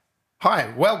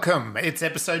Hi, welcome. It's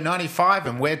episode 95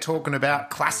 and we're talking about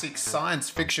classic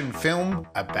science fiction film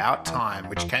About Time,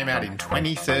 which came out in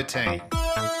 2013.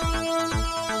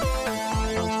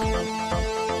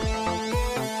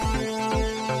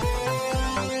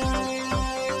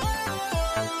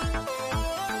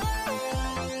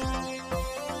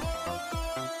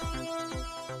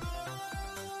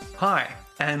 Hi,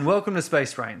 and welcome to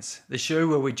Space Brains, the show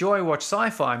where we joy watch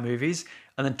sci-fi movies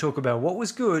and then talk about what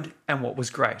was good and what was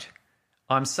great.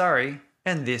 I'm Surrey,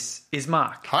 and this is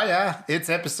Mark. Hiya, it's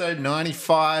episode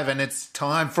 95 and it's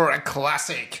time for a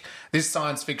classic. This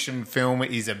science fiction film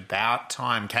is About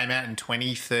Time, came out in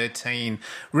 2013,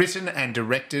 written and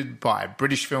directed by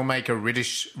British filmmaker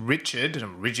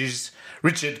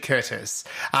Richard Curtis.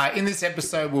 In this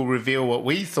episode, we'll reveal what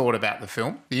we thought about the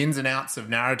film, the ins and outs of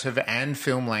narrative and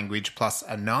film language, plus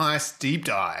a nice deep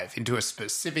dive into a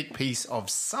specific piece of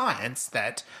science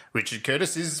that Richard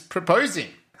Curtis is proposing.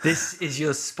 This is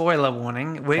your spoiler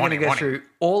warning. We're going to go through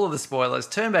all of the spoilers.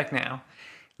 Turn back now,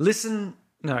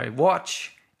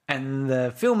 watch and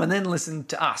the film and then listen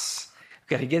to us.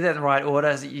 Got to get that in the right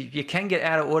order. You can get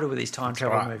out of order with these time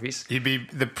travel movies.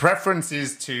 The preference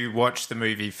is to watch the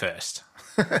movie first.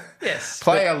 Yes.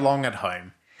 Play along at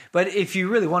home. But if you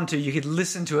really want to, you could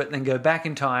listen to it and then go back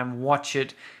in time, watch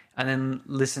it, and then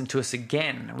listen to us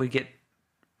again. We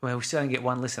still only get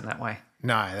one listen that way.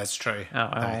 No, that's true.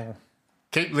 No.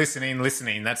 Keep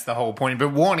listening. That's the whole point. But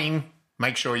warning,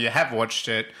 make sure you have watched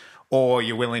it or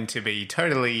you're willing to be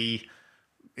totally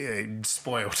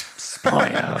spoiled.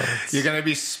 You're going to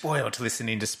be spoiled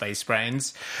listening to Space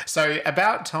Brains. So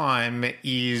About Time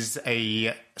is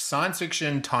a science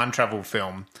fiction time travel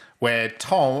film where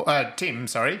Tim, at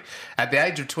the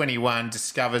age of 21,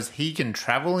 discovers he can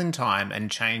travel in time and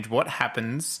change what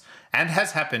happens and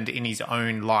has happened in his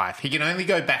own life. He can only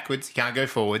go backwards, he can't go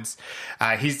forwards.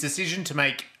 His decision to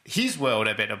make his world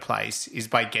a better place is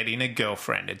by getting a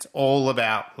girlfriend. It's all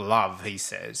about love, he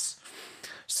says.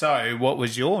 So what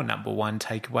was your number one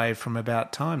takeaway from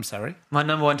About Time, Surrey? My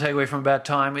number one takeaway from About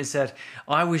Time is that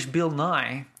I wish Bill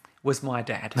Nye was my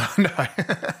dad. No.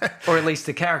 Or at least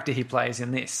the character he plays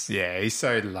in this. Yeah, he's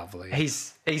so lovely.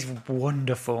 He's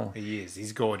wonderful. He is.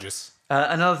 He's gorgeous.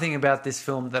 Another thing about this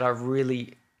film that I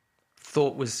really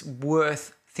thought was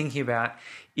worth thinking about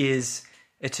is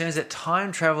it turns out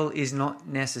time travel is not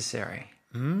necessary.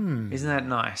 Isn't that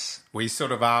nice? We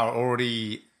sort of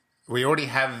we already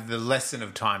have the lesson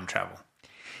of time travel.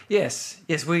 Yes.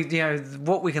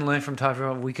 What we can learn from time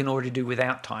travel, we can already do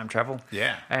without time travel.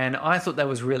 Yeah. And I thought that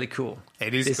was really cool.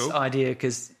 It is cool. This idea,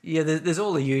 because, there's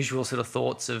all the usual sort of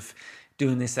thoughts of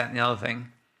doing this, that, and the other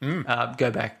thing.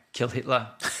 Go back, kill Hitler,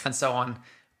 and so on.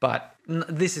 But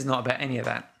this is not about any of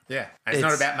that. Yeah. It's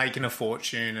not about making a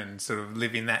fortune and sort of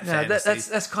living that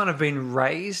fantasy. That's kind of been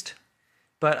raised.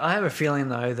 But I have a feeling,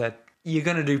 though, that you're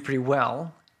going to do pretty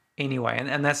well anyway.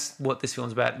 And that's what this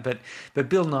film's about. But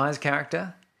Bill Nye's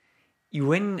character,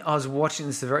 when I was watching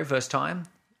this the very first time,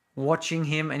 watching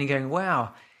him and you're going,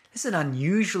 wow, this is an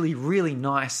unusually really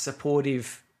nice,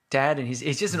 supportive dad. And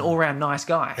he's just an all-round nice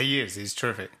guy. He is. He's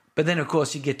terrific. But then, of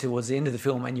course, you get towards the end of the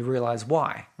film and you realise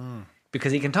why.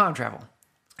 Because he can time travel.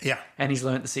 Yeah. And he's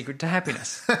learnt the secret to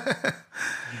happiness.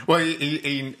 Well,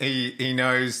 he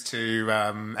knows to,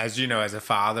 as you know, as a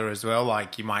father as well,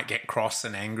 like you might get cross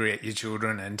and angry at your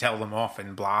children and tell them off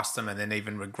and blast them and then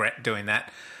even regret doing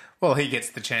that. Well, he gets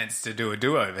the chance to do a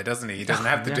do-over, doesn't he? He doesn't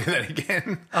have to do that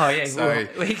again. Oh, yeah. So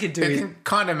well, he could do it. Can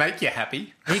kind of make you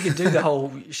happy. He could do the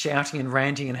whole shouting and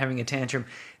ranting and having a tantrum,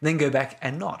 and then go back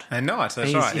and not. And not, that's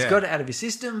he's, right. He's got it out of his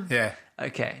system. Yeah.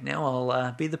 Okay, now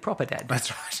I'll be the proper dad.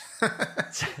 That's right.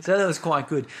 So that was quite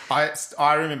good.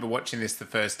 I remember watching this the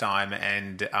first time,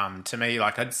 and to me,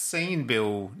 like I'd seen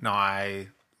Bill Nye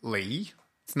Lee.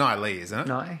 It's Nye Lee, isn't it?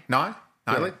 Nye. Nye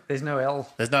Lee. There's no L.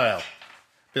 There's no L.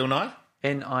 Bill Nye.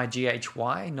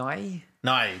 Nighy.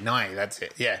 Nye. Nye. That's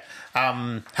it. Yeah.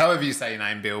 However you say your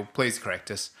name, Bill, please correct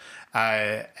us.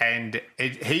 And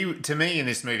he, to me, in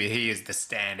this movie, he is the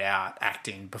standout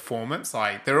acting performance.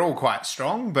 Like they're all quite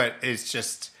strong, but it's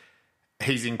just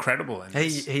he's incredible in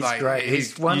this. He's great.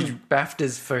 He's won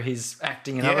BAFTAs for his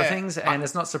acting and other things, and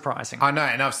it's not surprising. I know,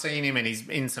 and I've seen him, and he's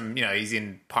in some, he's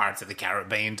in Pirates of the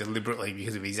Caribbean deliberately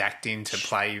because of his acting to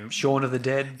play Shaun of the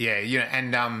Dead. Yeah,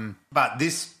 and but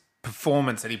this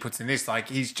performance that he puts in this, like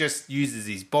he's just uses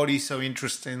his body so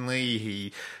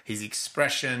interestingly, his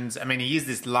expressions. I mean, he is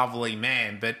this lovely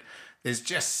man, but there's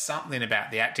just something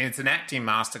about the acting. It's an acting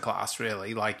masterclass,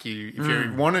 really. Like if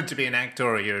you wanted to be an actor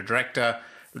or you're a director,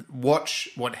 watch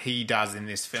what he does in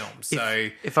this film. So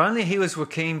if only he was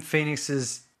Joaquin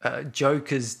Phoenix's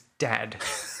Joker's dad.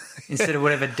 instead of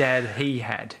whatever dad he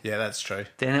had. Yeah, that's true.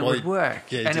 Then it would work.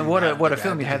 Yeah, he and didn't what have a the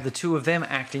film. dad, You'd have the two of them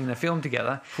acting in a film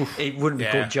together. It wouldn't be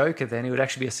Yeah. called Joker then. It would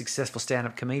actually be a successful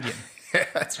stand-up comedian. Yeah,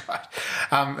 that's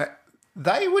right.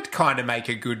 They would kind of make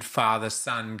a good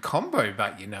father-son combo,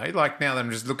 but like now I'm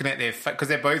just looking at their because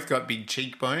they've both got big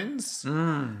cheekbones.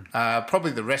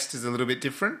 Probably the rest is a little bit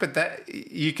different, but that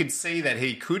you could see that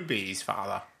he could be his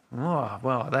father. Oh,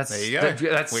 well, that's... There you go.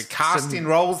 That's We're casting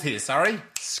roles here. Sorry,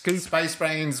 scoop. Space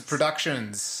Brains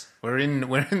Productions. We're in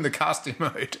the casting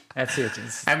mode. That's it.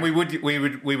 It's- And we would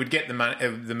get the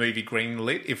movie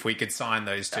greenlit if we could sign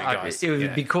those two guys. It would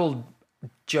Yeah. be called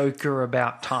Joker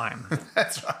About Time.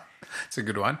 That's right. It's a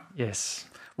good one. Yes.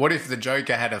 What if the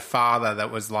Joker had a father that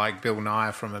was like Bill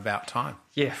Nye from About Time?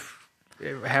 Yeah.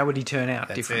 How would he turn out?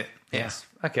 That's different? it. Yes.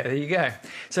 Okay, there you go.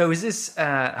 So is this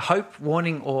hope,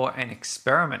 warning, or an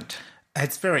experiment?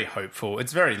 It's very hopeful.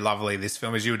 It's very lovely, this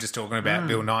film, as you were just talking about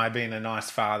Bill Nye being a nice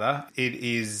father. It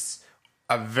is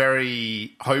a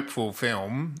very hopeful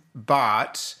film,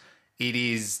 but it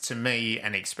is, to me,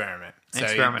 an experiment. So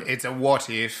it's a what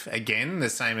if, again, the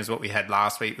same as what we had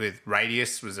last week with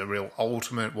Radius was a real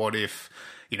ultimate what if.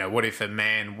 What if a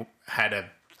man had a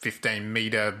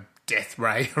 15-metre death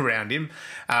ray around him?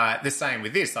 The same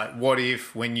with this. Like, what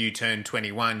if when you turn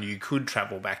 21, you could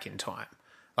travel back in time?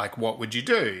 Like, what would you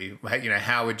do?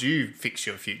 How would you fix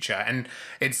your future? And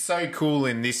it's so cool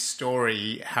in this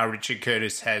story how Richard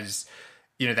Curtis has,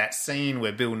 that scene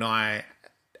where Bill Nye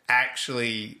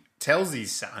actually tells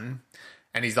his son,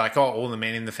 and he's like, oh, all the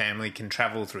men in the family can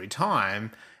travel through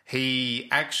time. He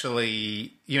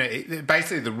actually,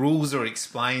 basically the rules are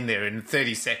explained there in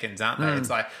 30 seconds, aren't they? It's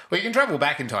like, well, you can travel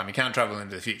back in time. You can't travel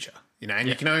into the future. And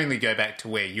you can only go back to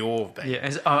where you've been. Yeah,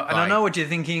 and I know what you're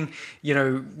thinking.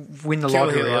 Win the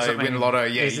lottery or something. Win the lotto.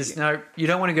 Yeah, no, you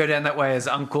don't want to go down that way as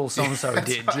Uncle so and so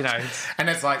did. Right. And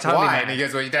it's like, totally why? mad. And he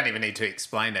goes, well, you don't even need to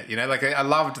explain it. Like I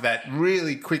loved that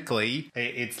really quickly.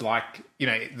 It's like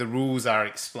the rules are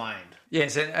explained.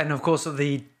 Yes, and of course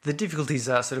the difficulties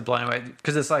are sort of blown away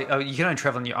because it's like you can only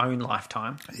travel in your own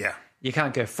lifetime. Yeah, you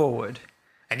can't go forward.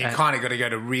 And you kind of got to go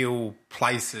to real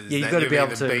places. Yeah, you've got to be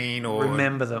able to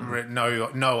remember them.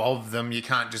 Know of them. You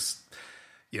can't just,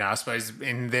 I suppose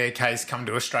in their case, come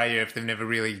to Australia if they've never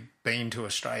really been to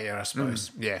Australia, I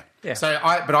suppose. Yeah. So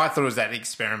I thought it was that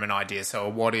experiment idea. So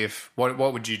what if, what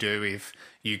would you do if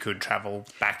you could travel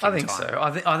back in time? I think so.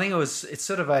 I think it's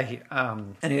sort of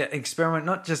an experiment,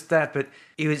 not just that, but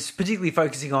it was particularly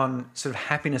focusing on sort of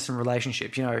happiness and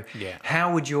relationships.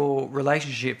 How would your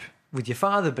relationship with your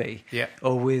father be? Yeah.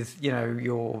 Or with,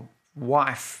 your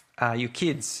wife, your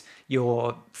kids,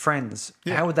 your friends.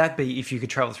 Yeah. How would that be if you could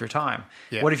travel through time?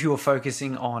 Yeah. What if you were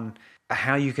focusing on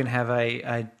how you can have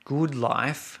a good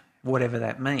life, whatever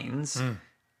that means,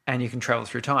 and you can travel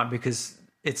through time? Because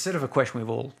it's sort of a question we've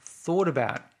all thought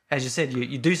about. As you said,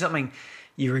 you do something,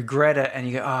 you regret it, and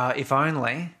you go, if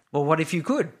only. Well, what if you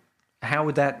could?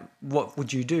 What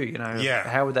would you do?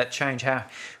 How would that change? How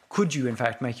could you, in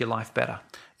fact, make your life better?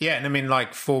 Yeah, and I mean,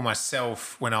 like for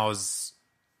myself, when I was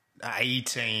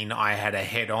 18, I had a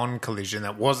head-on collision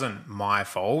that wasn't my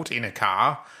fault in a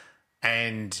car,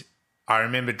 and I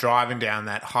remember driving down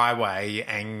that highway,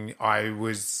 and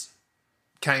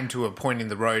came to a point in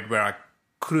the road where I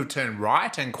could have turned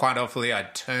right, and quite often I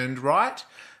turned right,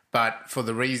 but for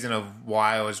the reason of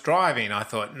why I was driving, I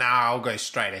thought, I'll go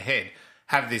straight ahead.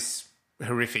 Have this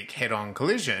horrific head-on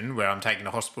collision where I'm taken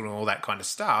to hospital and all that kind of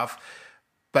stuff.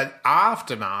 But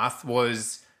aftermath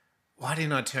was, why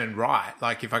didn't I turn right?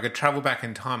 Like, if I could travel back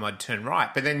in time, I'd turn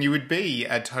right. But then you would be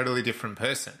a totally different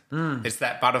person. It's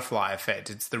that butterfly effect.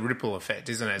 It's the ripple effect,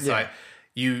 isn't it? It's like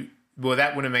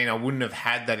that would have mean I wouldn't have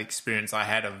had that experience I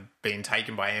had of being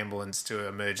taken by ambulance to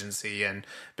emergency and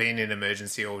being in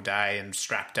emergency all day and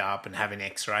strapped up and having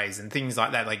x-rays and things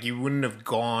like that. Like, you wouldn't have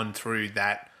gone through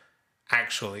that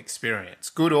actual experience,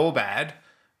 good or bad.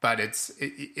 But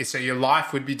so your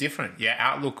life would be different. Your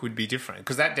outlook would be different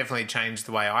because that definitely changed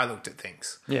the way I looked at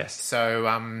things. Yes. So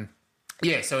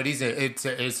so it is. It's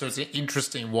an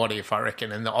interesting what if, I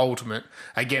reckon, and the ultimate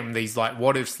again these like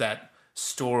what ifs that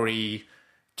story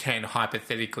can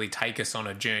hypothetically take us on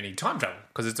a journey, time travel,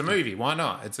 because it's a movie. Why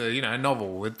not? It's a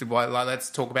novel.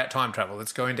 Let's talk about time travel.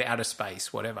 Let's go into outer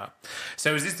space, whatever.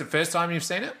 So is this the first time you've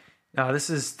seen it? No, this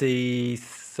is the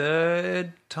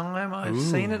third time I've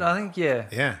seen it, I think.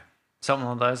 Yeah. Something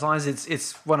along those lines.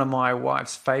 It's one of my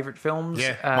wife's favourite films.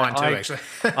 Yeah, mine too, actually.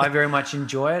 I very much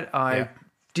enjoy it. I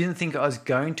didn't think I was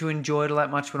going to enjoy it all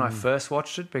that much when I first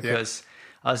watched it because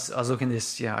I was looking at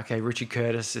this, Richard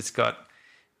Curtis. It's got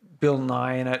Bill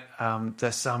Nye in it.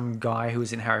 There's some guy who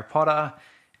was in Harry Potter,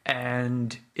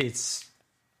 and it's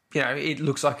it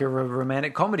looks like a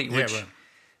romantic comedy, which. right.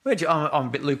 Which I'm a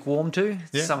bit lukewarm to.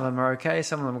 Yeah. Some of them are okay,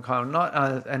 some of them are kind of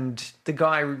not. And the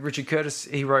guy Richard Curtis,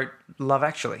 he wrote Love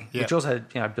Actually, Yeah. which also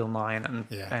had Bill Nye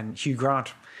and Hugh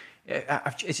Grant.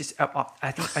 It's just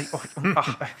I think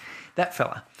that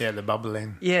fella. Yeah, the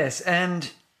bubbling. Yes, and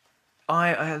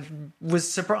I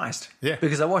was surprised. Yeah.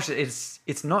 Because I watched it.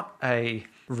 It's not a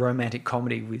romantic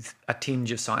comedy with a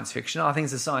tinge of science fiction. I think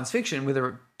it's a science fiction with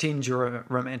a tinge of a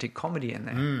romantic comedy in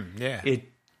there. Yeah.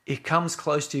 It comes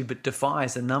close to, but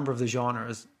defies a number of the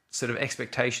genre's sort of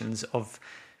expectations of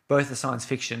both a science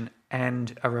fiction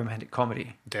and a romantic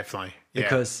comedy. Definitely. Yeah.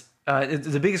 Because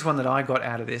the biggest one that I got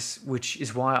out of this, which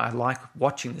is why I like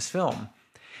watching this film,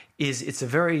 is it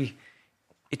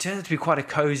turns out to be quite a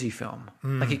cozy film.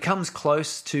 Like it comes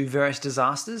close to various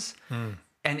disasters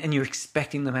and you're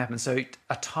expecting them to happen. So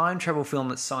a time travel film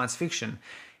that's science fiction,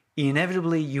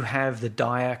 inevitably you have the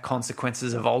dire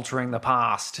consequences of altering the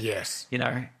past. Yes.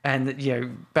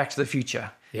 And Back to the Future,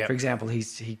 Yep. for example,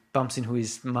 he bumps into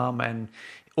his mum and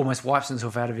almost wipes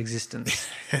himself out of existence.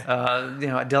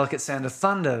 A Delicate Sound of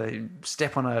Thunder, they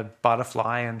step on a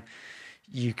butterfly and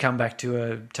you come back to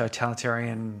a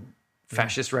totalitarian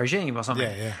fascist regime or something.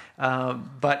 Yeah.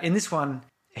 But in this one,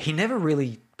 he never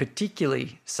really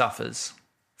particularly suffers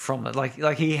from it.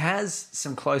 Like he has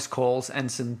some close calls and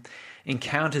some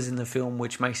encounters in the film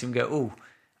which makes him go, "Oh,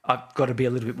 I've got to be a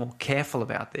little bit more careful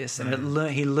about this." And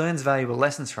he learns valuable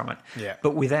lessons from it, Yeah.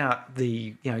 but without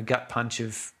the gut punch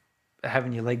of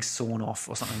having your legs sawn off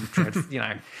or something dreadful,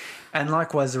 And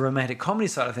likewise, the romantic comedy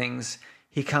side of things,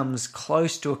 he comes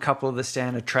close to a couple of the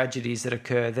standard tragedies that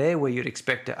occur there, where you'd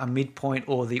expect a midpoint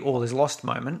or the all is lost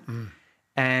moment,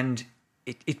 and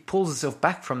it pulls itself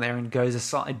back from there and goes a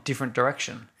slightly different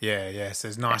direction. Yeah. So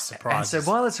there's nice surprises. And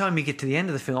so by the time you get to the end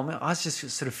of the film, I just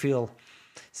sort of feel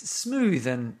smooth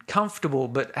and comfortable,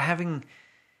 but having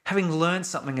learned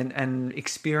something and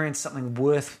experienced something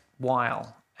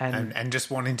worthwhile. And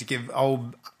just wanting to give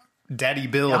old Daddy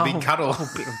Bill a big cuddle.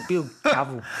 Bill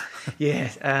cuddle.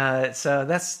 Yeah. So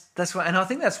that's why, and I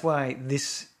think that's why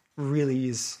this really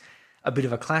is a bit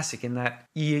of a classic in that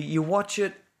you watch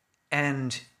it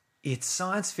and it's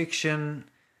science fiction,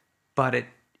 but it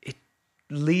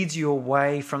leads you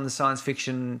away from the science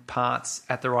fiction parts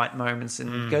at the right moments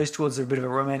and goes towards a bit of a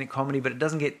romantic comedy, but it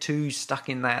doesn't get too stuck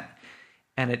in that,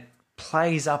 and it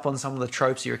plays up on some of the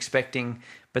tropes you're expecting,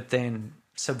 but then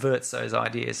subverts those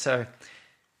ideas. So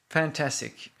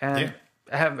fantastic. And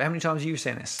how many times have you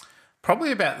seen this?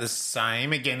 Probably about the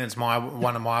same. Again, it's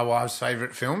one of my wife's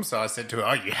favourite films. So I said to her,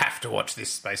 "Oh, you have to watch this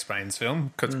Space Brains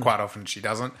film," because quite often she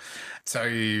doesn't. So,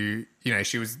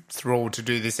 she was thrilled to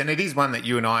do this. And it is one that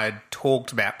you and I had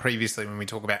talked about previously when we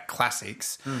talk about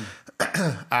classics.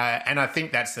 And I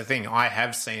think that's the thing. I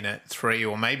have seen it 3,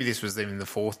 or maybe this was even the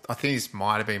 4th. I think this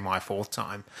might have been my 4th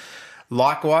time.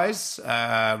 Likewise,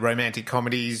 romantic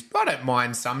comedies, I don't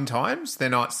mind sometimes. They're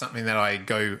not something that I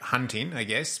go hunting, I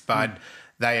guess, but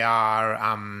they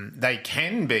are, they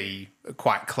can be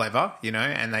quite clever,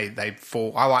 and they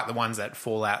fall. I like the ones that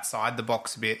fall outside the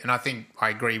box a bit. And I think I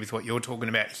agree with what you're talking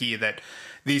about here, that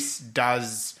this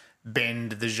does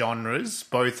bend the genres,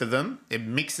 both of them. It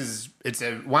mixes, it's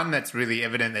one that's really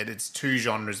evident that it's 2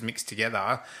 genres mixed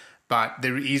together, but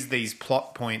there is these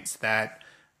plot points that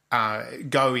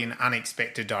go in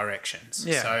unexpected directions.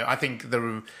 Yeah. So I think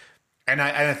and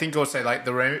I think also like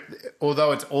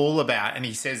although it's all about, and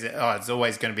he says that, it's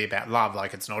always going to be about love.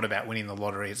 Like it's not about winning the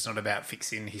lottery. It's not about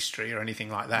fixing history or anything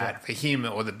like that. Yeah. For him,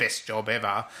 or the best job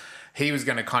ever, he was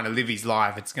going to kind of live his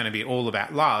life. It's going to be all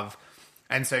about love.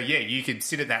 And so, you could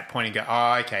sit at that point and go,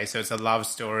 oh, okay, so it's a love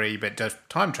story, but does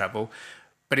time travel.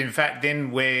 But in fact,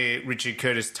 then where Richard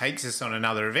Curtis takes us on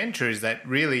another adventure is that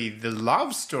really the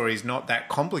love story is not that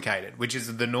complicated, which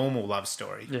is the normal love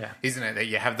story, isn't it? That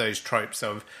you have those tropes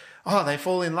of, they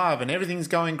fall in love and everything's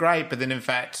going great. But then in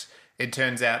fact, it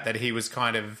turns out that he was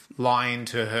kind of lying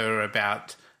to her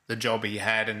about the job he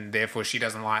had, and therefore she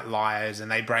doesn't like liars, and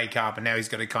they break up, and now he's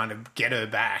got to kind of get her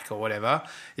back or whatever.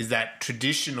 Is that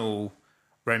traditional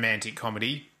romantic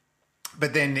comedy?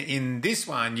 But then in this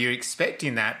one, you're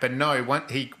expecting that, but no.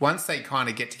 Once they kind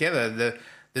of get together,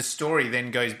 the story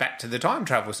then goes back to the time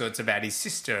travel. So it's about his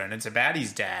sister, and it's about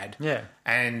his dad,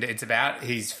 and it's about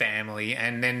his family,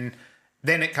 and then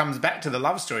it comes back to the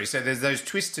love story. So there's those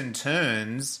twists and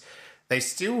turns. They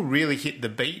still really hit the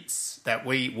beats that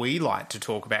we like to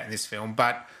talk about in this film,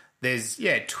 but there's,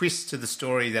 twists to the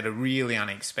story that are really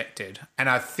unexpected. And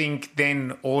I think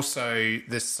then also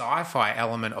the sci-fi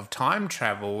element of time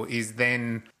travel is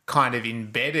then kind of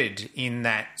embedded in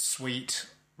that sweet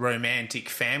romantic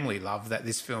family love that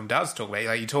this film does talk about.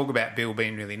 Like, you talk about Bill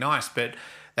being really nice, but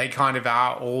they kind of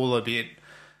are all a bit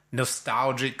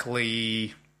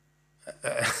nostalgically,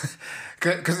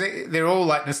 because they're all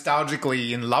like nostalgically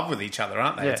in love with each other,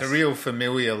 aren't they? Yes. It's a real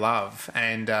familiar love.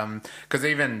 And because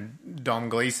even Dom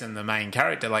Gleeson, the main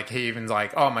character, like he even's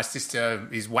like, oh, my sister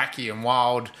is wacky and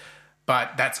wild,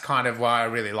 but that's kind of why I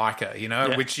really like her, you know?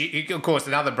 Yeah. Which, of course,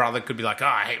 another brother could be like, oh,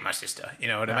 I hate my sister, you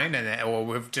know what I mean? Or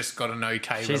we've just got an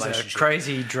okay She's relationship. a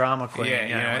crazy drama queen. Yeah,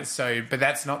 you know, so, but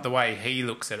that's not the way he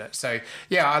looks at it. So,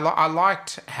 yeah, I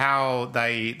liked how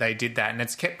they did that, and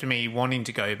it's kept me wanting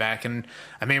to go back. And,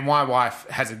 I mean, my wife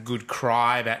has a good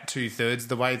cry about 2/3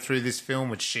 the way through this film,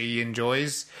 which she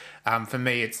enjoys. For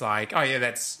me, it's like, oh, yeah,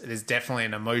 there's definitely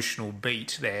an emotional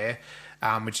beat there,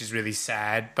 which is really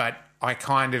sad. But I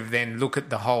kind of then look at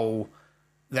the whole,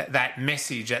 that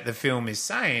message that the film is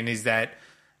saying is that,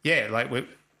 yeah, like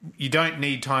you don't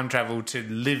need time travel to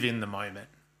live in the moment,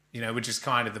 you know, which is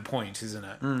kind of the point, isn't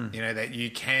it? You know, that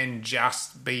you can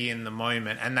just be in the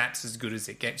moment, and that's as good as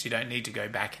it gets. You don't need to go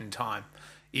back in time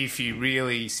if you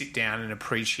really sit down and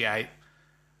appreciate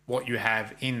what you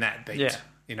have in that beat. Yeah.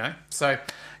 You know? So,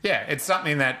 yeah, it's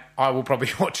something that I will probably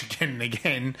watch again and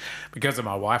again because of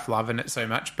my wife loving it so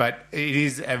much. But it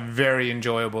is a very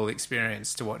enjoyable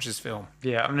experience to watch this film.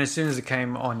 Yeah, I mean, as soon as it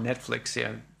came on Netflix,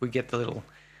 yeah, we get the little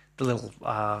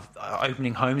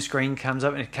opening home screen comes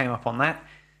up, and it came up on that.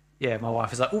 Yeah, my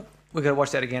wife was like, "Oh, we're going to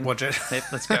watch that again. Watch it. Yep,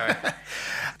 let's go."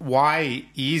 Why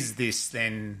is this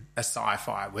then a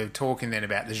sci-fi? We're talking then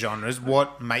about the genres.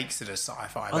 What makes it a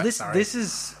sci-fi? Oh, this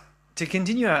is, to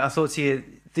continue our thoughts here,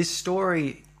 this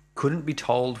story couldn't be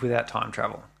told without time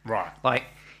travel. Right. Like,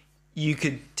 you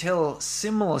could tell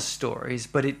similar stories,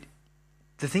 but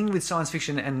the thing with science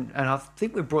fiction, and I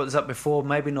think we brought this up before,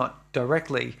 maybe not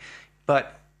directly,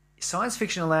 but science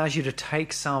fiction allows you to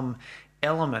take some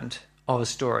element of a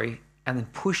story and then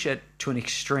push it to an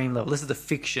extreme level. This is the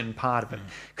fiction part of it.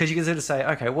 Because you can sort of say,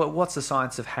 okay, what's the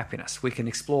science of happiness? We can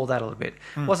explore that a little bit.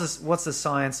 What's the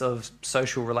science of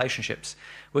social relationships?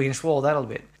 We can explore that a little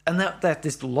bit. And that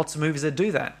there's lots of movies that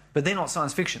do that, but they're not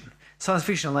science fiction. Science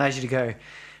fiction allows you to go,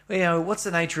 well, you know, what's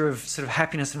the nature of sort of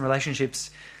happiness and relationships?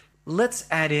 Let's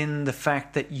add in the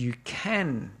fact that you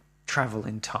can travel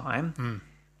in time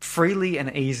freely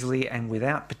and easily and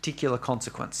without particular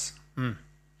consequence.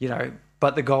 You know,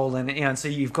 but the goal, and so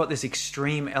you've got this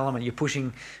extreme element. You're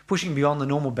pushing beyond the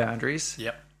normal boundaries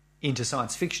into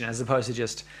science fiction, as opposed to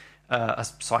just a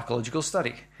psychological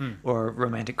study or a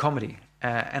romantic comedy.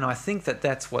 And I think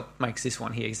that's what makes this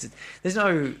one here. There's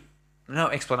no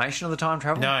explanation of the time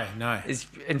travel. No.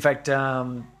 In fact,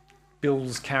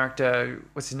 Bill's character,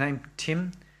 what's his name?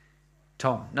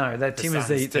 Tom? No, Tim is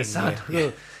the son.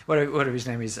 Yeah. Whatever his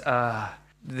name is.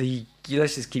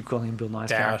 Let's just keep calling him Bill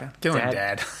Nye's character. Kill him,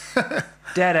 Dad.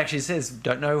 Dad actually says,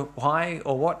 don't know why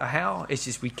or what or how. It's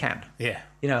just we can. Yeah.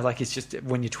 You know, like it's just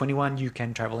when you're 21, you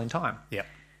can travel in time. Yeah.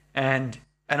 And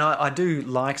I do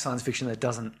like science fiction that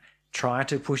doesn't try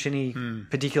to push any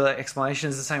particular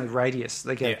explanations. The same with Radius.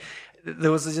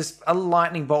 There was just a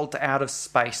lightning bolt out of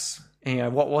space. You know,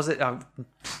 what was it?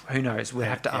 Who knows? We'd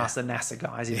have to ask the NASA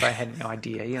guys if they had any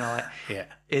idea. You know,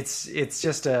 it's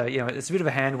just it's a bit of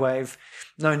a hand wave.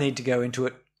 No need to go into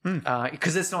it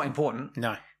because it's not important.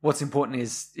 No. What's important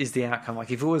is the outcome. Like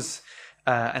if it was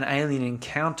an alien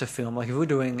encounter film, like if we're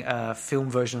doing a film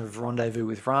version of Rendezvous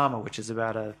with Rama, which is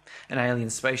about an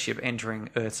alien spaceship entering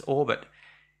Earth's orbit,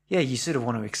 yeah, you sort of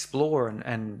want to explore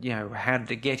and you know, how did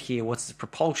it get here? What's the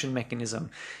propulsion mechanism?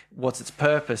 What's its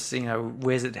purpose? You know,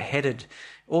 where's it headed?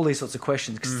 All these sorts of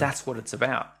questions, because that's what it's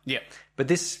about. Yeah. But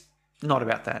this, not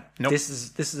about that. Nope. This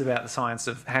is about the science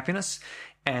of happiness,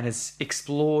 and it's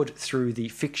explored through the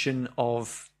fiction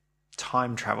of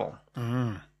time travel.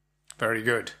 Very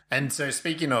good. And so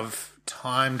speaking of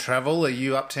time travel, are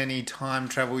you up to any time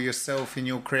travel yourself in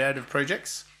your creative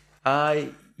projects?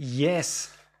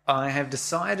 Yes. I have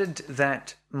decided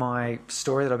that my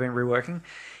story that I've been reworking,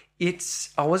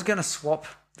 I was going to swap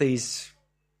these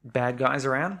bad guys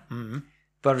around,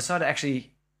 but I decided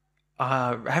actually,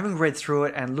 having read through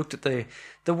it and looked at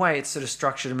the way it's sort of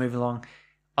structured and moving along,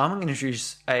 I'm going to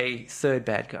introduce a third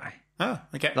bad guy. Oh,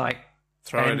 okay. Like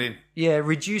throw it in. Yeah,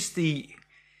 reduce the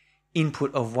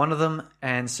input of one of them,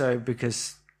 and so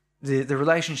because the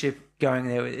relationship going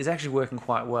there is actually working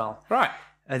quite well. Right.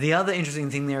 The other interesting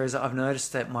thing there is I've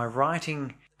noticed that my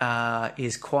writing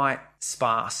is quite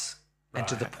sparse and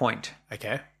to the point.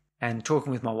 Okay. And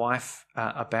talking with my wife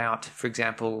about, for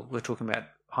example, we're talking about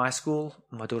high school.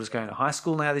 My daughter's going to high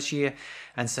school now this year.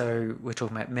 And so we're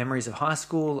talking about memories of high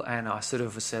school. And I sort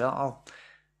of said, I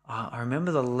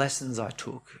remember the lessons I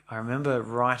took. I remember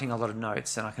writing a lot of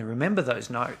notes, and I can remember those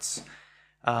notes.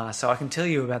 So I can tell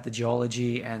you about the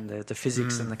geology and the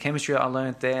physics and the chemistry I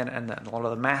learned there, and a lot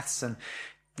of the maths, and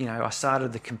I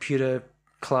started the computer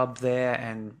club there,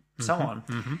 and so on.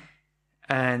 Mm-hmm.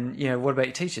 And what about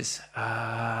your teachers?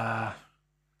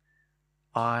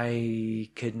 I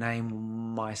could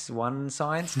name my one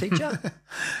science teacher,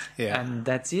 and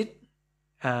that's it.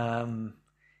 And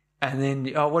then,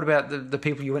 what about the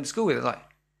people you went to school with? Like,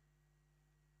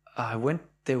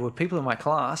 there were people in my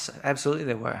class. Absolutely,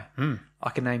 there were. I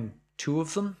can name 2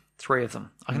 of them, 3 of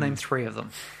them. I can name 3 of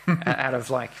them out of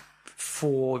like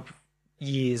 4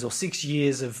 years or 6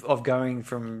 years of going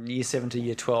from year 7 to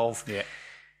year 12. Yeah.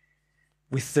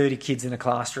 With 30 kids in a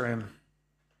classroom,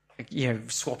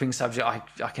 swapping subject.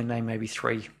 I can name maybe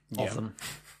 3 of them.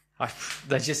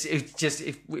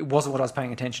 It wasn't what I was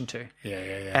paying attention to. Yeah.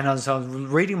 And I was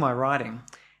reading my writing,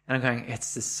 and I'm going,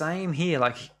 it's the same here.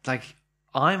 Like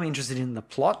I'm interested in the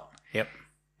plot. Yep.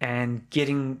 And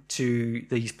getting to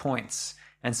these points,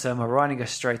 and so my writing goes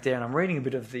straight there. And I'm reading a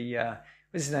bit of the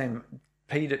what's his name,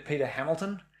 Peter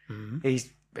Hamilton. Mm-hmm.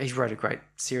 He's wrote a great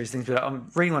series of things, but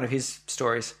I'm reading one of his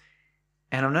stories,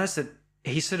 and I've noticed that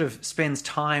he sort of spends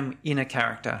time in a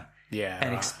character,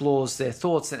 and explores their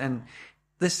thoughts and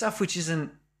the stuff which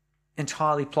isn't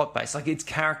entirely plot based, like it's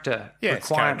character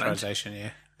requirement, it's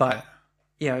characterization, but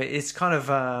it's kind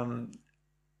of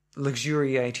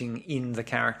luxuriating in the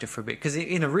character for a bit, because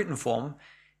in a written form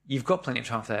you've got plenty of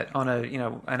time for that. On a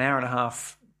an hour and a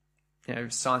half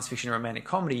science fiction romantic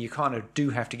comedy, you kind of do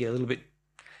have to get a little bit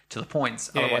to the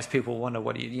points, otherwise people wonder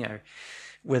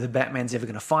whether Batman's ever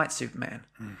going to fight Superman.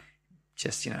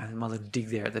 Just my little dig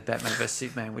there at the Batman vs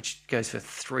Superman, which goes for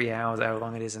 3 hours, however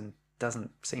long it is, and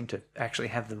doesn't seem to actually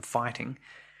have them fighting,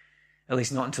 at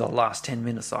least not until the last 10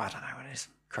 minutes. So I don't know, it is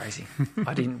crazy.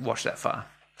 I didn't watch that far.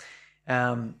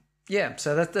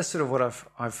 So that's sort of what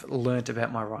I've learnt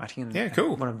about my writing and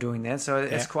cool. what I'm doing there. So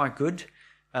it's quite good.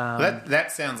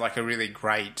 That sounds like a really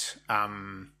great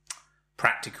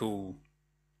practical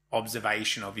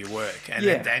observation of your work, and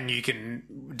then you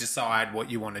can decide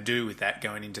what you want to do with that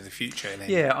going into the future.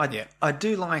 Then. I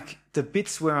do like the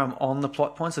bits where I'm on the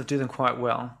plot points. I do them quite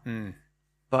well.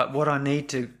 But what I need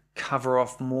to cover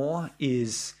off more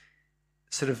is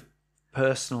sort of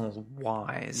personal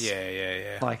wise.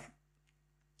 Yeah. Like,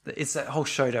 it's that whole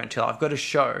show don't tell. I've got a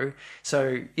show,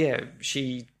 so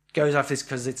she goes after this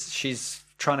because she's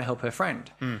trying to help her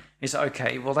friend. It's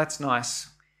okay. Well, that's nice,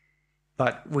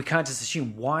 but we can't just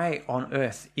assume. Why on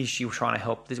earth is she trying to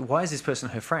help this? Why is this person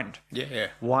her friend? Yeah.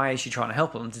 Why is she trying to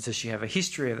help them? Does she have a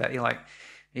history of that? You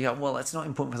go, well, it's not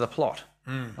important for the plot.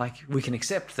 Like, we can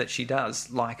accept that she does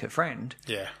like her friend.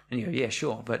 Yeah. And you go, yeah,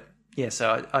 sure, but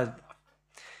so I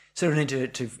sort of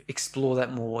need to explore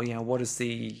that more. What is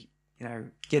the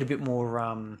get a bit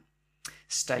more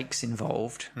stakes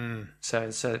involved, so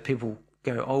that people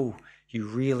go, oh, you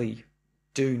really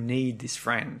do need this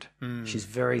friend. She's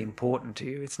very important to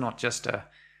you. It's not just a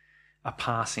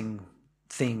passing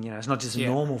thing. It's not just a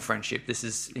normal friendship. This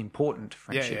is important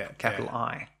friendship, capital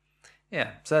I.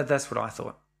 Yeah, so that's what I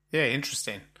thought. Yeah,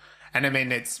 interesting. And I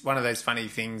mean, it's one of those funny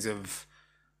things of,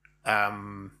 I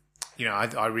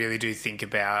really do think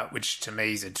about, which to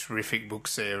me is a terrific book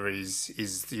series,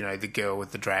 is, The Girl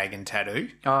with the Dragon Tattoo.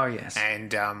 Oh, yes.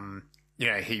 And,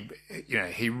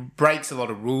 he breaks a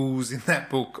lot of rules in that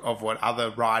book of what other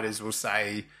writers will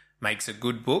say makes a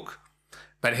good book.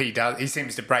 But he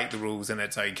seems to break the rules, and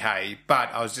it's okay. But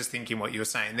I was just thinking what you were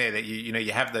saying there, that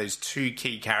you have those 2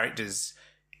 key characters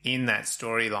in that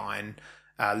storyline,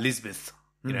 Lisbeth,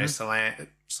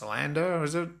 Salander,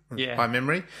 is it? Yeah. By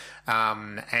memory.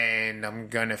 And I'm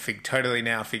going to totally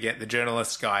now forget the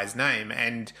journalist guy's name.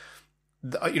 And,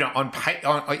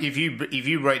 if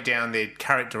you wrote down their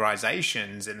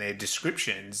characterizations and their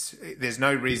descriptions, there's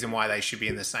no reason why they should be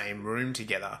in the same room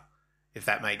together, if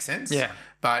that makes sense. Yeah.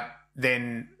 But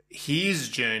then his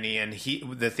journey and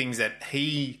the things that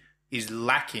he is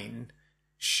lacking,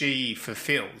 she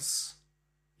fulfills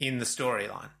in the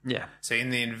storyline. Yeah. So in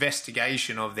the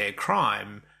investigation of their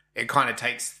crime, it kind of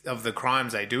takes, of the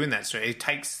crimes they do in that story, it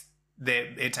takes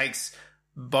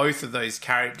both of those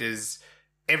characters,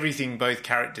 everything both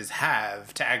characters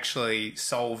have, to actually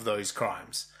solve those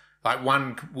crimes. Like,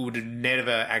 one would have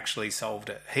never actually solved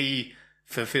it. He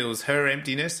fulfills her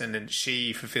emptiness, and then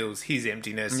she fulfills his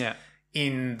emptiness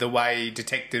in the way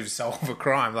detectives solve a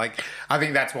crime. Like, I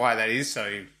think that's why that is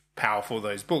so powerful,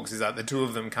 those books, is that the 2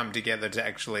 of them come together to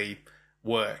actually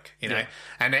work,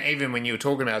 And even when you were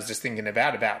talking about, I was just thinking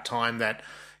about time that,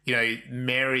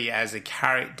 Mary as a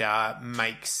character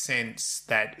makes sense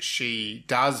that she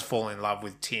does fall in love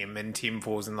with Tim and Tim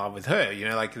falls in love with her.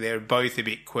 Like, they're both a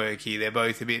bit quirky, they're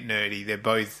both a bit nerdy, they're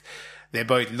both they're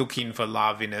both looking for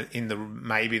love in the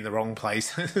maybe in the wrong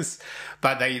places,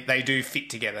 but they do fit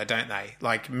together, don't they?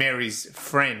 Like Mary's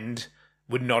friend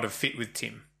would not have fit with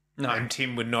Tim. No. And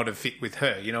Tim would not have fit with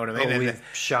her, you know what I mean? Or with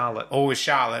Charlotte. Or with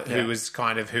Charlotte, Yeah. who was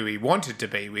kind of who he wanted to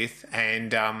be with.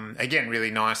 And again,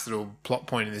 really nice little plot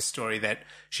point in this story that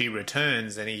she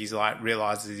returns and he's like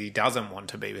realizes he doesn't want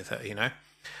to be with her, you know?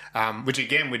 Which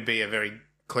again would be a very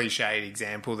cliched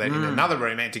example that in another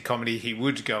romantic comedy he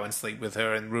would go and sleep with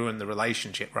her and ruin the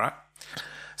relationship, right?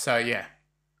 So, yeah.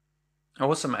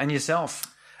 Awesome. And yourself?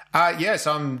 Yes,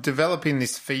 I'm developing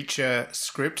this feature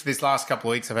script. This last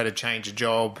couple of weeks, I've had to change a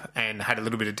job and had a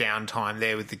little bit of downtime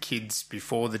there with the kids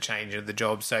before the change of the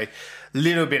job. So, a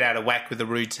little bit out of whack with the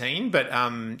routine. But,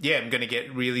 yeah, I'm going to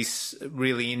get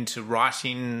really into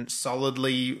writing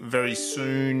solidly very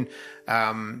soon.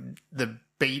 The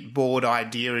beat board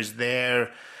idea is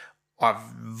there. I've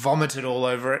vomited all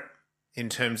over it in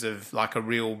terms of like a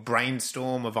real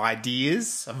brainstorm of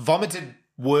ideas. I've vomited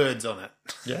words on it.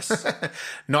 Yes.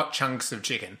 Not chunks of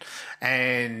chicken.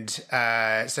 And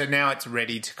so now it's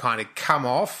ready to kind of come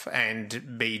off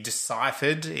and be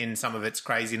deciphered in some of its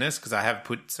craziness because I have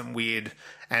put some weird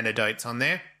anecdotes on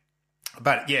there.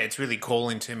 But yeah, it's really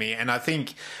calling to me. And I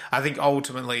think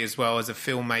ultimately as well as a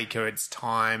filmmaker, it's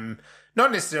time not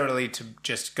necessarily to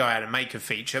just go out and make a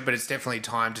feature, but it's definitely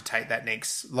time to take that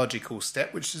next logical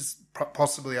step, which is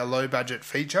possibly a low budget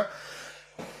feature.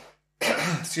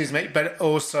 Excuse me, but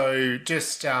also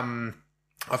just I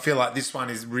feel like this one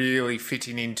is really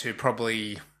fitting into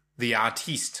probably the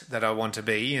artiste that I want to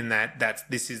be, and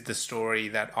this is the story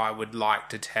that I would like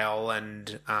to tell,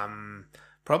 and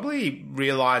probably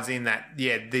realizing that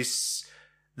the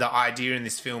idea in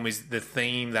this film is the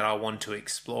theme that I want to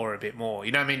explore a bit more.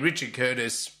 You know, I mean, Richard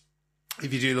Curtis.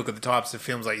 If you do look at the types of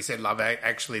films, like you said, Love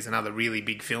Actually is another really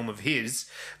big film of his.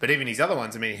 But even his other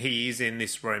ones, I mean, he is in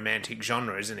this romantic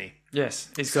genre, isn't he? Yes,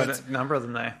 he's got a number of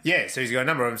them there. Yeah, so he's got a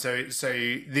number of them.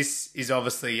 So this is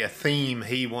obviously a theme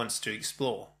he wants to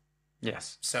explore.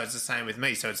 Yes. So it's the same with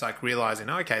me. So it's like realising,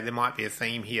 okay, there might be a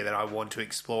theme here that I want to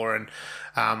explore.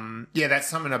 And yeah, that's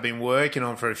something I've been working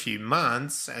on for a few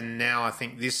months. And now I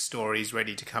think this story is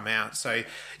ready to come out. So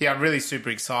yeah, I'm really super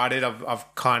excited.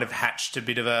 I've kind of hatched a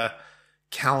bit of a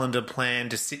calendar plan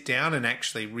to sit down and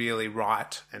actually really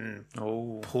write and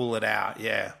pull it out.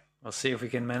 Yeah. We'll see if we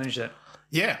can manage it.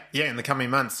 Yeah, in the coming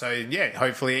months. So yeah,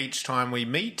 hopefully each time we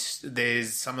meet,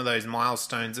 there's some of those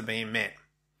milestones are being met.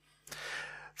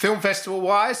 Film festival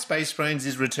wise, Space Brains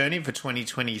is returning for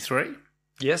 2023.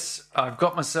 Yes, I've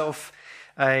got myself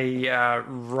a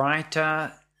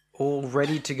writer all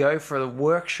ready to go for the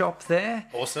workshop there.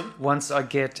 Awesome. Once I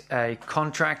get a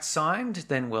contract signed,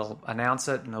 then we'll announce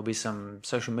it and there'll be some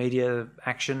social media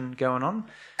action going on.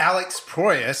 Alex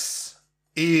Proyas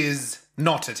is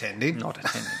not attending. Not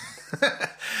attending.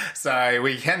 So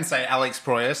we can say Alex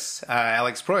Proyas.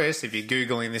 Alex Proyas, if you're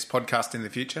Googling this podcast in the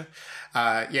future.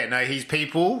 His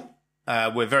people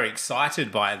were very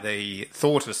excited by the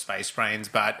thought of Space Brains,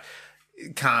 but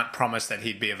can't promise that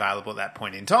he'd be available at that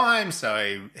point in time,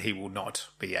 so he will not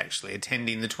be actually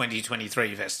attending the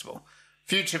 2023 festival.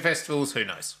 Future festivals, who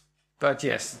knows? But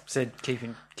yes, said keep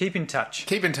in touch.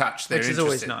 Keep in touch. They're which is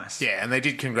always nice. Yeah, and they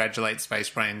did congratulate Space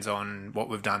Brains on what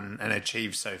we've done and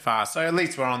achieved so far. So at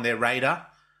least we're on their radar,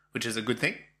 which is a good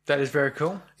thing. That is very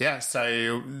cool. Yeah,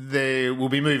 so we'll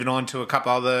be moving on to a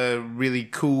couple other really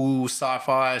cool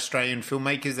sci-fi Australian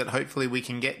filmmakers that hopefully we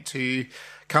can get to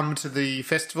come to the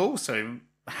festival. So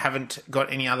haven't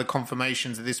got any other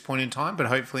confirmations at this point in time, but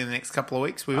hopefully in the next couple of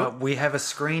weeks we will. We have a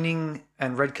screening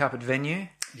and red carpet venue.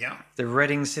 Yeah. The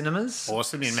Reading Cinemas.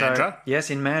 Awesome, in Mandurah. Yes,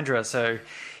 in Mandurah. So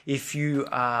if you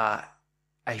are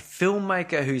a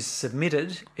filmmaker who's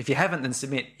submitted, if you haven't, then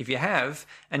submit. If you have,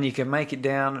 and you can make it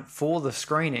down for the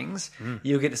screenings,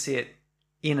 you'll get to see it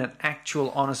in an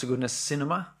actual honest-to-goodness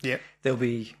cinema. Yep. There'll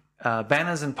be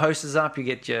banners and posters up. You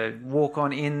get your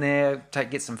walk-on in there,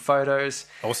 get some photos.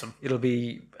 Awesome. It'll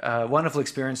be a wonderful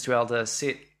experience to be able to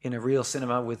sit in a real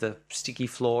cinema with a sticky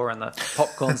floor and the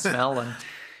popcorn smell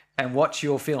and watch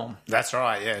your film. That's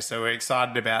right, yeah. So we're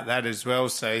excited about that as well.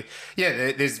 So,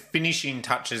 yeah, there's finishing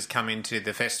touches coming to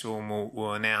the festival and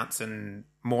we'll announce and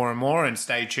more. And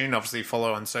stay tuned. Obviously,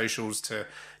 follow on socials to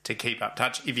keep up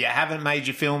touch. If you haven't made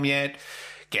your film yet,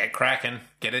 get cracking.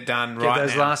 Get it done right now. Get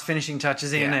those last finishing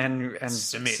touches in and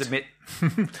submit.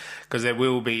 Because there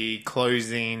will be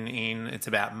closing in, it's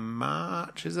about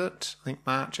March, is it? I think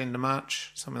March, end of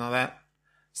March, something like that.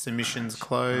 Submissions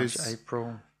close.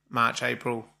 March,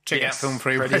 April. Check out Film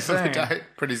Freeway for the date.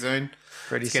 Pretty soon.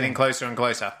 It's getting closer and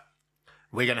closer.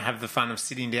 We're going to have the fun of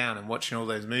sitting down and watching all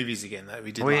those movies again that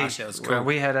we did last year. It was cool.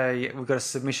 We've got a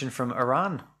submission from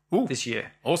Iran. Ooh. this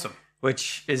year, Awesome.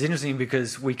 which is interesting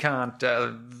because we can't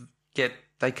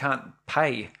they can't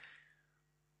pay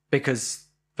because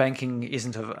banking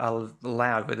isn't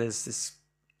allowed, but there's this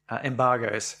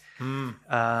embargoes.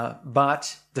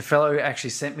 But the fellow actually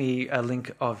sent me a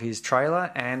link of his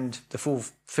trailer and the full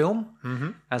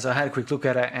film, as I had a quick look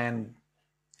at it, and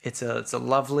it's a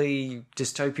lovely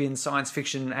dystopian science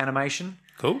fiction animation.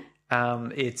 Cool.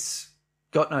 It's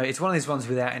one of these ones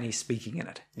without any speaking in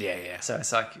it. Yeah. So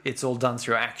it's like it's all done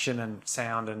through action and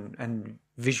sound and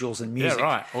visuals and music. Yeah,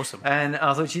 right. Awesome. And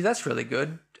I thought, gee, that's really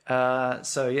good.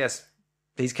 So yes,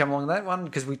 he's come along that one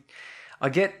because I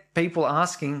get people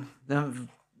asking them.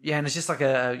 Yeah, and it's just like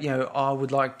I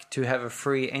would like to have a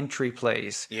free entry,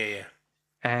 please. Yeah.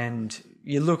 And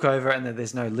you look over and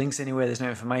there's no links anywhere. There's no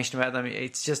information about them.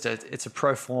 It's just it's a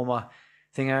pro forma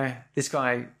thing. This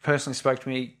guy personally spoke to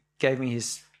me, gave me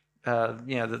his,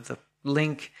 the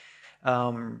link,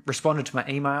 responded to my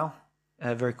email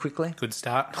very quickly. Good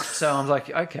start. So I'm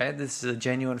like, okay, this is a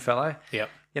genuine fellow. Yep.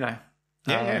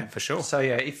 Yeah, for sure. So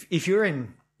yeah, if you're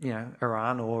in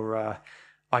Iran or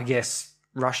I guess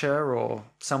Russia or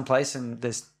someplace and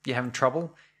you're having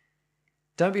trouble,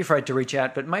 don't be afraid to reach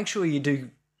out, but make sure you do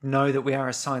know that we are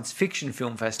a science fiction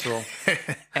film festival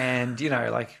and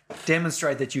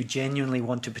demonstrate that you genuinely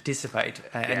want to participate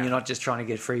and you're not just trying to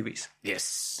get freebies.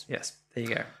 Yes, there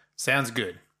you go. Sounds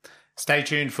good. Stay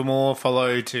tuned for more.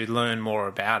 Follow to learn more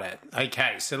about it.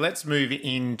 Okay, so let's move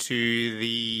into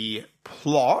the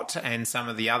plot and some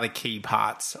of the other key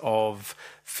parts of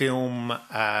film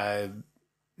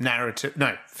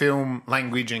film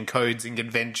language and codes and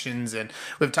conventions, and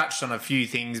we've touched on a few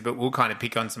things, but we'll kind of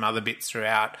pick on some other bits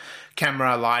throughout: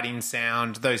 camera, lighting,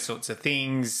 sound, those sorts of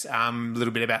things. A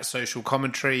little bit about social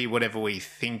commentary, whatever we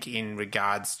think in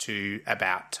regards to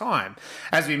About Time.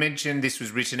 As we mentioned, this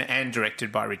was written and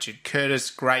directed by Richard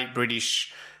Curtis, great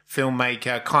British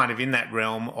filmmaker, kind of in that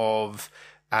realm of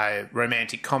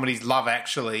romantic comedies. Love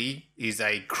Actually is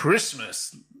a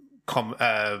Christmas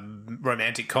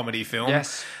romantic comedy film.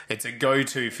 Yes. It's a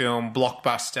go-to film,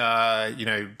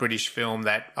 blockbuster, British film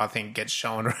that I think gets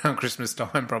shown around Christmas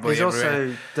time probably. He's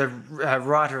everywhere. also the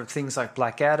writer of things like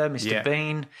Blackadder, Mr.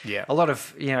 Bean. Yeah. A lot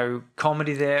of,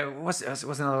 comedy there. Wasn't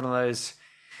another one of those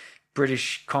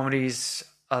British comedies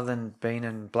other than Bean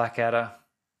and Blackadder.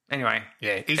 Anyway.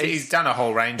 Yeah, he's done a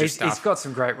whole range of stuff. He's got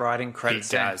some great writing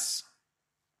credits. He does.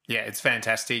 Yeah, it's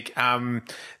fantastic. We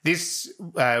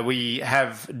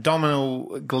have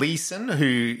Domhnall Gleeson,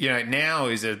 who now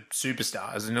is a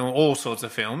superstar. Is in all sorts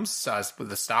of films. With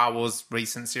the Star Wars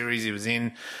recent series he was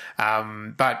in,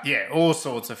 but yeah, all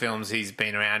sorts of films he's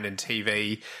been around in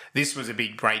TV. This was a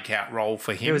big breakout role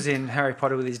for him. He was in Harry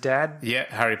Potter with his dad. Yeah,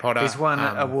 Harry Potter. He's won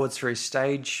awards for his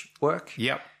stage work.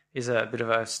 Yep. He's a bit of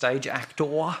a stage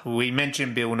actor. We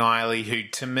mentioned Bill Nighy, who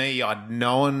to me I'd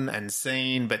known and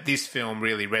seen, but this film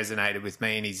really resonated with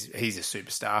me, and he's a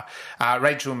superstar.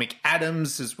 Rachel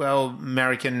McAdams as well,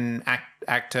 American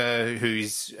actor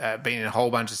who's been in a whole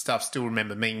bunch of stuff. Still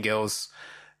remember Mean Girls,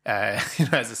 as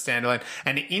a standalone.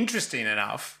 And interesting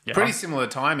enough, pretty similar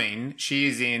timing, she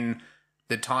is in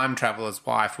The Time Traveler's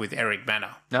Wife with Eric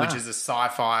Bana, which is a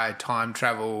sci-fi time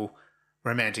travel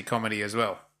romantic comedy as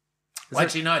well.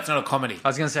 Actually, no, it's not a comedy. I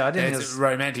was going to say, I didn't think it's a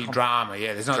romantic drama.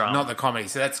 Yeah, there's not the comedy.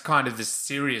 So that's kind of the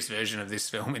serious version of this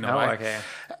film in a way. Okay.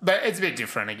 But it's a bit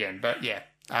different again. But yeah,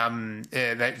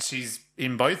 that she's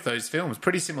in both those films.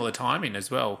 Pretty similar timing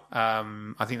as well.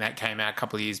 I think that came out a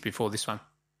couple of years before this one.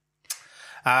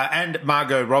 And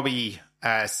Margot Robbie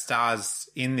stars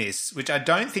in this, which I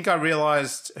don't think I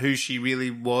realised who she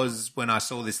really was when I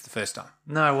saw this the first time.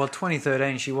 No, well,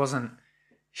 2013, she wasn't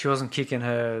kicking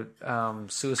her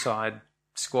Suicide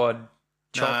Squad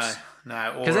chops.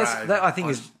 No. Because that I think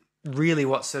is really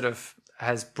what sort of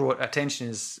has brought attention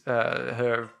is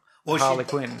her Harley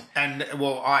Quinn. And,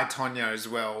 I, Tonya as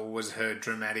well was her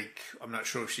dramatic. I'm not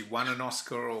sure if she won an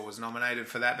Oscar or was nominated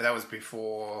for that, but that was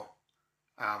before.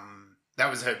 That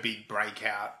was her big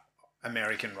breakout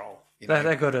American role.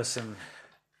 That got her some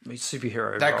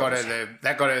superhero that roles.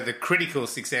 got her the critical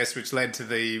success, which led to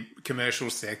the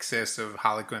commercial success of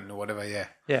Harlequin or whatever.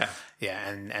 Yeah,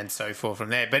 and so forth from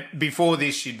there. But before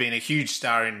this, she'd been a huge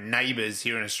star in Neighbours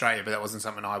here in Australia, but that wasn't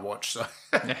something I watched. So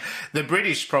the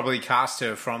British probably cast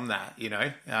her from that,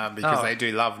 because they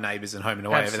do love Neighbours and Home and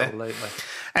Away over there. Absolutely.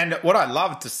 And what I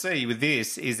love to see with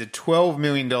this is a $12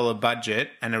 million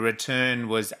budget and a return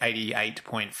was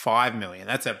 $88.5 million.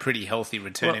 That's a pretty healthy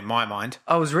return in my mind.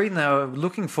 I was reading they were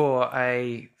looking for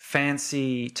a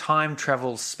fancy time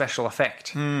travel special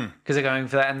effect because they're going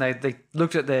for that, and they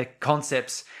looked at their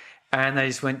concepts and they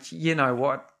just went, you know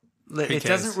what, it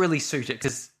doesn't really suit it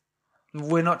because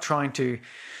we're not trying to,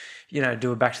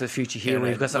 do a Back to the Future here. Yeah,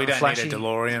 We've got something we don't flashy. need a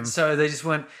DeLorean. So they just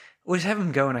went, we'll just have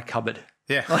him go in a cupboard.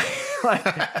 Yeah. In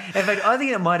fact, I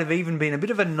think it might have even been a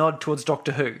bit of a nod towards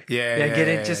Doctor Who.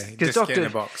 Just because get in a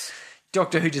box.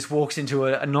 Doctor Who just walks into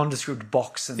a nondescript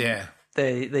box, and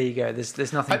there you go.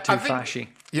 There's nothing too flashy.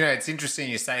 It's interesting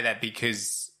you say that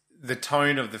because the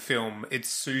tone of the film, it's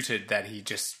suited that he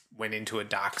just went into a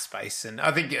dark space, and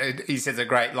I think he says a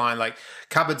great line like,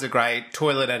 "Cupboards are great,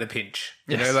 toilet at a pinch."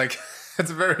 It's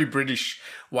a very British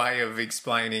way of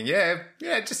explaining.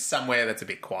 Just somewhere that's a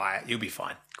bit quiet, you'll be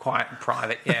fine. Quiet and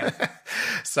private, yeah.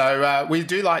 So we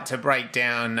do like to break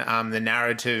down the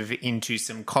narrative into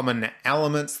some common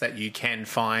elements that you can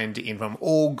find from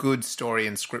all good story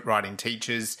and script writing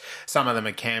teachers. Some of them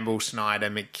are Campbell, Snyder,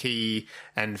 McKee,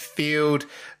 and Field.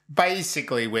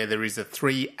 Basically, where there is a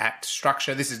 3-act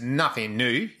structure. This is nothing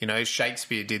new.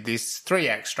 Shakespeare did this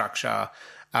 3-act structure,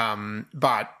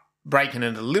 but breaking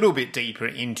it a little bit deeper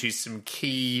into some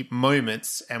key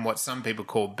moments and what some people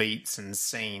call beats and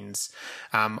scenes.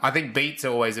 I think beats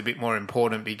are always a bit more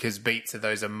important because beats are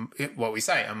those, what we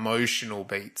say, emotional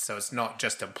beats. So it's not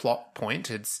just a plot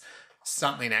point. It's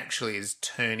something actually is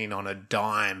turning on a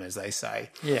dime, as they say.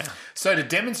 Yeah. So to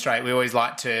demonstrate, we always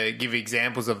like to give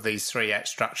examples of these 3-act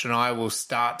structure, and I will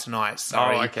start tonight,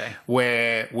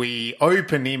 where we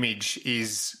open image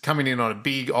is coming in on a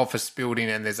big office building,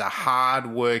 and there's a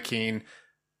hard-working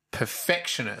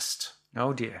perfectionist.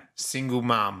 Oh, dear. Single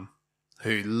mum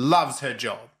who loves her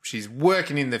job. She's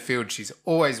working in the field she's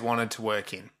always wanted to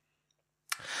work in.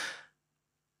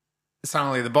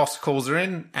 Suddenly the boss calls her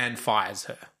in and fires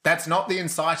her. That's not the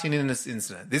inciting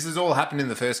incident. This has all happened in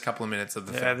the first couple of minutes of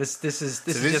the film. Yeah, this is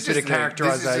just a bit of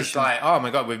characterization. This is just like, oh my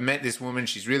God, we've met this woman.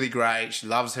 She's really great. She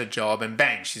loves her job, and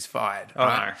bang, she's fired. Oh,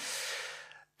 right?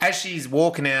 no. As she's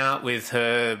walking out with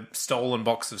her stolen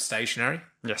box of stationery,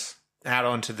 Yes. out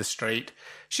onto the street,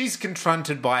 she's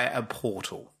confronted by a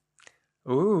portal.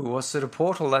 Ooh, what sort of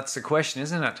portal? That's the question,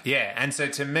 isn't it? Yeah, and so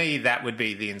to me, that would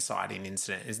be the inciting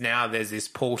incident, is now there's this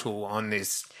portal on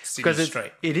this city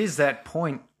street. It is that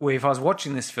point where if I was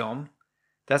watching this film,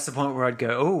 that's the point where I'd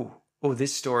go, oh,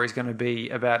 this story is going to be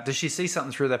about, does she see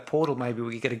something through that portal? Maybe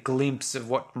we get a glimpse of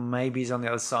what maybe is on the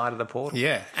other side of the portal.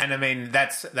 Yeah, and I mean,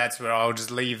 that's where I'll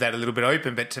just leave that a little bit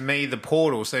open. But to me, the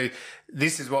portal, so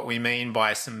this is what we mean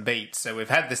by some beats. So we've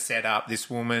had the setup, this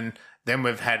woman. Then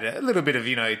we've had a little bit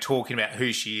of, talking about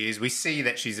who she is. We see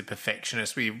that she's a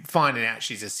perfectionist. We're finding out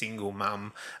she's a single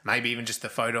mum. Maybe even just the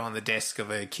photo on the desk of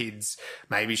her kids.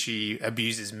 Maybe she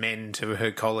abuses men to her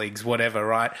colleagues, whatever,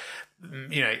 right?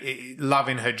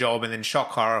 Loving her job, and then shock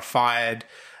horror, fired.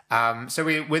 So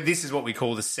this is what we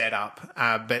call the setup.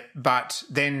 But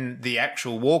then the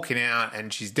actual walking out,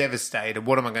 and she's devastated.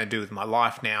 What am I going to do with my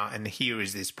life now? And here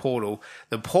is this portal.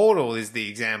 The portal is the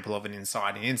example of an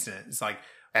inciting incident. It's like,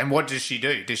 and what does she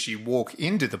do? Does she walk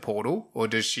into the portal, or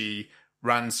does she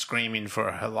run screaming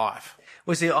for her life?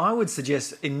 Well, see, I would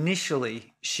suggest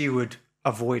initially she would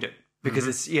avoid it because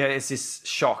it's this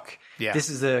shock. Yeah. This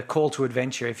is the call to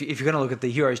adventure. If you're going to look at the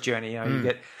hero's journey, you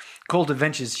get call to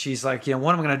adventures. She's like,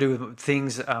 what am I going to do with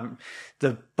things?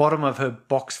 The bottom of her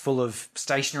box full of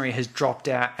stationery has dropped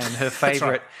out, and her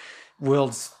favorite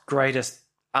world's greatest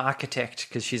architect,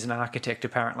 because she's an architect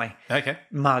apparently,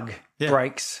 mug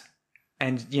breaks.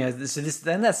 And, so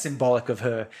then that's symbolic of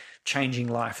her changing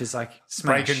life, is like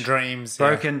smash, broken dreams.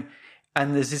 Broken. Yeah.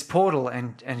 And there's this portal,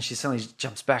 and she suddenly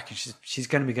jumps back, and she's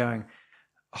going to be going,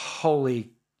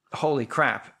 holy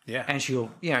crap. Yeah. And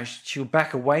she'll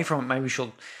back away from it. Maybe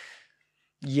she'll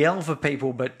yell for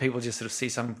people, but people just sort of see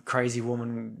some crazy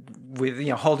woman with,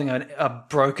 holding a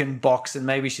broken box, and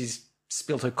maybe she's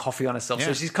spilled her coffee on herself. Yeah.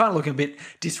 So she's kind of looking a bit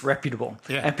disreputable.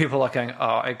 Yeah. And people are going,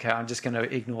 oh, okay, I'm just going to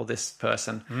ignore this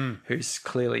person who's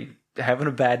clearly having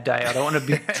a bad day. I don't want to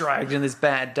be dragged in this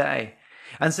bad day.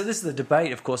 And so this is the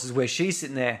debate, of course, is where she's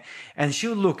sitting there, and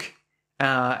she'll look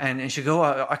and she'll go,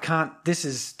 oh, I can't, this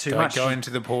is too much. Go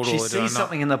into the portal. She sees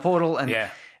something in the portal,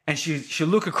 and she'll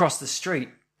look across the street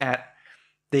at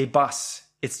the bus.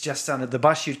 It's just starting, the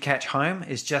bus you'd catch home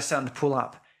is just starting to pull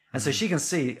up. And so she can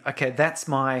see, okay, that's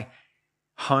my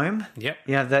home. Yep.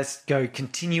 Let's go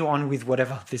continue on with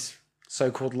whatever this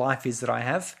so-called life is that I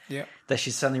have. Yep. That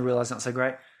she's suddenly realised not so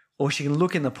great. Or she can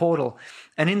look in the portal,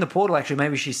 and in the portal, actually,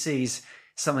 maybe she sees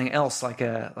something else, like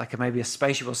maybe a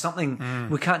spaceship or something.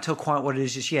 We can't tell quite what it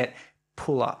is just yet.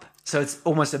 Pull up. So it's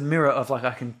almost a mirror of like,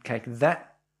 I can take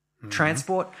that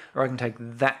transport, or I can take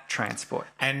that transport.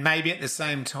 And maybe at the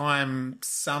same time,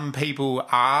 some people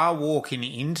are walking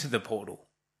into the portal.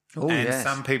 Ooh, and yes.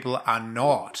 some people are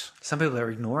not. Some people are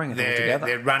ignoring it altogether.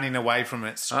 They're running away from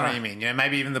it, screaming.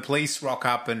 Maybe even the police rock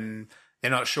up and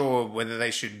They're not sure whether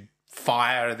they should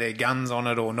fire their guns on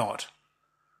it or not.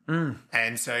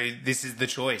 And so this is the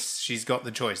choice. She's got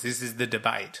the choice. This is the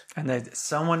debate. And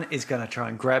someone is going to try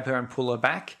and grab her and pull her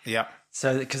back. Yep.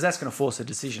 So, because that's going to force a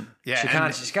decision. Yeah, she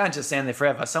can't just stand there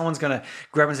forever. Someone's going to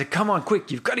grab her and say, "Come on,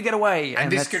 quick! You've got to get away." And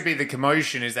this could be the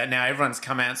commotion: is that now everyone's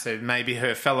come out. So maybe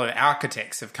her fellow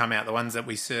architects have come out, the ones that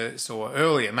we saw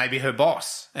earlier. Maybe her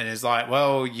boss, and is like,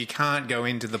 "Well, you can't go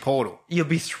into the portal. You'll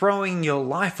be throwing your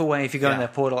life away if you go in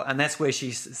that portal." And that's where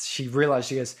she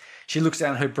realized. She looks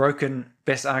down at her broken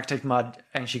best architect mud,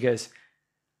 and she goes,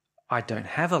 "I don't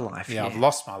have a life here." I've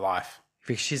lost my life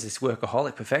because she's this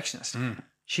workaholic perfectionist.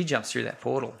 She jumps through that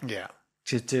portal. Yeah.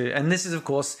 And this is, of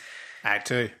course, Act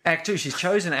 2. Act 2. She's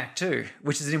chosen Act 2,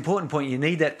 which is an important point. You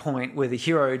need that point where the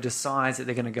hero decides that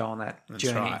they're going to go on that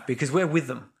journey. Right. Because we're with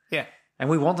them. Yeah. And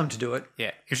we want them to do it.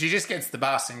 Yeah. If she just gets the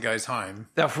bus and goes home.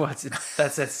 It's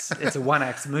a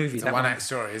one-act movie. It's a one-act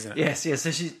story, isn't it? Yes, yes.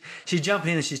 So she's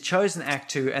jumping in and she's chosen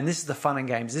Act 2, and this is the fun and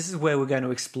games. This is where we're going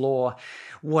to explore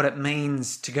what it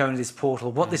means to go into this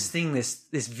portal, what this thing, this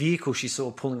vehicle she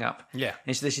saw pulling up. Yeah.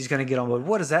 And she's going to get on board.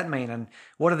 What does that mean? And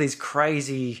what are these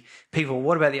crazy people?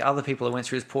 What about the other people that went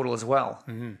through this portal as well?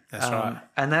 That's right.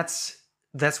 And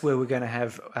that's where we're going to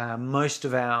have most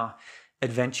of our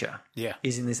adventure. Yeah.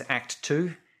 Is in this Act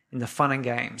 2, in the fun and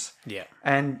games. Yeah.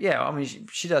 And yeah, I mean,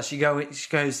 she does. She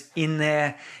goes in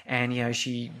there, and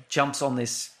she jumps on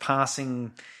this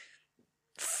passing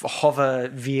hover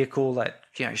vehicle that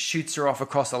shoots her off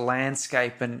across a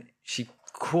landscape, and she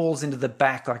crawls into the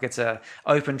back like it's a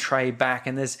open tray back.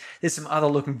 And there's some other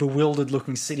bewildered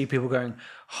looking city people going,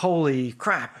 "Holy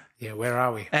crap!" Yeah, where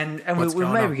are we? And we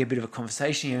maybe get a bit of a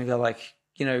conversation here and go like,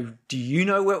 do you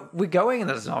know where we're going?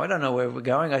 And no, I don't know where we're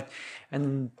going.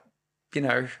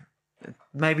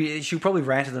 Maybe she'll probably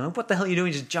rant to them, "What the hell are you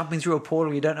doing? Just jumping through a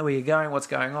portal? You don't know where you're going. What's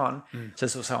going on?" So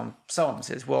someone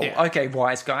says, "Well, okay,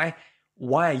 wise guy,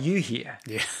 why are you here?"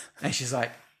 Yeah. And she's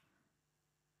like,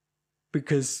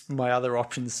 "Because my other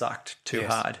options sucked too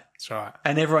hard." That's right.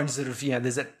 And everyone sort of,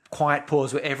 there's that quiet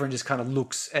pause where everyone just kind of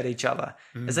looks at each other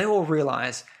as they all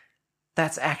realize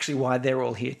that's actually why they're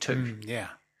all here too. Yeah.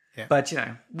 Yeah. But,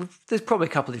 there's probably a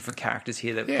couple of different characters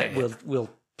here that we'll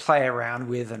play around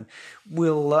with, and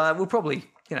we'll probably,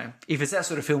 if it's that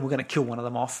sort of film, we're going to kill one of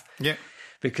them off. Yeah.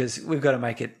 Because we've got to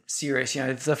make it serious.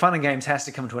 The fun and games has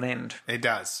to come to an end. It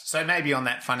does. So maybe on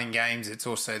that fun and games, it's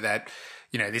also that,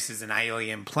 this is an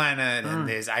alien planet and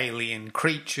there's alien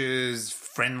creatures,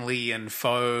 friendly and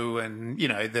foe, and,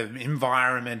 the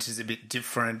environment is a bit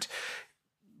different.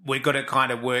 We've got to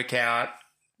kind of work out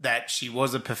that she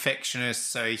was a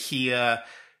perfectionist. So here,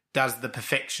 does the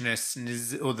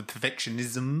perfectionism or the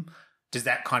perfectionism, does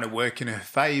that kind of work in her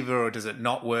favor, or does it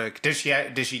not work? Does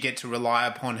she get to rely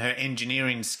upon her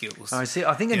engineering skills? I see.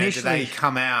 I think initially do they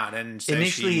come out and so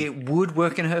it would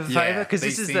work in her favor, because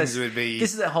this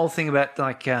is the whole thing about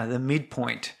the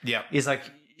midpoint. Yeah, is like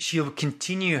she'll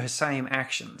continue her same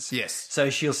actions. Yes. So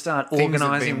she'll start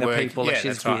organizing the people that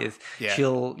she's with. Yeah.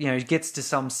 She'll gets to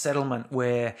some settlement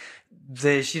where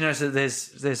there's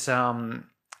there's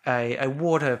a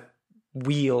water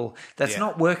wheel that's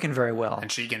not working very well, and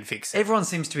she can fix it. Everyone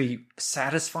seems to be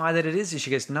satisfied that it is, and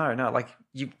she goes, no, like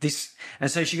this,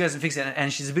 and so she goes and fixes it,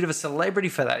 and she's a bit of a celebrity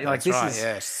for that. That's right.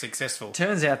 Is successful.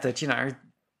 Turns out that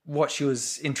what she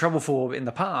was in trouble for in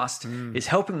the past is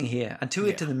helping her here until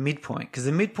we get to the midpoint, because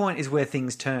the midpoint is where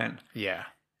things turn. Yeah,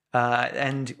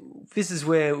 and this is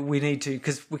where we need to,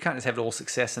 because we can't just have it all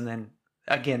success and then.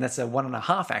 Again, that's a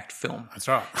 1.5 act film. That's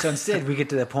right. So instead, we get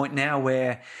to the point now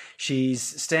where she's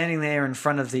standing there in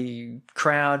front of the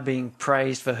crowd being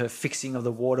praised for her fixing of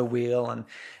the water wheel, and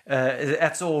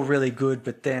that's all really good.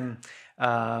 But then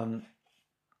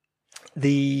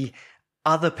the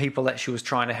other people that she was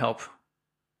trying to help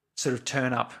sort of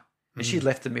turn up, and she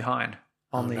left them behind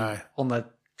on the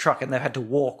truck, and they've had to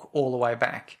walk all the way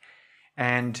back.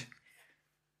 And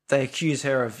they accuse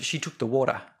her of she took the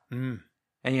water.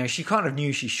 And, she kind of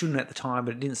knew she shouldn't at the time,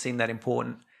 but it didn't seem that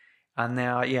important. And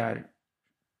now,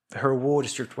 her reward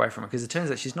is stripped away from her, because it turns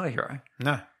out she's not a hero.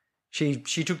 No. She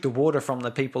took the water from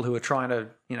the people who were trying to,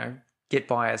 get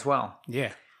by as well.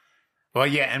 Yeah. Well,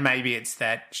 yeah, and maybe it's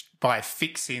that by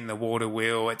fixing the water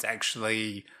wheel, it's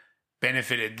actually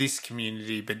benefited this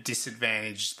community but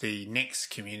disadvantaged the next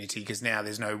community, because now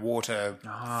there's no water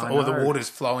the water's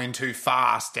flowing too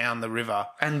fast down the river.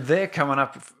 And they're coming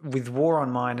up with war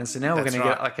on mind, and so now we're going to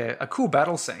get like a cool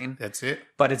battle scene. That's it.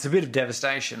 But it's a bit of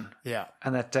devastation. Yeah.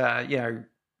 And that,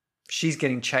 she's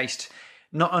getting chased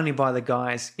not only by the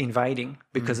guys invading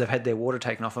because they've had their water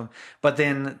taken off them, but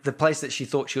then the place that she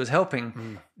thought she was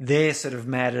helping, they're sort of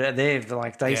mad at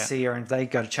her. They see her and they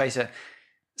go to chase her.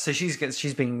 So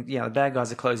she's being, the bad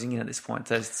guys are closing in at this point.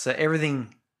 So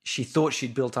everything she thought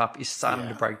she'd built up is starting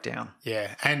to break down.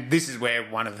 Yeah, and this is where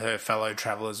one of her fellow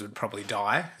travellers would probably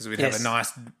die, because we'd have a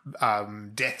nice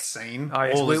death scene. Oh,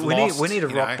 yes. We need a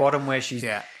rock bottom where she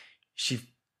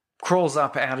crawls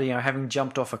up out of, having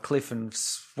jumped off a cliff and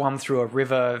swum through a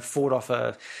river, fought off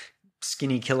a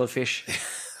skinny killer fish,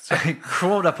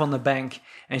 crawled up on the bank,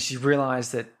 and she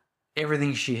realised that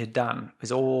everything she had done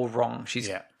was all wrong. She's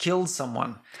killed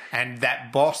someone. And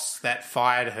that boss that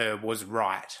fired her was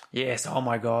right. Yes, oh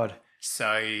my God.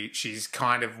 So she's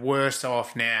kind of worse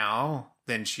off now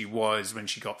than she was when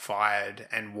she got fired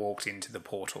and walked into the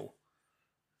portal.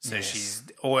 So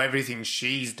everything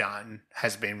she's done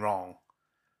has been wrong.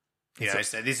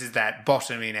 So this is that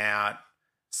bottoming out,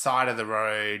 side of the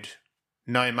road,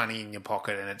 no money in your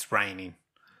pocket, and it's raining.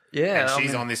 Yeah. And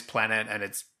she's on this planet and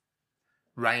it's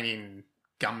raining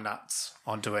gum nuts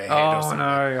onto her head or something.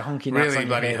 Oh, no, honky nuts really on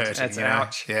bloody your head. hurting. That's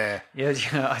ouch. Yeah.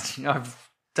 Yeah, I've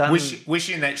done...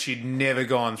 Wishing that she'd never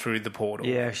gone through the portal.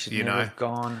 Yeah, she'd never have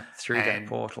gone through that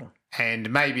portal.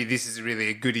 And maybe this is really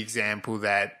a good example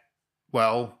that,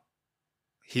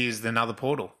 here's another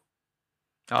portal.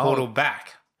 Portal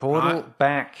back. Portal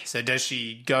back. So does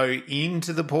she go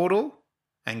into the portal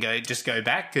and go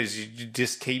back because you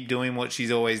just keep doing what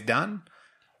she's always done?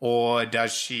 Or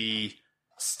does she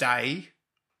stay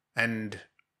and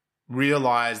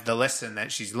realise the lesson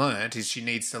that she's learnt is she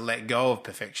needs to let go of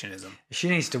perfectionism? She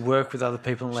needs to work with other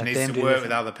people and let them do She needs to work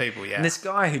with other people, yeah. And this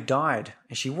guy who died,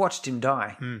 and she watched him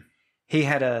die, he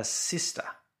had a sister.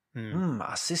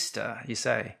 A sister, you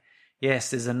say.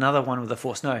 Yes, there's another one with the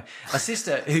Force. No, a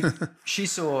sister who she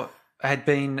saw had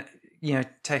been,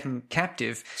 taken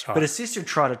captive, but a sister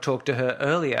tried to talk to her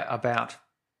earlier about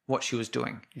what she was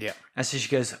doing. Yeah. And so she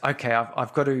goes, okay,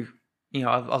 I've got to,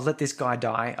 I've let this guy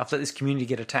die. I've let this community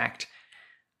get attacked.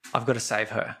 I've got to save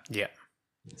her. Yeah.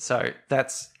 So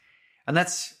that's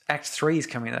Act 3 is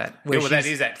coming to that. That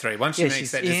is Act 3. Once she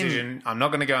makes that decision, I'm not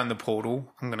going to go in the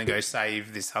portal. I'm going to go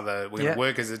save this other, we're going to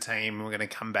work as a team and we're going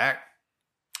to come back.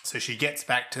 So she gets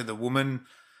back to the woman,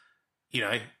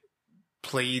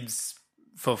 pleads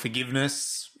for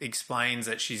forgiveness, explains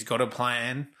that she's got a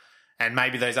plan. And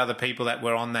maybe those other people that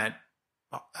were on that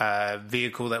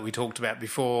vehicle that we talked about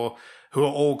before, who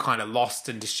are all kind of lost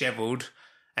and dishevelled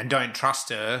and don't trust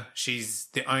her, she's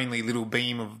the only little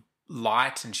beam of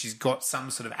light, and she's got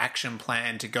some sort of action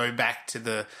plan to go back to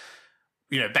the,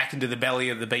 back into the belly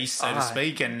of the beast, so to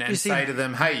speak, and say to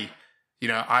them, hey,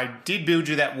 I did build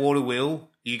you that water wheel.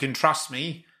 You can trust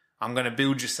me. I'm going to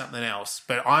build you something else,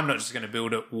 but I'm not just going to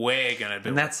build it. We're going to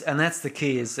build it. And that's the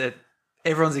key, is that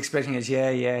everyone's expecting is,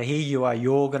 here you are.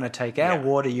 You're going to take our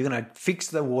water. You're going to fix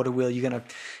the water wheel. You're going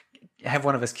to have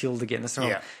one of us killed again. That's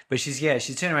right. But she's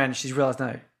turned around and she's realised,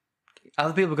 no,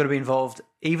 other people have got to be involved,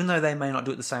 even though they may not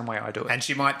do it the same way I do it. And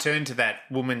she might turn to that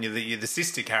woman, the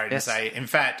sister character, and say, in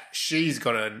fact, she's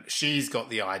got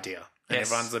the idea. And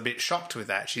everyone's a bit shocked with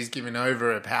that. She's giving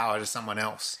over her power to someone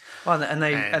else. Well, and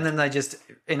then they just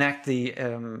enact the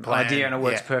idea, and it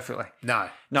works perfectly. No.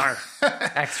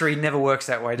 Act 3 never works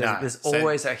that way, does it? There's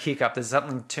always a hiccup. There's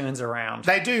something turns around.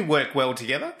 They do work well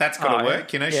together. That's got to work.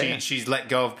 She's let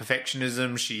go of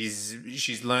perfectionism.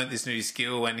 She's learnt this new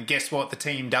skill, and guess what? The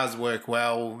team does work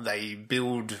well. They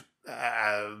build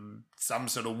some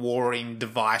sort of warring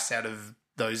device out of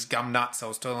those gum nuts I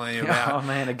was telling you about. Oh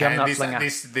man, a gum nut slinger.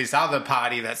 This other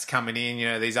party that's coming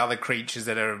in, these other creatures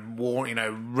that are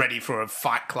ready for a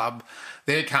fight club.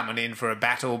 They're coming in for a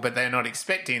battle, but they're not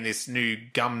expecting this new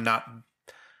gum nut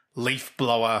leaf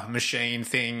blower machine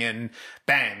thing, and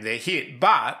bam, they're hit.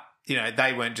 But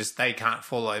they can't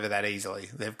fall over that easily.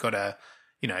 They've got to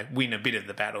win a bit of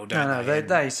the battle, don't they?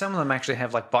 They some of them actually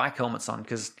have like bike helmets on,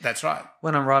 because that's right.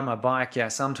 When I'm riding my bike,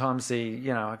 sometimes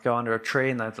I go under a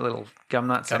tree and the little gum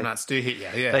nuts do hit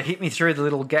you. Yeah, they hit me through the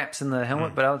little gaps in the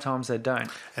helmet, but other times they don't.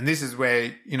 And this is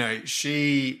where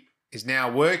she is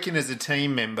now working as a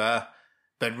team member,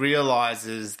 but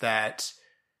realizes that,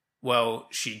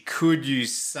 she could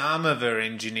use some of her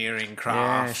engineering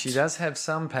craft. Yeah, she does have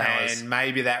some powers. And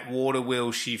maybe that water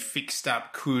wheel she fixed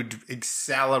up could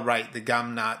accelerate the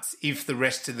gum nuts if the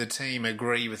rest of the team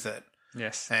agree with it.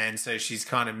 Yes. And so she's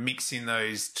kind of mixing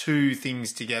those two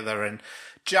things together. And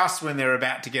just when they're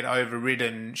about to get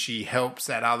overridden, she helps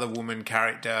that other woman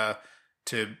character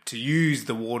to use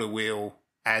the water wheel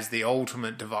as the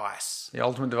ultimate device. The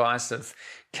ultimate device of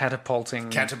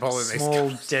catapulting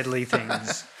small deadly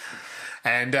things.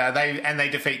 And they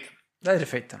defeat them. They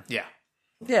defeat them. Yeah.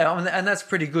 Yeah, and that's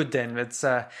pretty good then. It's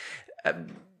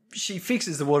she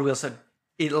fixes the water wheel so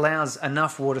it allows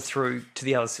enough water through to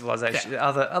the other civilization, the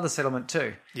other settlement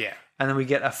too. Yeah. And then we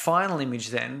get a final image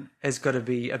then. Has got to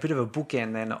be a bit of a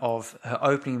bookend then of her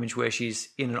opening image where she's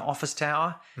in an office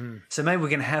tower. So maybe we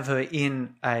can have her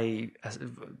in a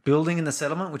building in the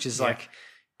settlement, which is like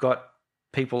got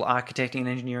people architecting and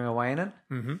engineering away in it.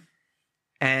 Mm-hmm.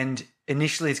 And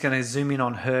initially it's going to zoom in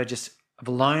on her just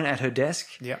alone at her desk.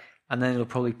 Yeah. And then it'll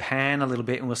probably pan a little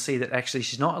bit and we'll see that actually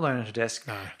she's not alone at her desk.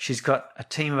 No. She's got a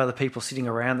team of other people sitting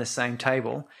around the same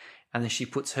table. And then she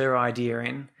puts her idea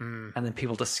in, and then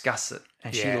people discuss it,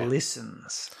 and she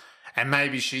listens. And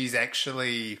maybe she's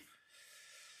actually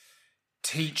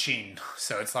teaching.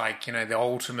 So it's like, the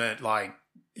ultimate, like,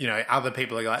 other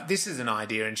people are like, this is an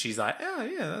idea. And she's like, oh,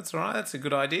 yeah, that's right. That's a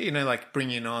good idea. Like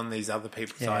bringing on these other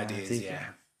people's ideas.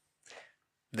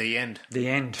 The end. The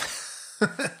end.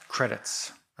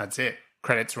 Credits. That's it.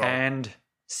 Credits roll. And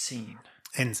scene.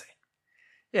 End scene.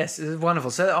 Yes, it's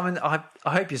wonderful. So, I mean, I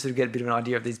hope you sort of get a bit of an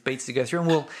idea of these beats to go through, and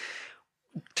we'll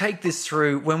take this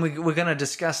through when we're going to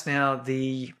discuss now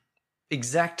the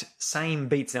exact same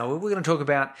beats. Now, we're going to talk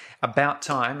about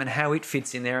time and how it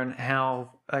fits in there, and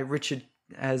how Richard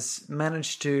has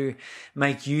managed to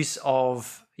make use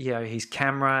of his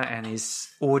camera and his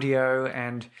audio,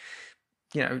 and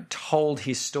told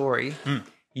his story.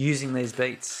 Using these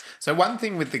beats. So one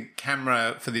thing with the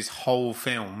camera for this whole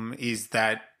film is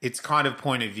that it's kind of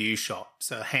point of view shot,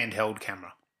 so handheld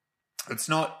camera. It's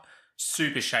not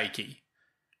super shaky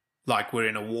like we're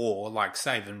in a war, like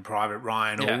Saving Private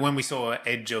Ryan, or when we saw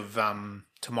Edge of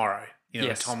Tomorrow,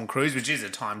 Tom Cruise, which is a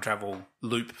time travel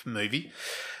loop movie.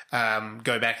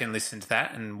 Go back and listen to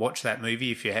that and watch that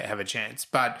movie if you have a chance.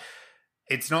 But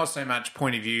it's not so much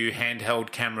point of view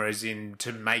handheld cameras in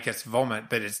to make us vomit,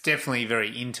 but it's definitely very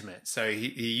intimate. So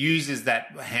he uses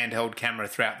that handheld camera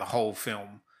throughout the whole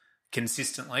film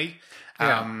consistently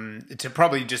to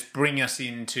probably just bring us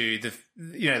into the,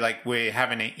 like we're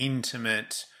having an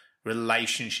intimate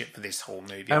relationship for this whole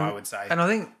movie, I would say. And I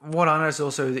think what I noticed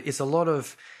also is a lot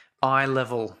of eye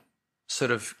level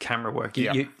sort of camera work.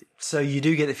 So you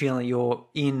do get the feeling that you're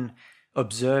in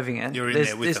observing it. You're in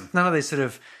there with them. None of these sort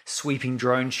of sweeping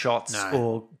drone shots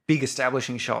or big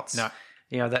establishing shots. No.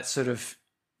 That sort of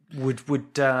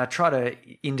would try to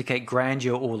indicate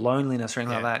grandeur or loneliness or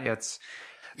anything like that.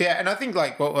 And I think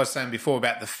like what I was saying before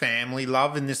about the family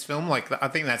love in this film, like I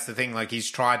think that's the thing. Like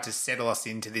he's tried to settle us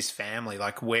into this family,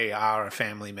 like we are a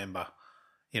family member.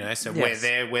 So we're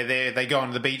there. They go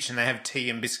on the beach and they have tea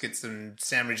and biscuits and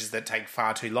sandwiches that take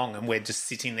far too long, and we're just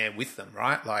sitting there with them,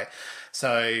 right? Like,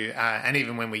 so, and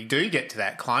even when we do get to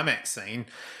that climax scene,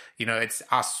 it's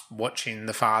us watching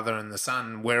the father and the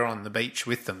son. We're on the beach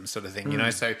with them, sort of thing.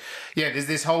 So there's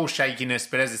this whole shakiness,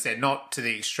 but as I said, not to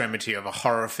the extremity of a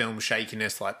horror film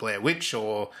shakiness like Blair Witch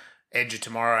or Edge of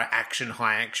Tomorrow,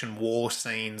 high action war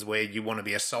scenes where you want to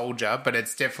be a soldier, but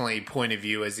it's definitely point of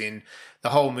view as in the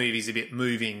whole movie's a bit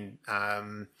moving.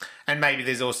 And maybe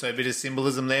there's also a bit of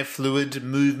symbolism there, fluid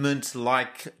movement,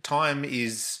 like time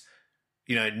is,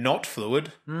 not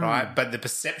fluid, right? But the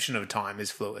perception of time is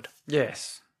fluid.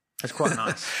 Yes. That's quite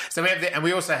nice. So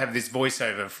we also have this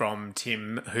voiceover from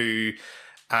Tim who,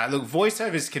 look,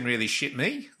 voiceovers can really ship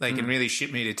me. They can really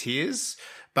ship me to tears.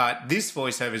 But this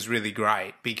voiceover is really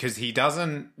great because he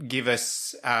doesn't give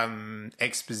us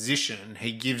exposition.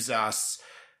 He gives us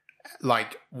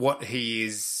like what he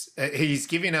is. He's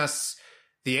giving us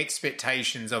the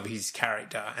expectations of his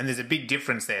character, and there's a big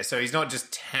difference there. So he's not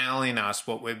just telling us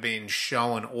what we're being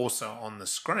shown also on the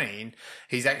screen.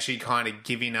 He's actually kind of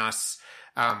giving us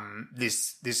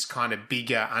this kind of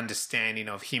bigger understanding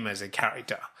of him as a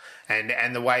character,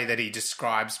 and the way that he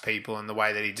describes people and the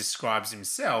way that he describes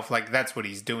himself, like that's what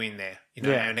he's doing there,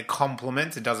 and it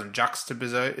complements, it doesn't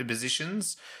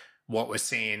juxtapositions what we're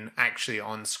seeing actually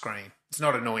on screen. It's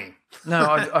not annoying. No,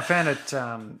 I found it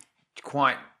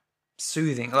quite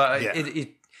soothing. Like,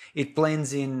 it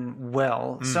blends in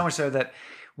well, so much so that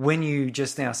when you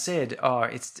just now said,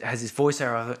 it has this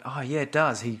voiceover, I thought, it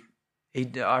does.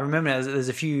 I remember there's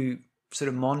a few sort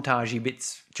of montagey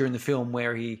bits during the film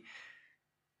where he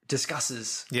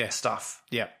discusses stuff.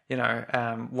 Yeah.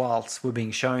 Whilst we're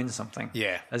being shown something.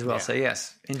 As well. Yeah. So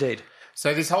yes, indeed.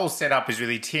 So this whole setup is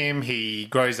really Tim. He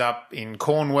grows up in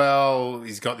Cornwall.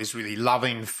 He's got this really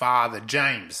loving father,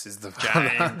 James is the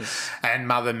father, and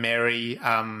mother Mary.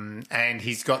 And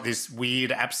he's got this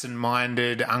weird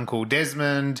absent-minded Uncle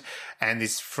Desmond and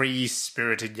this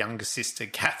free-spirited younger sister,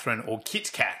 Catherine, or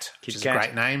Kit Kat, which is a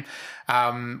great name.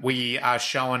 We are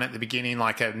shown at the beginning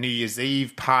like a New Year's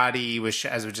Eve party, which,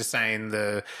 as we were just saying,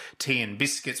 the tea and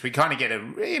biscuits. We kind of get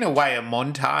in a way, a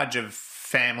montage of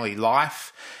family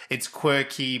life. It's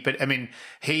quirky, but I mean,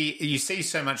 you see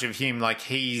so much of him, like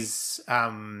he's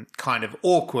kind of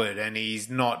awkward and he's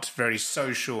not very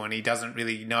social and he doesn't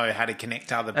really know how to connect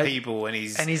to other people and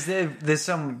he's there's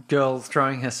some girl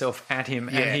throwing herself at him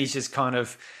and he's just kind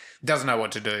of doesn't know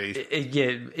what to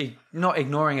do. Not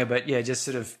ignoring her, but just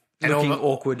sort of looking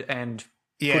awkward and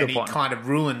and he kind of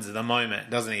ruins the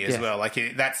moment, doesn't he, as well?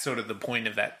 Like, that's sort of the point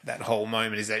of that whole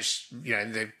moment is that,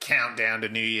 the countdown to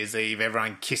New Year's Eve,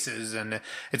 everyone kisses, and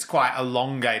it's quite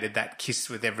elongated, that kiss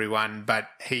with everyone, but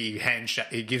he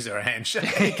gives her a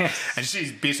handshake, and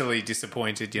she's bitterly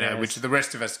disappointed, which the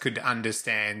rest of us could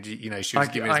understand. She was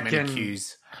given as many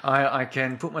cues. I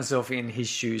can put myself in his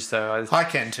shoes, though. I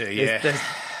can too, yeah.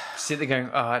 Sit there going,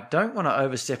 I don't want to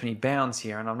overstep any bounds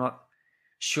here, and I'm not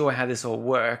sure how this all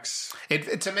works.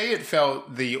 To me, it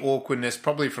felt the awkwardness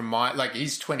probably from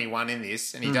he's 21 in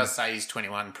this, and he does say he's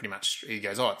 21 pretty much. He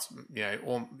goes, it's,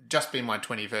 just been my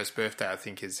 21st birthday, I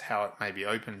think is how it maybe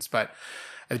opens. But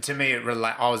to me, it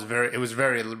was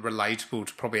very relatable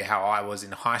to probably how I was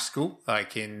in high school.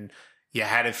 You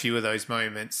had a few of those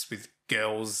moments with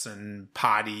girls and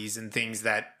parties and things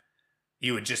that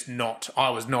you were just I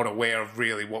was not aware of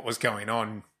really what was going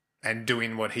on and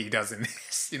doing what he does in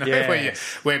this,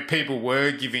 where people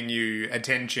were giving you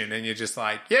attention and you're just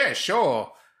like, yeah,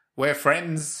 sure, we're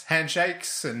friends,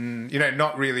 handshakes, and,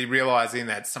 not really realising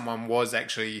that someone was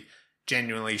actually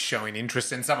genuinely showing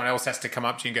interest and someone else has to come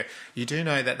up to you and go, you do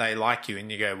know that they like you,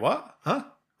 and you go, what? Huh?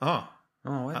 Oh.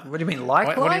 Oh, what do you mean,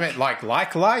 like? What do you mean, like?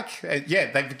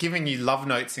 Yeah, they've given you love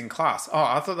notes in class. Oh,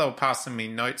 I thought they were passing me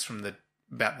notes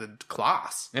about the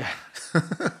class. Yeah.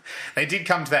 They did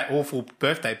come to that awful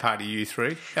birthday party you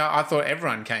threw. I thought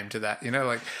everyone came to that,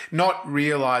 not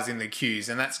realising the cues,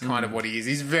 and that's kind of what he is.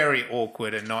 He's very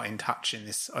awkward and not in touch in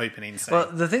this opening scene. Well,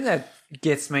 the thing that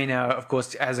gets me now, of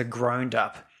course, as a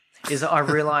grown-up, is I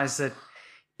realise that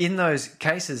in those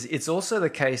cases, it's also the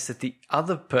case that the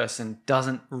other person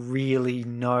doesn't really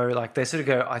know. Like, they sort of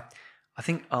go, I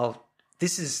think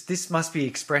this must be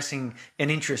expressing an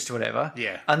interest or whatever.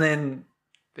 Yeah. And then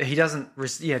he doesn't,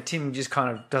 Tim just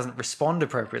kind of doesn't respond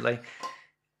appropriately.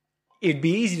 It'd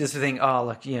be easy just to think,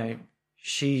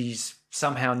 she's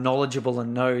somehow knowledgeable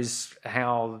and knows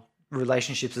how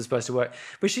relationships are supposed to work.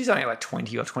 But she's only like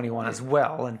 20 or 21 as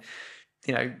well. And,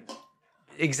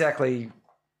 exactly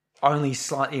only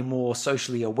slightly more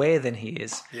socially aware than he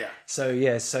is. Yeah. So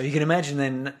you can imagine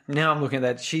then, now I'm looking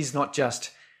at that, she's not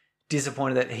just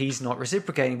disappointed that he's not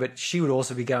reciprocating, but she would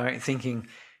also be thinking,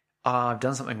 I've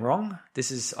done something wrong.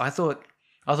 I thought,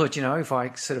 if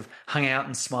I sort of hung out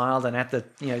and smiled and at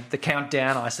the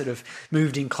countdown, I sort of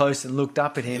moved in close and looked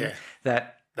up at him,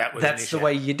 that's the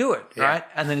way you do it, right?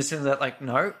 And then as soon as that,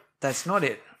 no, that's not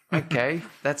it. Okay,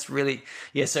 that's really...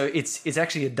 Yeah, so it's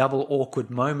actually a double awkward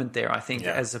moment there, I think,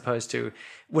 as opposed to...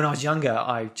 When I was younger,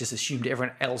 I just assumed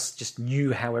everyone else just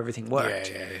knew how everything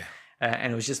worked. Yeah.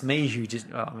 And it was just me who just...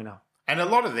 And a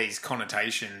lot of these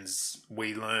connotations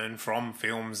we learn from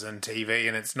films and TV,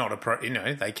 and it's not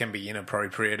they can be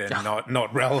inappropriate and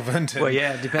not relevant. And,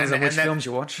 it depends on which films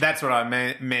you watch. That's what I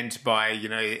meant by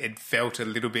it felt a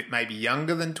little bit maybe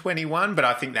younger than 21, but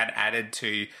I think that added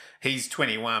to he's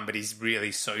 21, but he's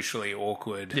really socially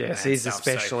awkward. Yes, he's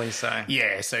especially so.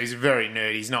 Yeah, so he's very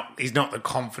nerdy. He's not the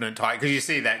confident type, because you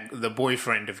see that the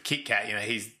boyfriend of Kit Kat,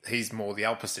 he's more the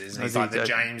opposite. Isn't he? He's like the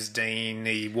James Dean.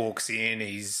 He walks in,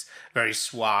 he's very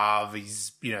suave,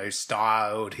 he's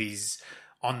styled, he's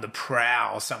on the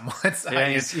prowl, some might say. Yeah,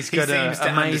 he's got an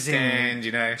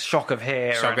amazing shock of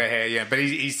hair. But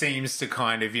he seems to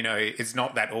kind of, it's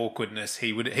not that awkwardness.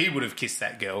 He would have kissed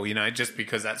that girl, just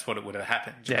because that's what it would have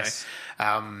happened. Yes.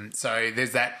 So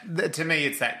there's that. To me,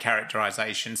 it's that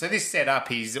characterization. So this setup,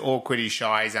 he's awkward, he's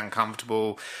shy, he's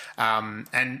uncomfortable,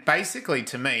 and basically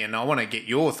to me, and I want to get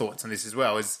your thoughts on this as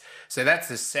well. So that's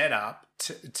the setup.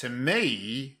 To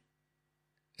me,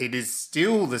 it is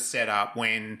still the setup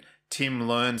when Tim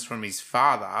learns from his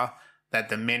father that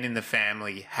the men in the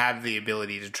family have the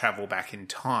ability to travel back in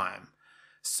time.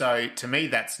 So to me,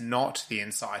 that's not the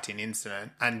inciting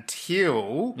incident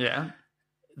until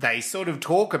they sort of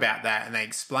talk about that and they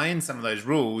explain some of those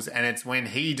rules, and it's when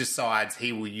he decides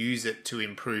he will use it to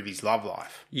improve his love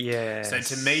life. Yes. So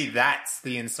to me, that's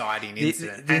the inciting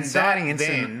incident. The inciting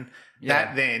incident.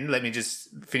 That then, let me just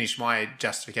finish my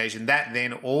justification, that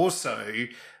then also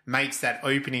makes that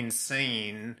opening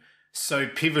scene so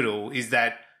pivotal, is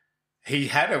that he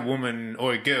had a woman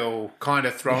or a girl kind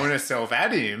of throwing herself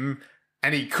at him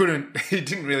and he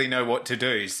didn't really know what to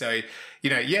do. So,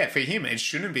 for him, it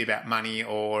shouldn't be about money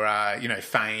or,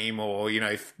 fame or,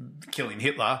 killing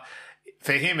Hitler.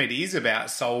 For him, it is about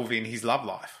solving his love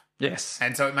life. Yes.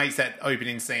 And so it makes that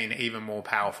opening scene even more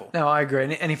powerful. No, I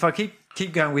agree. And if I keep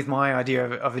going with my idea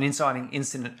of an inciting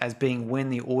incident as being when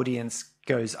the audience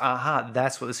goes, aha,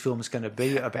 that's what this film is going to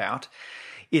be about.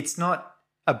 It's not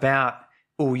about,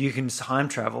 oh, you can time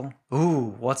travel.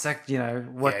 Ooh, what's that?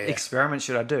 What experiment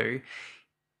should I do?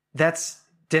 That's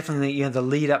definitely the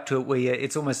lead up to it, where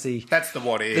it's almost that's the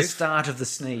what is the start of the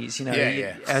sneeze.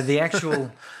 The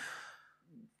actual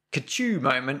Kachu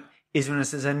moment is when it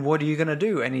says, "And what are you going to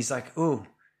do?" And he's like, "Oh,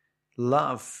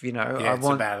 love. It's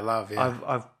about love. Yeah,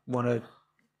 I want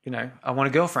to, I want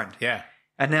a girlfriend." Yeah.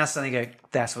 And now suddenly you go,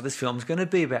 that's what this film's going to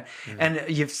be about. And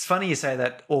it's funny you say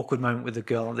that awkward moment with the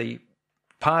girl at the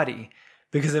party,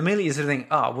 because immediately you sort of think,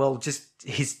 oh, well,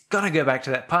 he's got to go back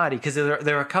to that party, because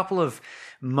there are a couple of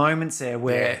moments there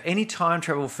where any time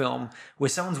travel film where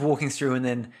someone's walking through and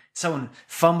then someone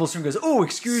fumbles through and goes, oh,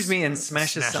 excuse me, and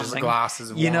smashes something.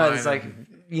 Glasses of wine. It's like,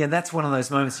 that's one of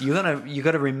those moments. You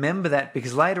got to remember that,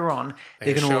 because later on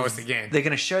they're going to show us again. They're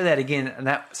going to show that again, and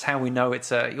that's how we know or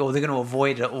they're going to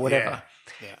avoid it or whatever.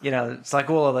 Yeah. It's like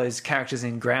all of those characters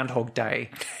in Groundhog Day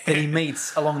that he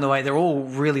meets along the way. They're all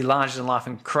really larger than life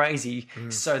and crazy,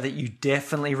 so that you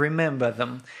definitely remember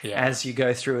them as you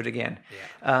go through it again.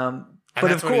 Yeah. And but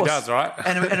that's what he does, right?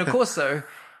 and of course, though,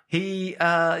 he,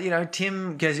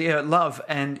 Tim goes, love,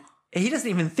 and he doesn't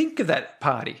even think of that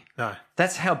party. No.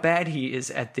 That's how bad he is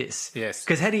at this. Yes.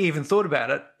 Because had he even thought about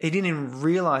it, he didn't even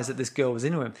realize that this girl was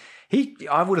into him.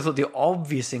 I would have thought the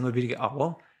obvious thing would be to go, oh,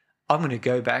 well, I'm going to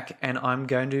go back and I'm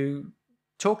going to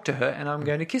talk to her and I'm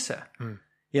going to kiss her.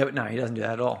 Yeah, but no, he doesn't do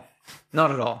that at all.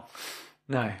 Not at all.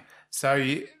 No. So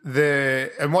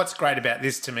and what's great about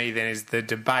this to me then is the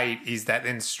debate is that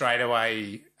then straight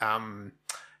away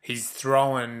he's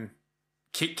throwing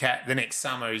Kit Kat the next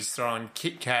summer. He's throwing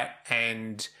Kit Kat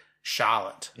and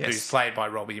Charlotte, who's played by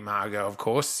Robbie Margot, of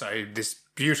course. So this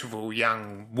beautiful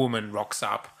young woman rocks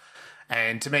up,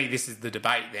 and to me this is the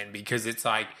debate then, because it's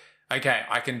like, okay,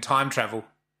 I can time travel,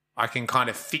 I can kind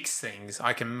of fix things,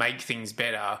 I can make things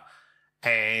better,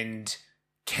 and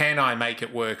can I make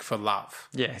it work for love?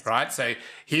 Yes. Right? So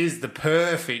here's the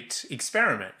perfect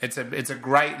experiment. It's a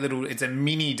great little, it's a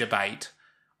mini debate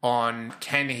on,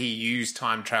 can he use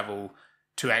time travel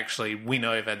to actually win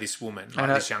over this woman,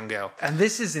 this young girl? And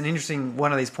this is an interesting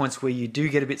one of these points where you do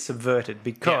get a bit subverted,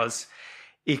 because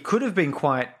it could have been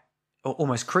quite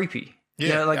almost creepy.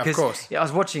 Yeah, of course. I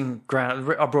was watching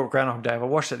I brought Groundhog Day. I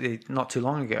watched it not too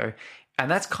long ago,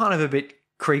 and that's kind of a bit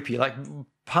creepy. Like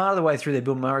part of the way through there,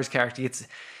 Bill Murray's character he gets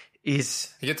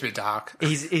a bit dark.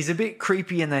 He's a bit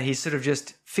creepy in that he's sort of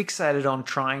just fixated on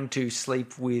trying to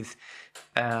sleep with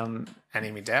Annie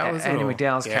McDowell. Annie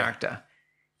McDowell's character,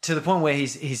 to the point where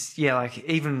he's like,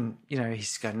 even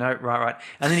he's going, no, right,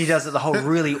 and then he does it the whole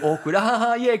really awkward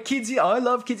kids, I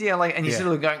love kids, and you're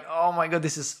sort of going, oh my god,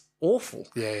 this is awful.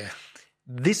 Yeah.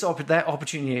 That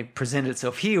opportunity presented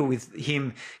itself here with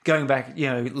him going back,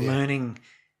 learning,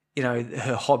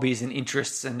 her hobbies and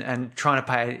interests and trying to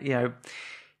pay,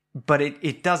 but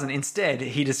it doesn't. Instead,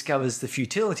 he discovers the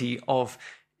futility of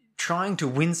trying to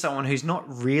win someone who's not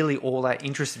really all that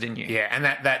interested in you. Yeah, and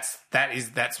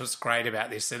that's what's great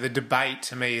about this. So the debate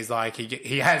to me is like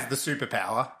he has the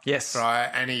superpower. Yes. Right,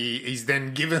 and he's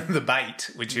then given the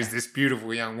bait, which is this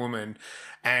beautiful young woman.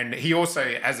 And he also,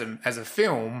 as a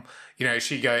film, there's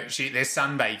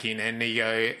sunbaking,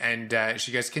 and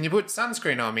she goes, "Can you put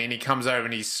sunscreen on me?" And he comes over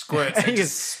and he squirts and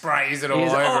just sprays it all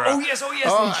over her. Oh yes.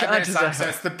 So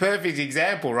it's the perfect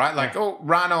example, right? Like,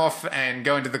 run off and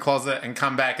go into the closet and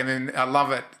come back. And then I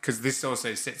love it because this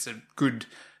also sets a good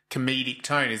comedic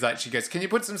tone. He's like, she goes, "Can you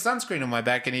put some sunscreen on my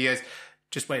back?" And he goes,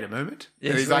 "Just wait a moment."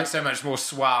 Yes, and he's like so much more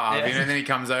suave, Yeah. and then he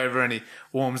comes over and he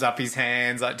warms up his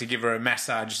hands like to give her a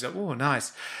massage. She's like, "Oh,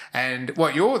 nice." And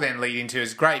what you're then leading to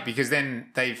is great, because then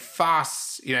they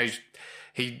fast,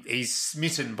 he's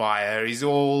smitten by her. He's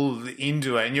all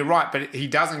into her. And you're right, but he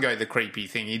doesn't go the creepy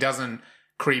thing. He doesn't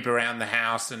creep around the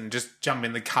house and just jump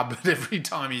in the cupboard every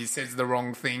time he says the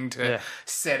wrong thing to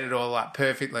set it all up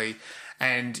perfectly.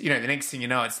 And, the next thing you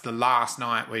know, it's the last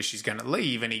night where she's going to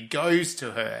leave, and he goes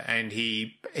to her and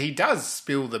he does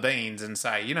spill the beans and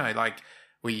say,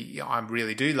 I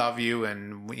really do love you,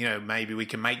 and, maybe we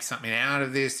can make something out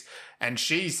of this. And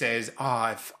she says, "Oh,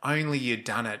 if only you'd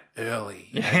done it early.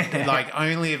 Like,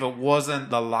 only if it wasn't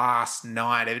the last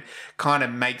night. It kind of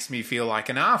makes me feel like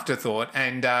an afterthought."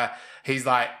 And he's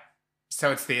like,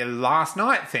 "So it's the last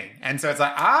night thing." And so it's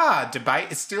like, debate.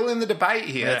 It's still in the debate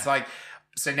here. Yeah. It's like,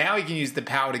 so now he can use the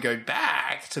power to go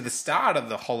back to the start of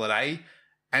the holiday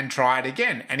and try it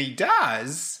again. And he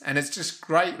does. And it's just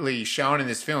greatly shown in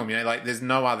this film. There's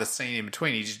no other scene in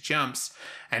between. He just jumps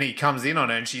and he comes in on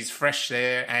her and she's fresh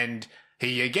there. And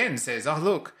he again says, "Oh,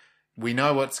 look, we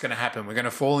know what's going to happen. We're going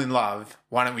to fall in love.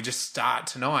 Why don't we just start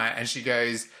tonight?" And she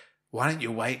goes, "Why don't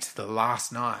you wait till the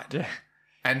last night?" Yeah.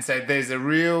 And so there's a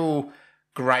real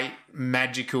great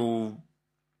magical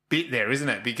bit there, isn't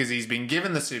it? Because he's been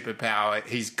given the superpower.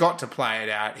 He's got to play it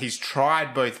out. He's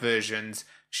tried both versions.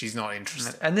 She's not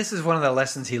interested. And this is one of the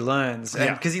lessons he learns.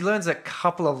 Because he learns a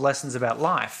couple of lessons about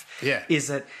life. Yeah. Is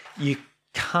that you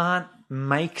can't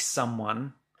make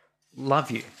someone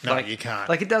love you. No, you can't.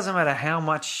 Like, it doesn't matter how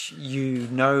much you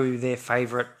know their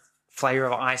favourite flavour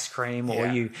of ice cream or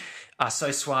you are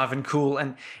so suave and cool.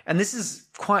 And this is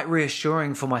quite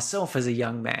reassuring for myself as a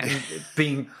young man,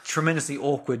 being tremendously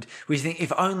awkward. We think,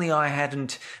 if only I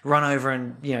hadn't run over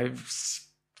and,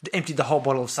 emptied the whole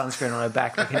bottle of sunscreen on her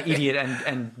back like an idiot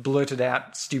and blurted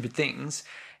out stupid things.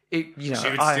 She would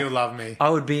still love me. I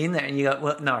would be in there, and you go,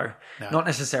 well, no, not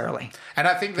necessarily. And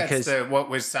I think that's what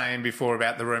we're saying before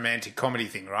about the romantic comedy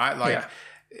thing, right? Like,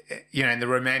 in the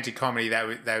romantic comedy,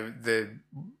 the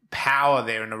power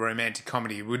there in a romantic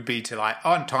comedy would be to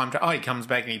he comes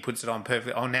back and he puts it on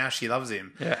perfectly. Oh, now she loves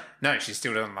him. Yeah. No, she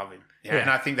still doesn't love him. Yeah. And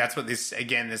I think that's what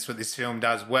this film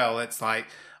does well. It's like,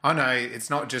 oh no, it's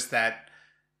not just that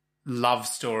love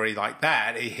story like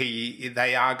that.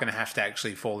 They are going to have to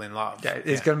actually fall in love. Yeah,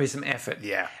 there's going to be some effort.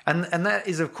 Yeah. And that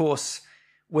is, of course,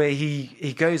 where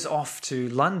he goes off to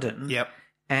London. Yep.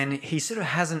 And he sort of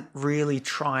hasn't really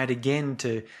tried again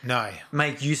to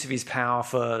make use of his power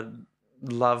for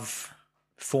love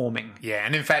forming. Yeah,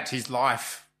 and in fact, his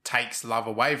life takes love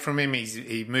away from him.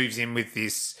 He moves in with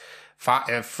this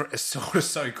sort of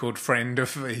so-called friend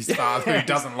of his father who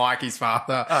doesn't like his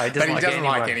father. Oh, he doesn't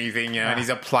like anything, and he's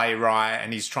a playwright,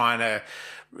 and he's trying to,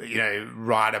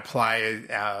 write a play.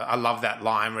 I love that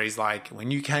line where he's like,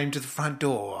 "When you came to the front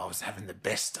door, I was having the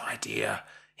best idea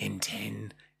in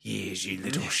 10 years, you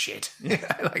little shit."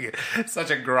 Like, it's such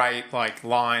a great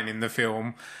line in the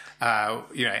film.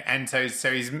 And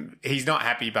so he's not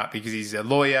happy, but because he's a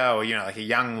lawyer or, like a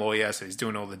young lawyer, so he's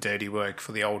doing all the dirty work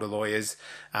for the older lawyers.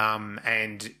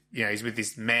 And, he's with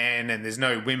this man and there's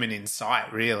no women in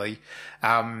sight really.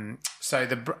 So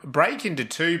the break into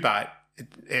two, but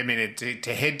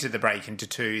to head to the break into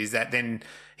two is that then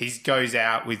he goes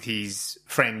out with his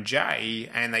friend Jay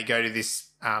and they go to this,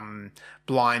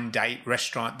 blind date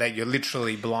restaurant that you're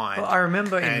literally blind. Well, I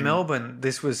remember in Melbourne,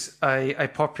 this was a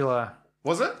popular...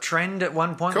 Was it? Trend at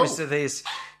one point. Cool. Was that there's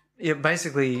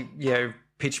basically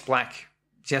pitch black.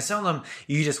 Yeah, some of them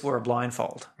you just wore a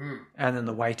blindfold, and then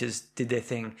the waiters did their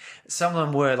thing. Some of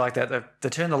them were like that. They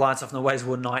turned the lights off, and the waiters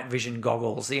wore night vision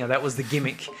goggles. That was the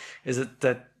gimmick. Is it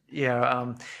that?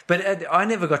 Yeah. But I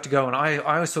never got to go, and I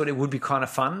always thought it would be kind of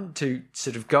fun to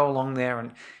sort of go along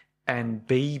there and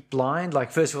be blind.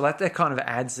 Like, first of all, that kind of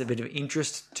adds a bit of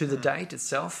interest to the date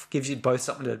itself. Gives you both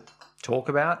something to talk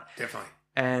about. Definitely.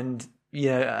 And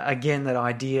again, that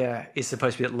idea is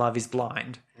supposed to be that love is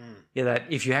blind. Yeah, that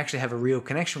if you actually have a real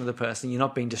connection with a person, you're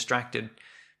not being distracted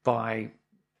by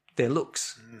their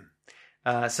looks.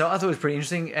 So I thought it was pretty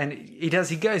interesting. And he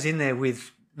goes in there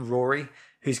with Rory,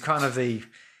 who's kind of the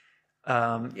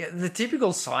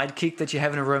typical sidekick that you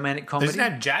have in a romantic comedy. Isn't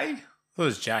that Jay? It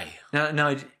was Jay.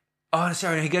 No. Oh,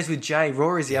 sorry. He goes with Jay.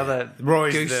 Rory's the other.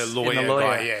 Rory's goose the lawyer. in the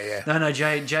lawyer. Guy. Yeah. No.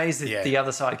 Jay's the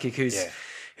other sidekick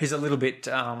who's a little bit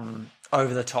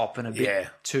over the top and a bit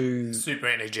too super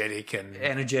energetic and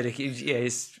energetic.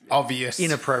 Is obvious,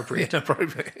 inappropriate.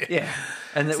 Yeah.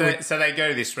 And so they go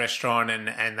to this restaurant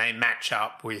and they match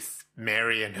up with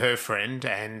Mary and her friend,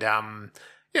 and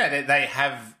they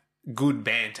have good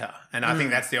banter. And I think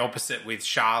that's the opposite with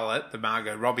Charlotte, the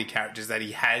Margot Robbie character, is that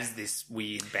he has this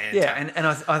weird banter. Yeah, and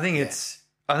I think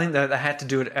I think that they had to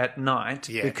do it at night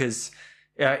because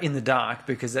in the dark,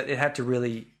 because it had to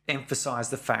really emphasize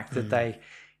the fact that they.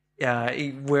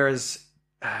 Whereas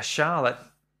Charlotte,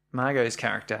 Margot's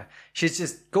character, she's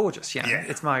just gorgeous.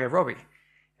 It's Margot Robbie,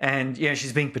 and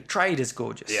she's being portrayed as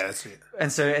gorgeous. Yeah, that's it.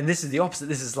 And this is the opposite.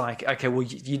 This is like, okay, well,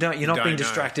 you're not being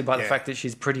distracted by the fact that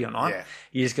she's pretty or not. Yeah.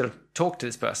 You just got to talk to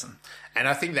this person. And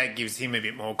I think that gives him a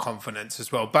bit more confidence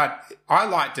as well. But I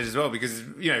liked it as well because,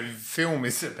 film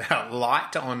is about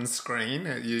light on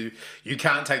screen. You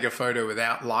can't take a photo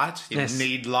without light. You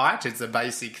need light. It's a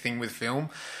basic thing with film.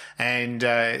 And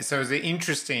so it was an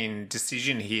interesting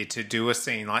decision here to do a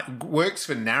scene. Works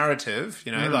for narrative,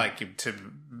 like to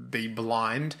be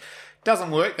blind.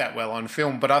 Doesn't work that well on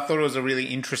film, but I thought it was a really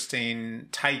interesting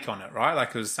take on it, right? Like,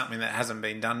 it was something that hasn't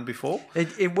been done before.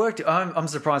 It worked. I'm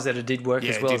surprised that it did work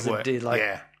as well as it did.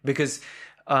 Because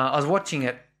I was watching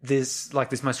it this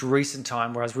most recent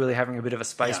time where I was really having a bit of a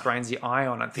space brainsy eye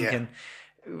on it, thinking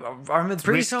I remember the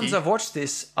previous times I've watched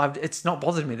this, it's not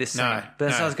bothered me, this scene.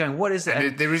 But so I was going, what is it?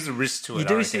 And there is a risk to it. You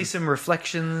do see some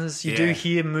reflections. You do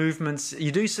hear movements.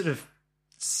 You do sort of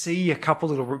see a couple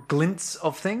little glints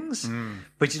of things,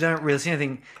 but you don't really see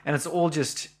anything. And it's all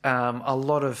just a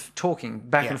lot of talking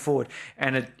back and forward.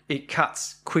 And it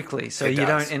cuts quickly. So you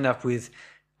don't end up with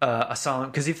a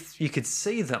silent... Because if you could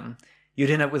see them,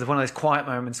 you'd end up with one of those quiet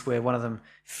moments where one of them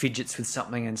fidgets with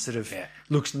something and sort of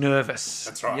looks nervous.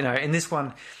 That's right. You know, in this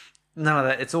one, none of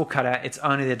that. It's all cut out. It's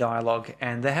only their dialogue,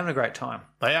 and they're having a great time.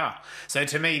 They are. So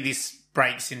to me, this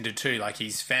breaks into two. Like,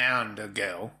 he's found a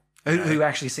girl who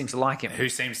actually seems to like him. Who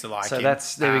seems to like him. So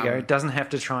that's, there we go. It doesn't have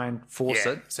to try and force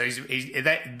it. So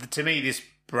to me, this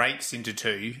breaks into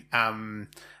two.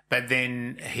 But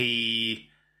then she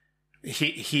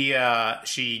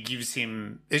gives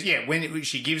him, when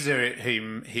she gives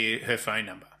him her phone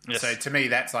number. Yes. So to me,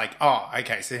 that's like, oh,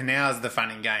 okay, so now's the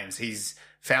fun and games. He's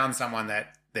found someone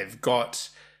that they've got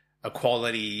a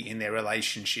quality in their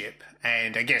relationship.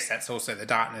 And I guess that's also the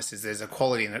darkness, is there's a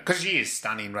quality in it. Because she is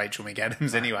stunning, Rachel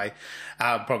McAdams, anyway.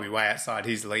 Probably way outside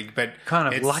his league. But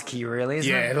kind of lucky, really,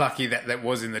 isn't it? Yeah, lucky that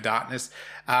was in the darkness.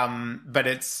 But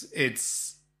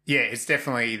it's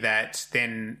definitely that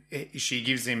then she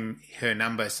gives him her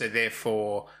number. So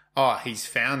therefore, he's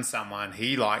found someone.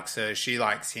 He likes her. She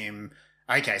likes him.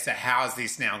 Okay, so how's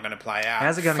this now going to play out?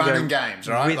 How's it going to go? Fun and games,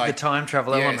 right? With the time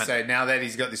travel element. So now that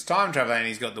he's got this time travel and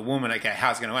he's got the woman, okay,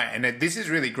 how's it going to work? And this is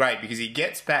really great because he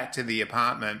gets back to the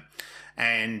apartment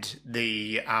and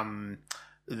the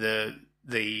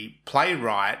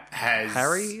playwright has...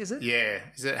 Harry, is it? Yeah.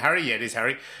 Is it Harry? Yeah, it is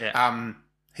Harry. Yeah.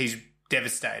 He's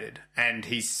devastated, and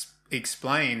he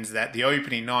explains that the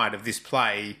opening night of this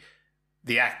play,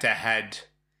 the actor had...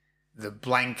 the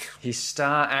blank... His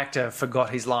star actor forgot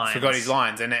his lines.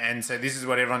 And so this is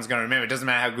what everyone's going to remember. It doesn't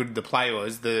matter how good the play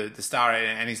was, the star,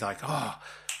 and he's like, I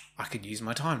could use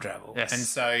my time travel. Yes. And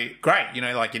so, great,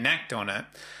 enact on it.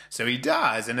 So he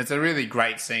does, and it's a really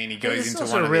great scene. He goes into one of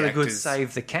the actors... It's also a really good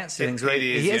save the cat settings.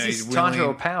 He has this time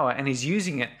travel power, and he's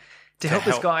using it to help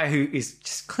this guy who is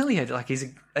just clearly he's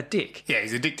a dick. Yeah,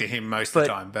 he's a dick to him most of the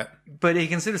time. But he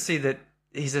can sort of see that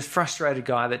he's a frustrated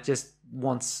guy that just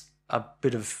wants a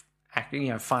bit of...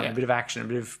 fun, a bit of action, a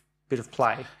bit of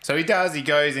play. So he does. He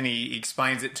goes and he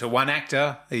explains it to one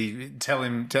actor. He tell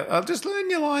him to just learn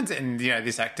your lines. And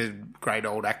this actor, great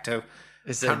old actor,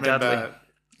 is Dudley?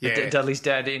 Dudley's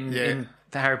dad in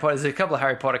the Harry Potter. There's a couple of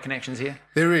Harry Potter connections here.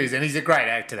 There is, and he's a great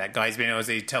actor. That guy.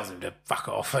 He tells him to fuck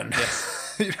off, and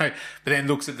but then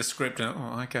looks at the script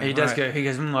and okay. He does go. He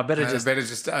goes, I better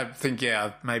just. I think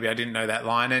maybe I didn't know that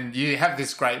line. And you have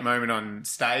this great moment on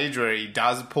stage where he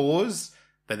does pause.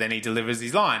 But then he delivers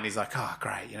his line. He's like,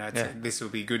 great, this will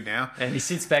be good now. And he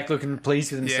sits back looking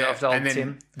pleased with himself. And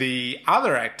then the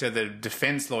other actor, the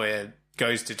defense lawyer,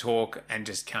 goes to talk and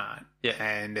just can't. Yeah.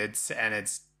 And it's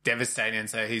devastating. And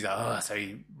so he's like, so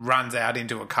he runs out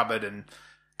into a cupboard and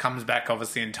comes back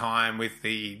obviously in time with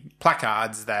the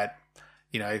placards that,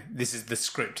 this is the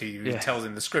script. He tells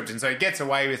him the script. And so he gets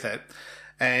away with it.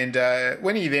 And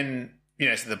when he then,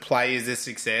 so the play is a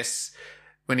success.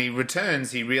 When he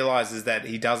returns, he realizes that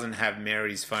he doesn't have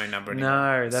Mary's phone number anymore.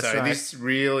 No, that's right. So this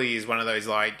really is one of those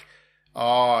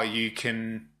you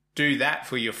can do that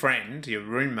for your friend, your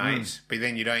roommate, but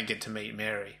then you don't get to meet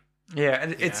Mary. Yeah,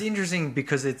 and it's interesting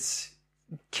because it's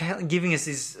giving us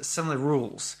some of the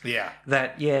rules. Yeah.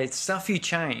 That, it's stuff you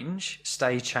change,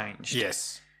 stay changed.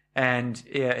 Yes. And,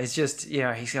 it's just,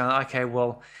 he's going, okay,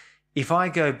 well, if I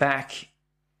go back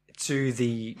to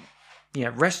the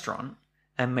restaurant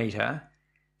and meet her,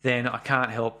 then I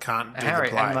can't help Harry.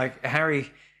 The play. And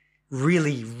Harry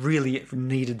really, really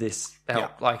needed this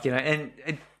help. Yeah.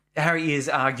 And Harry is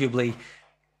arguably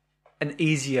an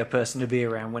easier person to be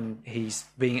around when he's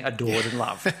being adored and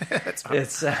loved. That's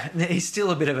right. He's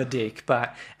still a bit of a dick,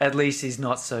 but at least he's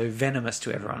not so venomous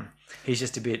to everyone. He's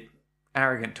just a bit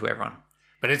arrogant to everyone.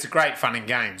 But it's a great fun and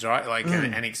games, right?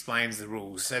 And explains the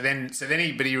rules. So then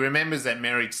he remembers that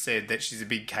Mary said that she's a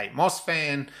big Kate Moss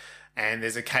fan. And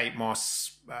there's a Kate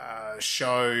Moss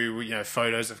show,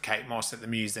 photos of Kate Moss at the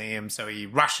museum. So he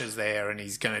rushes there and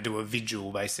he's going to do a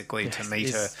vigil, basically, to meet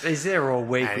her. He's there all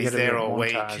week. And he's there all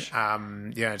week. It's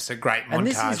a great montage. And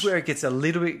this is where it gets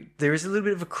there is a little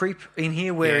bit of a creep in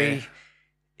here where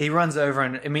he runs over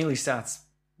and immediately starts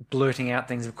blurting out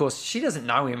things. Of course, she doesn't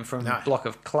know him from a block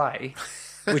of clay,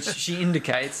 which she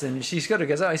indicates. And she's got to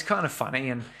go, he's kind of funny.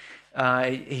 And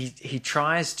he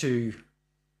tries to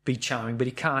be charming, but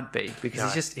he can't be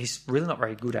because he's really not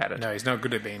very good at it. No, he's not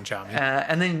good at being charming.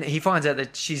 And then he finds out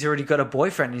that she's already got a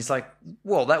boyfriend. And he's like,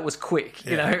 well, that was quick.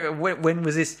 When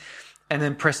was this? and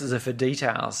then presses her for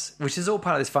details, which is all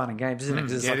part of this fun and games, isn't it?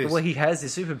 Because it's yeah, like, it is. well, he has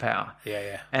this superpower.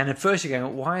 Yeah. And at first you're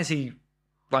going, why is he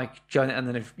like going? And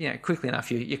then, quickly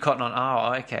enough, you're cotton on,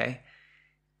 oh, okay.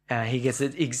 He gets the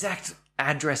exact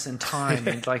address and time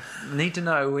and like need to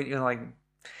know, like,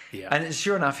 Yeah. and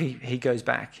sure enough, he goes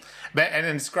back. And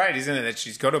it's great, isn't it, that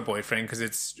she's got a boyfriend because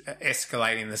it's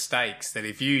escalating the stakes. That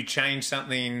if you change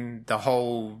something, the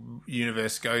whole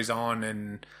universe goes on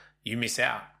and you miss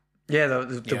out. Yeah,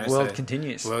 the world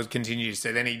continues. The world continues.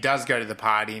 So then he does go to the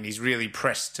party and he's really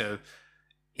pressed to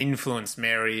influence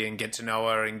Mary and get to know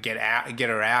her and get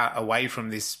her out away from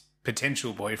this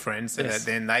potential boyfriend so that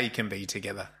then they can be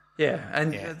together. Yeah,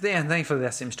 and thankfully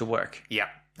that seems to work. Yeah.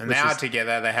 And they are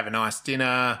together. They have a nice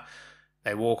dinner.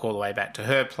 They walk all the way back to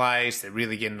her place. They're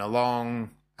really getting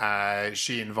along.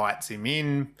 She invites him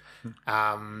in.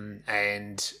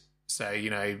 And so,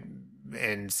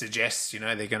 and suggests,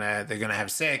 they're gonna have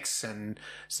sex. And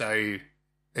so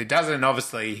it doesn't.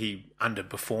 Obviously, he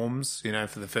underperforms,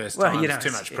 for the first time. It's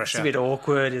too much pressure. It's a bit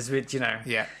awkward. It's a bit,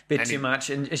 bit too much.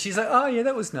 And she's like, oh, yeah,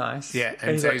 that was nice. Yeah.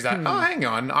 And so he's like, oh, hang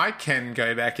on, I can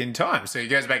go back in time. So he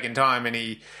goes back in time and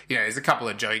he, there's a couple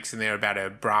of jokes in there about her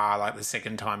bra. Like the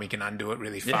second time he can undo it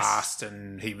really fast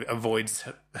and he avoids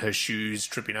her shoes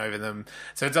tripping over them.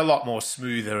 So it's a lot more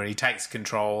smoother and he takes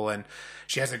control and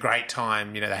she has a great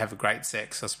time. They have a great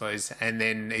sex, I suppose. And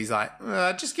then he's like,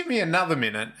 just give me another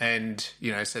minute. And,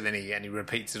 so then he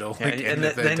repeats it all again. And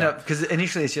they end up, because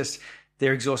initially it's just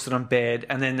they're exhausted on bed,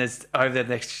 and then there's over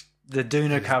the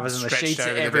doona covers and the sheets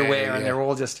are everywhere, and they're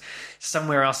all just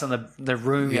somewhere else in the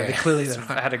room. Yeah, they clearly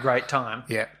had a great time.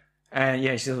 Yeah. And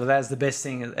she says, well, that's the best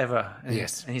thing ever. And,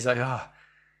 yes. And he's like, oh,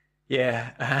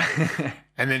 yeah.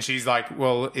 And then she's like,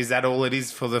 well, is that all it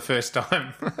is for the first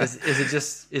time?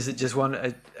 is it just one?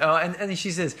 And then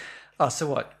she says, oh, so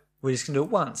what? We're just going to do it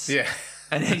once. Yeah.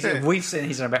 And we've seen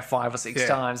he's done about 5 or 6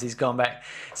 times. He's gone back.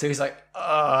 So he's like, So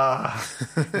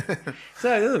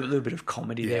a little bit of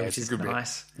comedy there, which is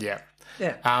nice. Yeah.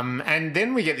 Yeah. And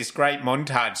then we get this great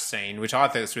montage scene, which I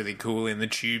think is really cool, in the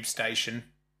tube station.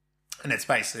 And it's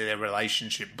basically their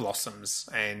relationship blossoms.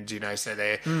 And, so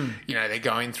they're, they're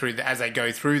going through, as they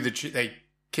go through they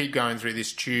keep going through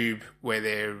this tube where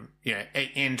they're,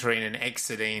 entering and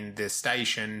exiting the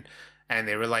station, and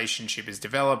their relationship is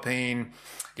developing.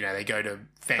 They go to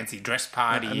fancy dress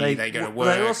party, they go to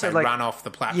work, they run off the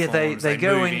platforms. Yeah, they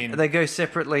go in, they go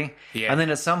separately, and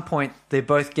then at some point they're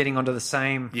both getting onto the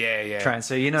same train.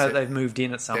 So they've moved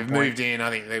in at some point. They've moved in. I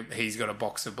think he's got a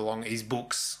box of his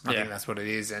books. I think that's what it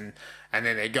is, and then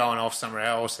they're going off somewhere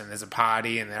else, and there's a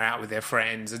party, and they're out with their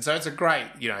friends, and so it's a great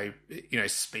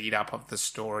speed up of the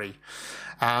story.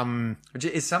 Which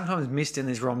is sometimes missed in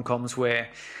these rom-coms where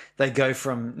they go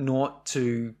from naught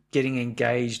to getting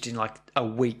engaged in like a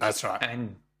week. That's right.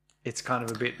 And it's kind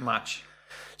of a bit much.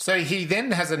 So he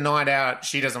then has a night out.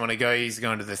 She doesn't want to go. He's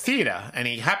going to the theatre, and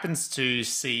he happens to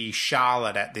see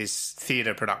Charlotte at this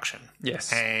theatre production.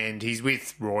 Yes. And he's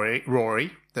with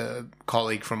Rory, the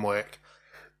colleague from work.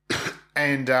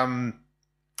 And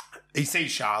he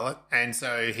sees Charlotte, and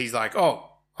so he's like,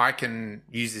 oh, I can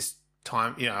use this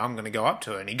time, I'm going to go up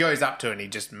to her. And he goes up to her and he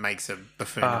just makes a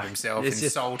buffoon of himself,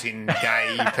 insulting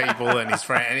gay people and his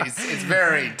friend. It's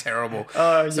very terrible.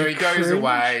 So he goes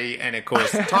away and, of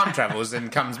course, time travels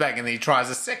and comes back, and then he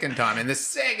tries a second time. And the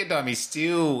second time his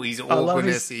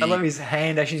awkwardness. I love his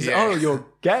hand. Actually, says, oh, you're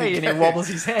gay. And he wobbles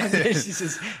his hand. And she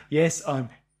says, yes, I'm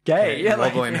gay. Yeah,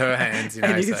 wobbling her hands.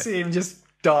 And you can see him just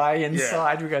die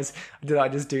inside because did I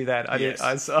just do that? I did.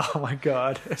 Oh my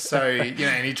god. So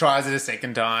and he tries it a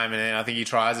second time, and then I think he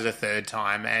tries it a third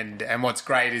time, and what's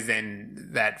great is then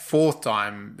that fourth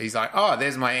time he's like, oh,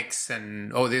 there's my ex,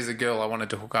 and there's a girl I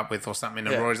wanted to hook up with or something,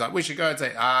 and Rory's like, we should go, and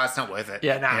say, it's not worth it.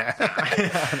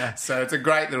 No. So it's a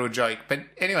great little joke. But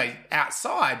anyway,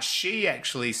 outside she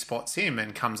actually spots him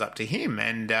and comes up to him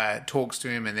and talks to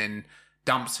him, and then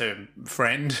dumps her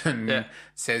friend and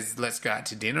says, let's go out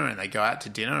to dinner. And they go out to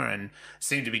dinner and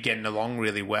seem to be getting along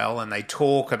really well. And they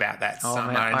talk about that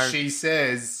summer. And she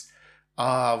says,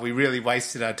 we really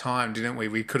wasted our time, didn't we?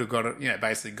 We could have got it,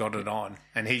 basically got it on.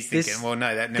 And he's thinking, well,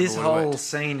 no, that never would have worked.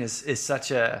 This whole scene is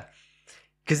such a...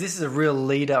 Because this is a real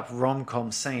lead-up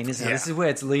rom-com scene, isn't it? Yeah. This is where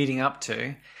it's leading up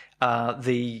to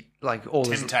the, like, all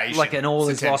temptation. This... Like, an all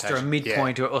is lost or a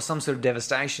midpoint or some sort of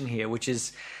devastation here, which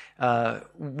is...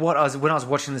 when I was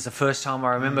watching this the first time,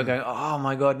 I remember going, "Oh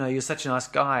my god, no, you're such a nice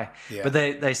guy." Yeah.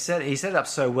 But he set it up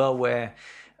so well where,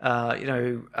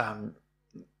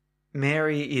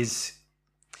 Mary's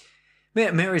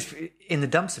in the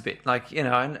dumps a bit, like and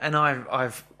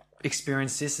I've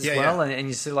experienced this as well, and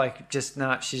you see like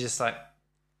she's just like,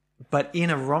 but in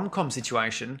a rom-com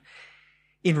situation,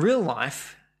 in real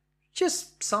life,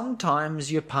 just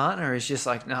sometimes your partner is just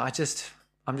like, no, I'm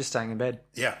just staying in bed.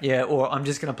 Yeah. Yeah, or I'm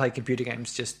just going to play computer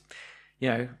games, just,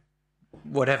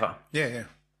 whatever. Yeah.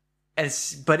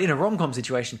 But in a rom-com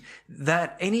situation,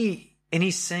 that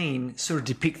any scene sort of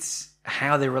depicts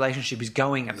how their relationship is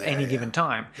going at any given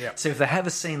time. Yeah. So if they have a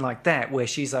scene like that where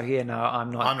she's like, yeah, no,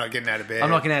 I'm not getting out of bed.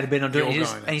 I'm not getting out of bed. I'm doing it. You're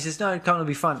And he says, no, come on, it'll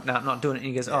be fun. No, I'm not doing it. And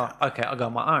he goes, oh, okay, I'll go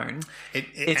on my own.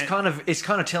 It's kind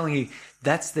of telling you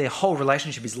that's their whole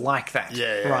relationship is like that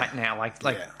right now.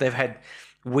 Like they've had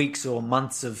weeks or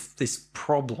months of this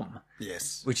problem.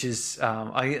 Yes. Which is,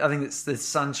 I think it's the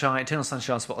Eternal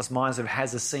Sunshine of Spotless Minds that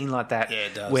has a scene like that. Yeah,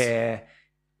 it does. Where,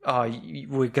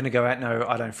 we're going to go out. No,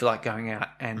 I don't feel like going out.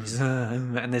 And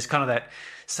and there's kind of that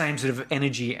same sort of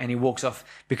energy, and he walks off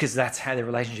because that's how their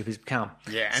relationship has become.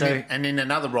 Yeah, and in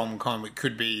another rom-com, it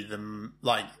could be the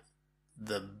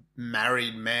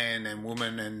married man and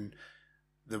woman, and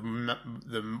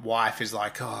the wife is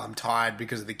like, oh, I'm tired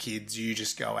because of the kids. You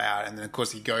just go out, and then of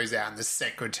course he goes out, and the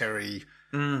secretary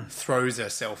throws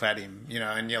herself at him,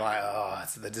 and you're like, oh,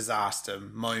 it's the disaster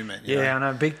moment. You know? I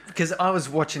know, because I was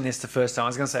watching this the first time. I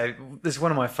was going to say, this is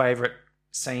one of my favourite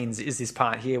scenes is this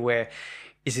part here where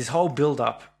is this whole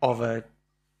build-up of a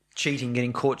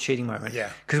getting caught cheating moment.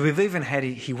 Yeah. Because we've even had,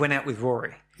 he went out with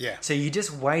Rory. Yeah. So you're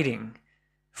just waiting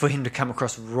for him to come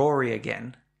across Rory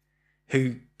again,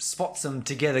 who spots them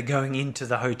together going into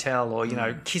the hotel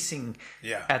or, kissing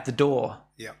at the door.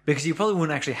 Yeah. Because you probably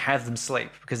wouldn't actually have them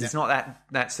sleep because it's not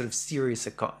that sort of serious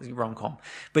a rom-com.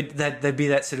 But there'd be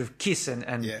that sort of kiss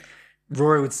and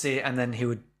Rory would see it and then he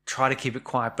would try to keep it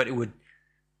quiet, but it would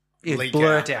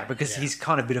blurt out because he's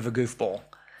kind of a bit of a goofball.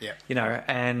 Yeah.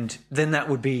 And then that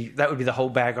would be the whole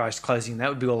Bad Guys closing. That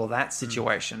would be all of that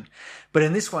situation. But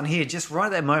in this one here, just right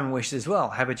at that moment where she says, well,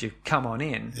 how about you come on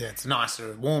in? Yeah, it's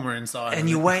nicer, warmer inside. And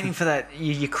you're waiting for that.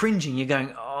 You're cringing. You're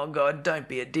going, oh, God, don't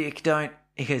be a dick. Don't.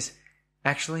 He goes,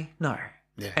 actually, no.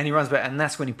 Yeah. And he runs back. And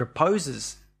that's when he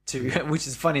proposes to, which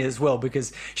is funny as well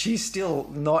because she's still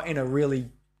not in a really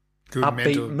good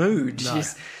upbeat mood. No.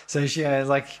 She's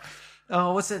like...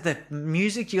 Oh, what's that? The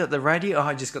music? You got the radio? Oh,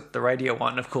 I just got the radio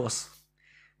one, of course.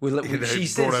 She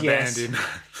says yes. Band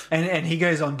in. And he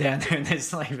goes on down there and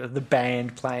there's like the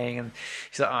band playing and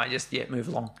he's like, move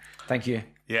along. Thank you.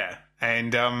 Yeah.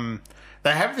 And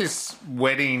they have this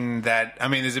wedding that,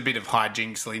 there's a bit of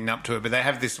hijinks leading up to it, but they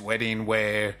have this wedding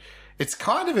where it's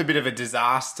kind of a bit of a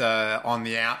disaster on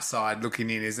the outside looking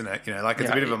in, isn't it? It's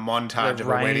a bit of a montage of a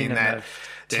wedding that...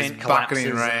 There's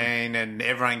bucketing rain and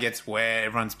everyone gets wet,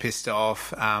 everyone's pissed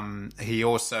off. He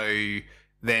also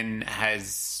then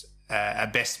has a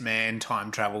best man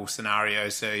time travel scenario.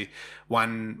 So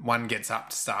one gets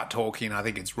up to start talking. I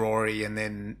think it's Rory, and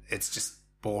then it's just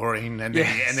boring. And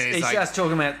then he starts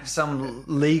talking about some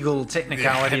legal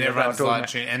technicality. And everyone's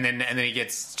like, and then he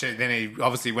gets to, then he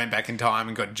obviously went back in time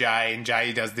and got Jay, and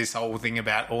Jay does this whole thing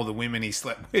about all the women he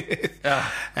slept with,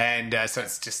 and so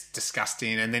it's just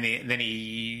disgusting. And then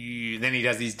he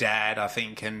does his dad, I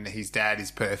think, and his dad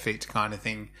is perfect kind of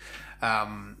thing.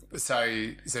 So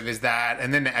there's that,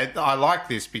 and then I like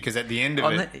this because at the end of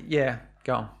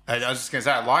go on. I was just going to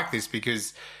say I like this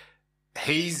because.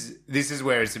 This is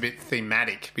where it's a bit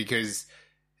thematic because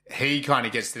he kind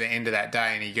of gets to the end of that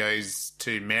day and he goes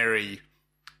to Mary,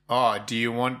 would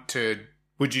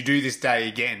you do this day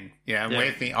again? And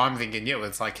I'm thinking,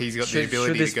 it's like he's got the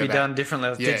ability to go back. Should this be done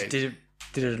differently? Yeah. Did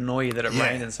it annoy you that it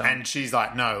rained and so on? And she's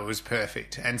like, no, it was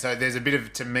perfect. And so there's a bit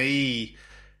of, to me,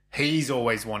 he's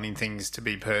always wanting things to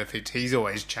be perfect. He's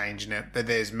always changing it. But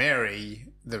there's Mary,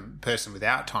 the person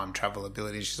without time travel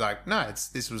ability. She's like, no,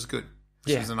 this was good.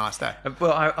 This was a nice day.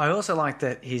 Well, I also like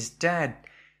that his dad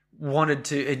wanted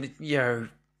to,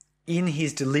 in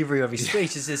his delivery of his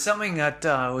speech, there's something that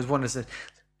was wanted to say,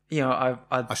 I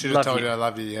should have told you I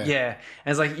love you, yeah. Yeah.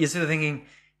 And it's like, you're sort of thinking,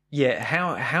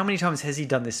 how many times has he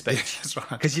done this speech? That's right.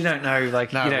 Because you don't know, we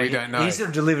don't know. He sort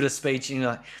of delivered a speech and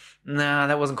you're like, nah,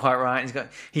 that wasn't quite right. And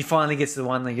he finally gets to the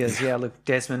one that goes, look,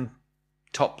 Desmond,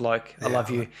 top bloke, I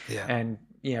love you. Yeah. And,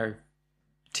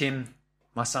 Tim,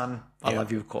 my son, I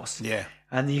love you, of course. Yeah.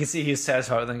 And you can see he's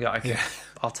satisfied with it and go, okay,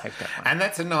 I'll take that one. And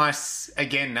that's a nice,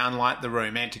 again, unlike the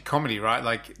romantic comedy, right?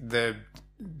 Like the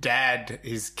dad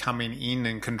is coming in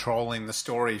and controlling the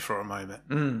story for a moment,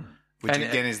 which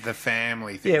again is the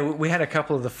family thing. Yeah, we had a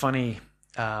couple of the funny,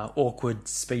 awkward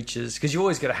speeches because you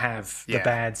always got to have the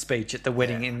bad speech at the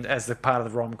wedding as the part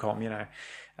of the rom-com,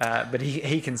 But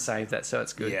he can save that, so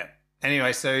it's good. Yeah.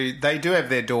 Anyway, so they do have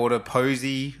their daughter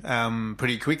Posey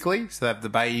pretty quickly. So they have the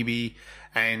baby,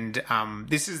 and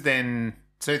this is then.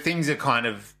 So things are kind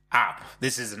of up.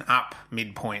 This is an up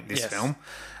midpoint, this Yes. film.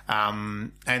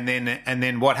 And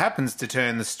then what happens to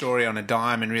turn the story on a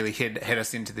dime and really head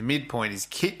us into the midpoint is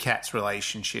Kit Kat's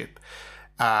relationship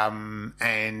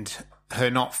and her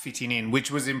not fitting in,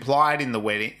 which was implied in the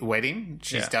wedding.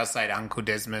 She does say to Uncle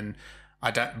Desmond,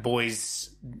 boys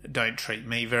don't treat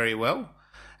me very well.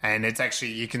 And it's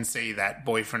actually, you can see that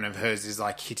boyfriend of hers is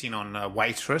like hitting on a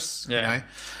waitress, you know.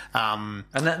 And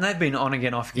they've been on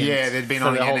again, off again. Yeah, they'd been for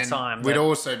on the again. whole And time. we'd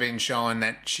also been shown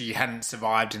that she hadn't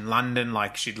survived in London,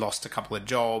 like she'd lost a couple of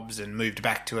jobs and moved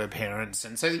back to her parents.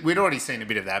 And so we'd already seen a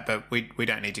bit of that, but we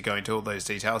don't need to go into all those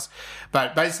details.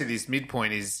 But basically this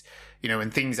midpoint is, you know,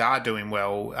 when things are doing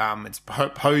well, it's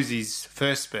Posey's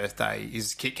first birthday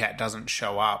is Kit Kat doesn't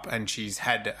show up and she's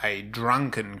had a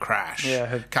drunken crash,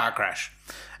 car crash,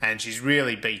 and she's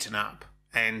really beaten up.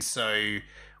 And so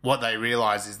what they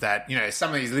realise is that, you know,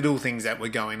 some of these little things that were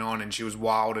going on and she was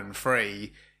wild and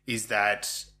free is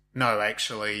that, no,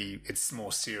 actually it's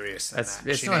more serious than that.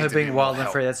 It's She not her needs a being bit wild more and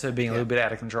help. free, that's her being a little bit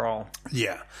out of control.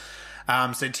 Yeah.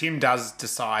 So Tim does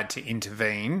decide to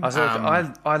intervene. I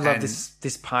love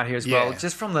this part here as well,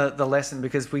 just from the lesson,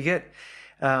 because we get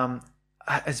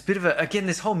it's a bit of a, again,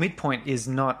 this whole midpoint is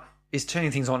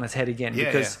turning things on its head again,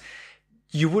 because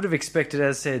you would have expected,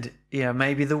 as I said,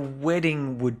 maybe the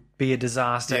wedding would be a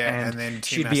disaster and then Tim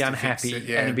she'd has be to unhappy fix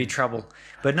it, and it'd be trouble.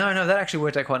 But no, that actually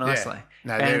worked out quite nicely.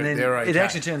 No, and then they're okay. it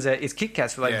actually turns out it's Kit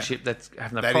Kat's relationship that's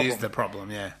having the problem. That is the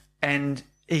problem, yeah. And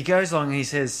he goes along and he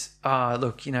says,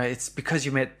 look, it's because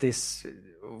you met this,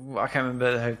 I can't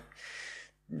remember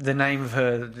the name of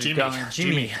her.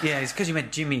 Jimmy. Yeah, it's because you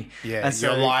met Jimmy. Yeah, and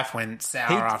so your life went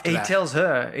sour after that. He tells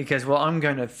her, he goes, well, I'm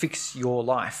going to fix your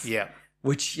life. Yeah.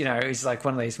 Which, is like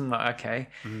one of these, okay.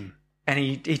 And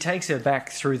he takes her back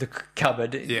through the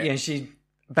cupboard. Yeah.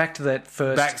 Back to that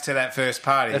first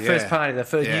party. The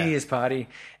first New Year's party.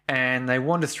 And they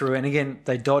wander through, and again,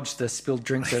 they dodge the spilled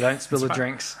drinks. They don't spill the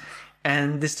drinks.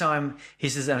 And this time, he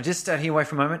says, I'll just stay here, wait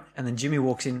for a moment. And then Jimmy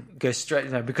walks in, goes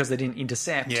straight, because they didn't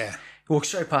intercept. Yeah. He walks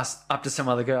straight past up to some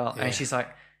other girl. And she's like,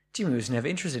 Jimmy was never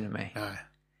interested in me.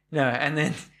 No. And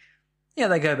then,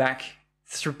 they go back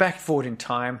forward in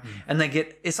time. And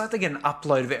it's like they get an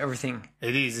upload of everything.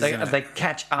 It is, They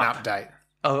catch up. An update.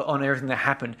 On everything that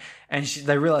happened. And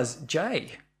they realise,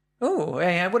 Jay, oh,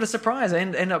 hey, what a surprise. I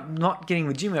end up not getting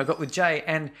with Jimmy. I got with Jay.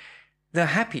 And they're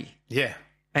happy. Yeah.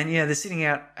 And they're sitting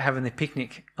out having their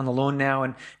picnic on the lawn now,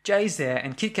 and Jay's there,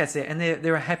 and Kit Kat's there, and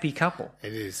they're a happy couple.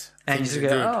 It is. And you Things just are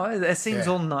go, good. oh, that seems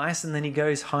all nice. And then he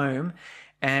goes home,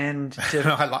 and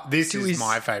this is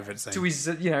my favourite scene. To his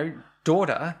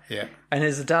daughter, and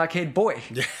there's a dark-haired boy.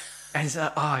 Yeah. And it's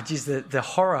like, oh, geez, the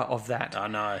horror of that. I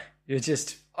know. You're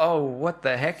just, oh, what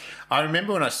the heck? I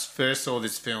remember when I first saw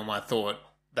this film, I thought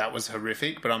that was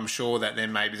horrific, but I'm sure that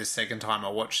then maybe the second time I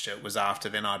watched it was after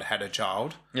then I'd had a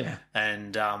child. Yeah.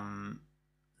 And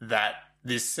that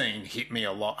this scene hit me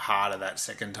a lot harder that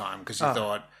second time because you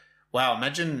thought, wow,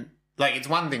 imagine, like, it's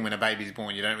one thing when a baby's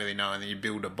born, you don't really know, and then you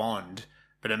build a bond,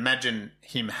 but imagine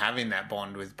him having that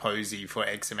bond with Posey for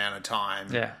X amount of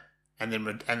time. Yeah. And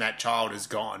that child is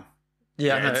gone.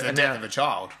 Yeah, it's the death of a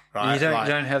child, right? You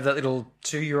don't have that little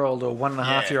 2-year-old or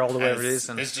 1.5-year-old or whatever it is.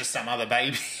 And it's just some other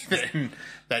baby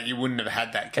that you wouldn't have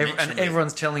had that connection and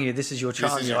everyone's telling you this is your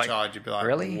child. This is your child. You'd be like,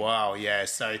 really? Wow, yeah.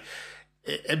 So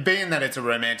being that it's a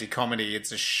romantic comedy,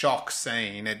 it's a shock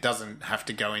scene. It doesn't have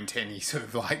to go into any sort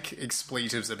of like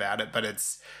expletives about it, but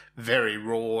it's very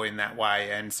raw in that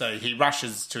way. And so he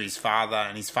rushes to his father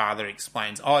and his father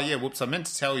explains, oh yeah, whoops, I meant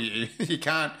to tell you, you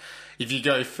can't, if you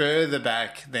go further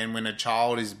back than when a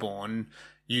child is born,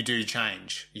 you do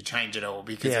change. You change it all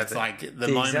because it's like the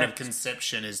moment of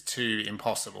conception is too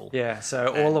impossible. Yeah, so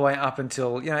all the way up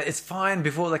until, it's fine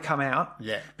before they come out.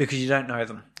 Yeah. Because you don't know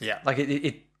them. Yeah. Like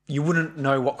you wouldn't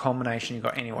know what combination you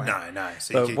got anyway. No.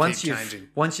 So you once keep changing.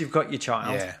 Once you've got your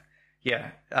child,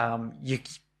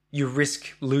 you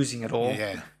risk losing it all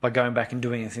by going back and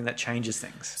doing anything that changes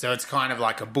things. So it's kind of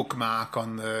like a bookmark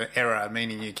on the error,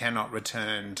 meaning you cannot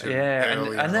return to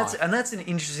early and life. that's an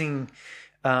interesting,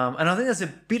 and I think there's a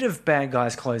bit of bad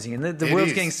guys closing, and the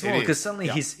world's getting smaller because suddenly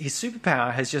his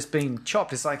superpower has just been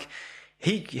chopped. It's like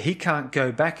he can't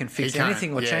go back and fix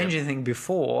anything or change anything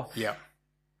before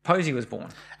Posey was born,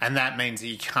 and that means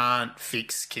he can't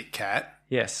fix Kit Kat.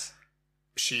 Yes.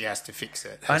 She has to fix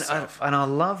it herself. And I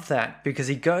love that because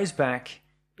he goes back,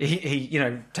 he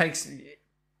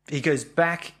goes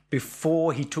back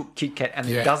before he took Kit Kat and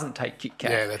he doesn't take Kit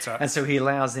Kat. Yeah, that's right. And so he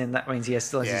allows then, that means he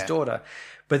still has his daughter.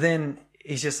 But then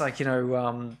he's just like,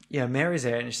 Mary's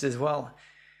there and she says, well,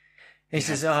 he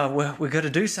says, we've got to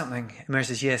do something. And Mary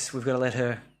says, yes, we've got to let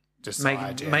her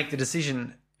make the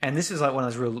decision. and this is like one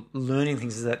of those real learning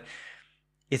things, is that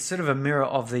it's sort of a mirror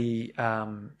of the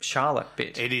Charlotte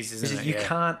bit. It is, isn't it? You Yeah.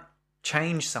 can't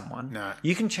change someone. No.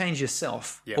 You can change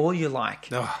yourself Yep. all you like,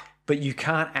 Ugh. but you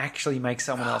can't actually make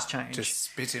someone else change. Just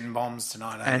spitting bombs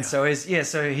tonight, and so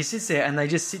he sits there, and they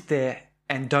just sit there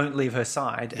and don't leave her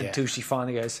side Yeah. until she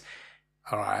finally goes,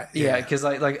 all right. yeah, because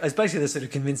like it's basically they're sort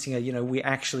of convincing her, we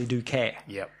actually do care.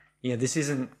 Yep. This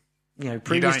isn't, You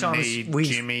previous don't times need we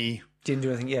Jimmy. didn't do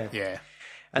anything. Yeah. Yeah.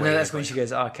 And then Where that's they when she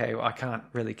goes, okay, well, I can't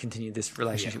really continue this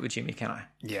relationship with Jimmy, can I?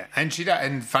 Yeah. And she does.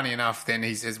 And funny enough, then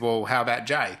he says, well, how about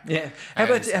Jay? Yeah. How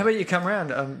about you come around?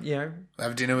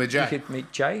 Have dinner with Jay. You could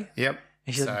meet Jay. Yep.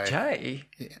 And she said, Jay?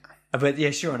 Yeah. But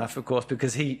yeah, sure enough, of course,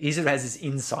 because he sort of has this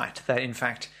insight that, in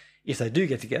fact, if they do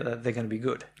get together, they're going to be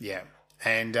good. Yeah.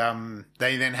 And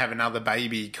they then have another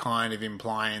baby, kind of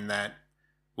implying that,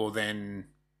 well, then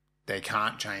they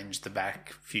can't change the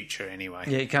back future anyway.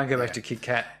 Yeah, you can't go back to Kit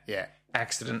Kat Yeah.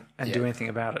 accident and do anything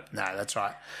about it. No, that's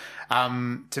right.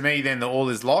 To me, then the all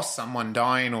is lost, someone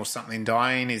dying or something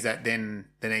dying, is that then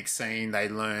the next scene they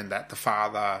learn that the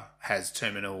father has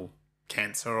terminal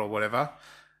cancer or whatever,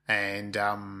 and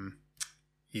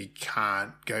you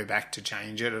can't go back to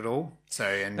change it at all. So,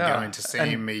 and going to see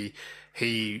him,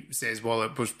 he says, well,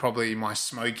 it was probably my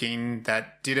smoking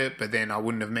that did it, but then I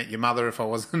wouldn't have met your mother if I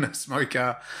wasn't a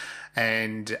smoker.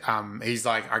 And he's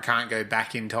like, I can't go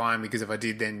back in time because if I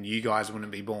did, then you guys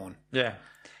wouldn't be born. Yeah.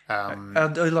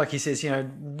 Like he says,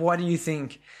 why do you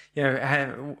think,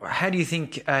 how do you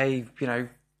think a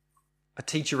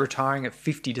teacher retiring at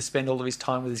 50 to spend all of his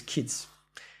time with his kids?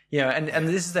 And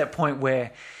this is that point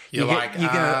where you go,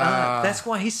 that's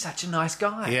why he's such a nice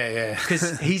guy. Yeah.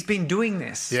 Because he's been doing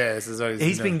this. Yeah, this is what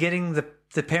he's been getting the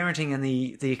parenting and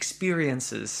the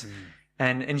experiences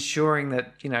and ensuring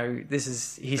that, this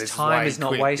is his time is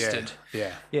not wasted.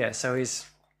 Yeah. So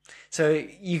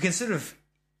you can sort of,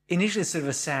 initially it's sort of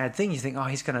a sad thing. You think, oh,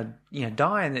 he's going to,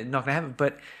 die and it's not going to happen.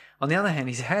 But on the other hand,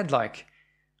 he's had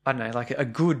a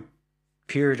good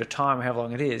period of time, however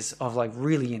long it is, of like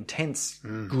really intense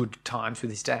good times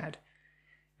with his dad.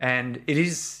 And it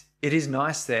is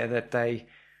nice there that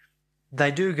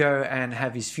they do go and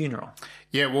have his funeral.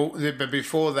 Yeah, well, but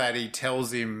before that, he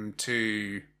tells him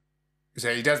to.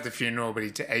 So he does the funeral, but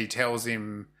he tells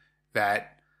him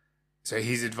that. So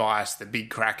his advice, the big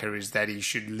cracker, is that he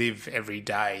should live every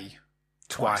day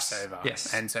twice over.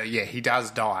 Yes. And so he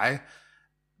does die,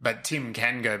 but Tim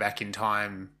can go back in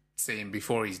time, see him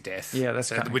before his death. Yeah, that's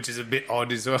cunning. which is a bit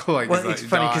odd as well. It's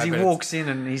funny because he walks in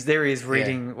and he's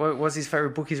reading. What was his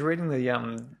favorite book? He's reading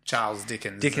the Charles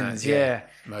Dickens. Yeah.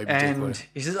 Moby and Dick.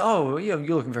 he says, "Oh, you're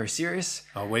looking very serious."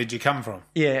 Oh, where did you come from?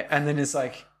 Yeah, and then it's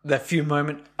like that few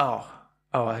moment. Oh,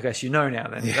 I guess you know now,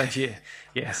 then, don't you?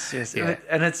 Yes. Yeah.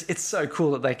 And it's so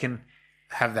cool that they can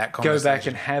have that go conversation. back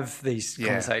and have these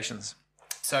conversations.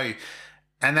 So.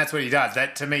 And that's what he does.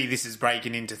 That, to me, this is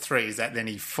breaking into three, is that then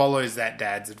he follows that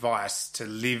dad's advice to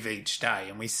live each day.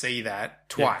 And we see that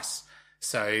twice. Yeah.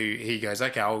 So he goes,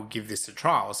 okay, I'll give this a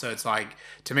trial. So it's like,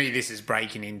 to me, this is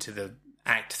breaking into the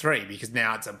act 3 because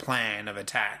now it's a plan of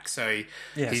attack. So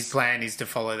his plan is to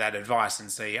follow that advice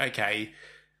and see, okay,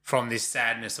 from this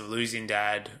sadness of losing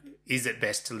dad, is it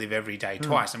best to live every day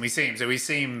twice? And we see him. So we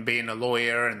see him being a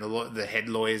lawyer and the head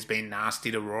lawyer's being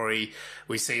nasty to Rory.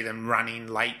 We see them running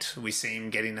late. We see him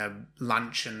getting a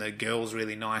lunch and the girl's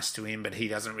really nice to him, but he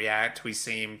doesn't react. We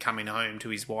see him coming home to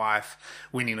his wife,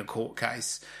 winning a court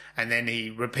case. And then he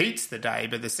repeats the day,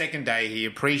 but the second day he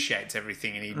appreciates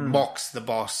everything and he mocks the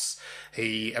boss.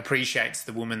 He appreciates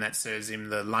the woman that serves him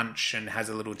the lunch and has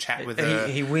a little chat with her.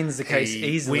 He wins the case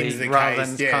easily rather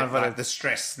than kind of like the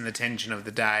stress and the tension of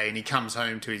the day. And he comes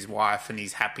home to his wife and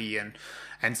he's happy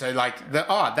and so like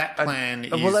that plan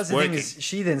is well, that's the working. thing is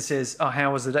she then says, "Oh,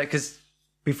 how was the day?" Because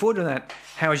before doing that,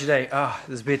 "How was your day?" "Oh, it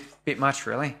was a bit much,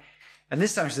 really." And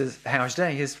this time she says, "How was your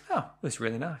day?" He goes, "Oh, it was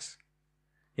really nice."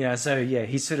 So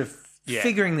he's sort of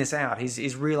figuring this out.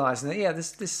 He's realizing that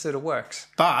this sort of works.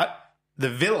 But the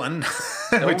villain,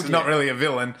 which is not really a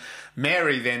villain,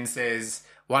 Mary then says,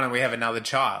 "Why don't we have another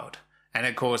child?" And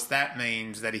of course, that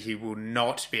means that he will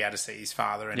not be able to see his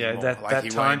father anymore. Yeah, that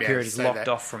time period is locked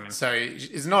off from him. So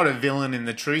it's not a villain in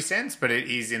the true sense, but it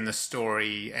is in the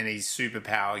story, and his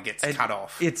superpower gets cut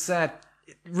off. It's that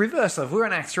reversal. If we're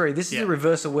in Act 3, this is a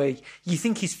reversal where you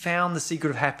think he's found the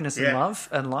secret of happiness and love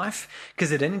and life,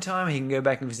 because at any time he can go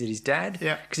back and visit his dad.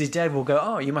 Yeah. Because his dad will go,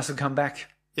 "Oh, you must have come back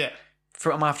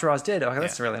from after I was dead." Okay,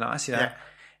 that's really nice, Yeah.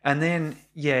 And then,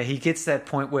 he gets that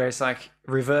point where it's like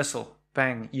reversal.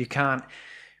 Bang, you can't.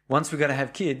 Once we've got to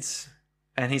have kids,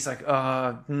 and he's like,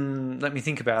 let me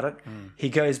think about it. He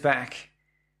goes back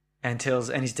and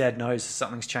his dad knows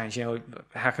something's changed. You know,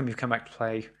 how come you've come back to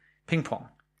play ping pong?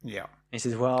 Yeah. He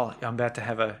says, well, I'm about to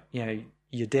have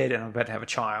you're dead and I'm about to have a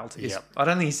child. Yep. I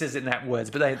don't think he says it in that words,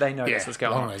 but they know that's what's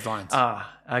going along on. those lines.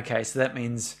 Okay, so that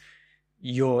means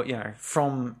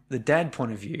from the dad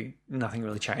point of view, nothing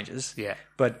really changes. Yeah.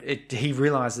 But he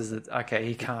realizes that, okay,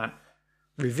 he can't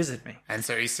revisit me. And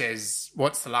so he says,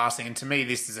 what's the last thing? And to me,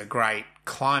 this is a great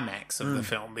climax of the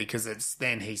film, because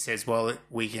then he says, well,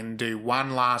 we can do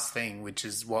one last thing, which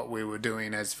is what we were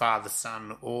doing as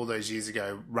father-son all those years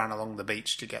ago, run along the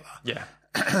beach together. Yeah.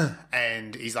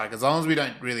 And he's like, as long as we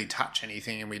don't really touch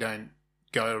anything and we don't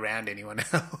go around anyone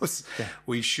else,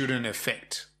 we shouldn't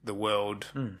affect the world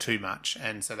too much.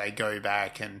 And so they go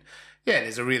back and,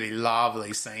 there's a really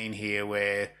lovely scene here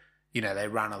where, they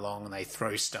run along and they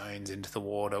throw stones into the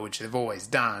water, which they've always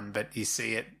done, but you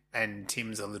see it, and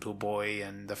Tim's a little boy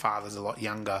and the father's a lot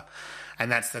younger.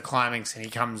 And that's the climax, and he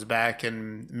comes back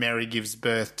and Mary gives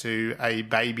birth to a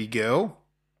baby girl,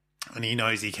 and he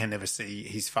knows he can never see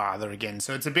his father again.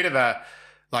 So it's a bit of a,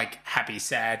 happy,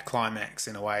 sad climax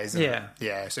in a way, isn't it?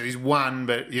 Yeah, so he's won,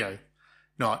 but,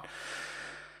 not.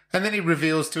 And then he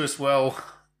reveals to us, well,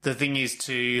 the thing is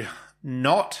you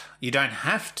don't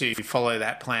have to follow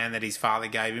that plan that his father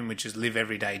gave him, which is live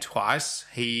every day twice.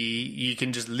 You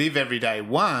can just live every day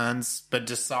once, but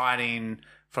deciding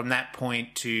from that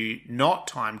point to not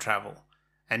time travel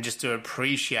and just to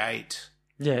appreciate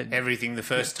everything the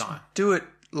first time. Do it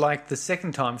like the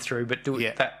second time through, but do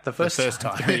it the first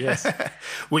time. Through, yes.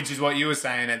 Which is what you were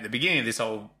saying at the beginning of this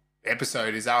whole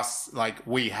episode, is us,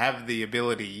 we have the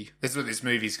ability. That's what this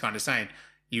movie is kind of saying.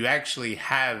 You actually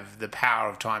have the power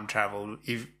of time travel,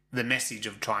 the message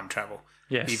of time travel.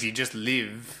 Yes. If you just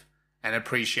live and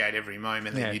appreciate every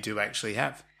moment that you do actually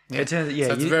have. Yeah. So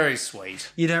it's very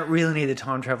sweet. You don't really need the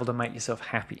time travel to make yourself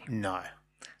happy. No.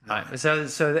 Right. So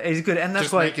it's good. And that's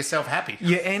just why make yourself happy.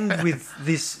 You end with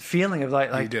this feeling of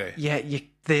you do. Yeah,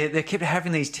 they kept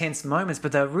having these tense moments,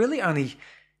 but they're really only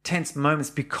tense moments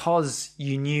because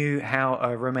you knew how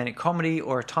a romantic comedy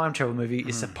or a time travel movie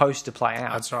is supposed to play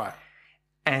out. That's right.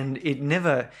 And he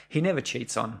never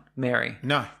cheats on Mary.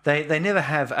 No. They never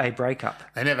have a breakup.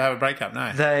 They never have a breakup,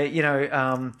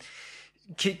 no.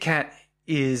 Kit Kat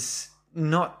is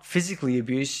not physically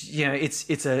abused.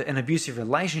 It's an abusive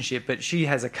relationship, but she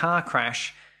has a car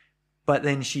crash, but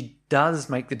then she does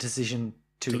make the decision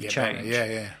to change.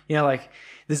 Better. Yeah.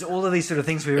 There's all of these sort of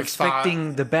things we're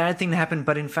expecting the bad thing to happen,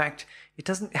 but in fact, it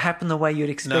doesn't happen the way you'd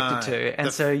expect it to.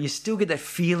 And so you still get that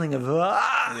feeling of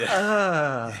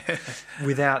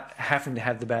without having to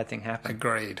have the bad thing happen.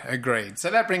 Agreed.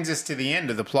 So that brings us to the end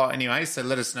of the plot anyway. So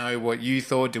let us know what you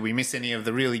thought. Did we miss any of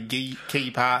the really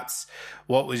key parts?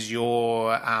 What was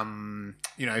your,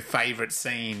 favourite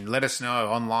scene? Let us know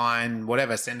online,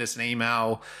 whatever. Send us an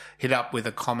email. Hit up with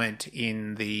a comment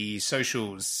in the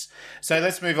socials. So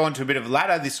let's move on to a bit of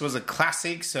ladder. This was a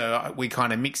classic, so we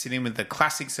kind of mix it in with the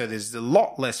classic. So there's a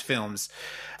lot less films.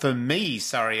 For me,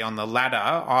 on the ladder,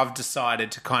 I've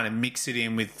decided to kind of mix it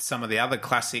in with some of the other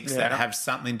classics that have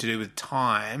something to do with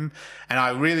time. And I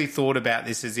really thought about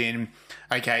this as in,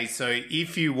 okay, so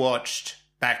if you watched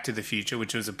Back to the Future,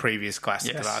 which was a previous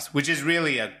classic of us, which is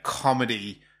really a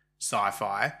comedy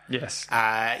sci-fi. Yes.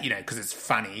 Because it's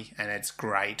funny and it's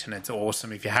great and it's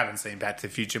awesome. If you haven't seen Back to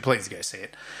the Future, please go see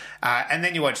it. And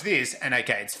then you watch this and,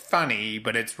 okay, it's funny,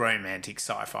 but it's romantic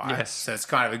sci-fi. Yes. So it's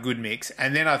kind of a good mix.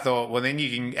 And then I thought, well, then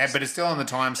you can... But it's still on the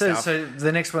time stuff. So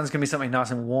the next one's going to be something nice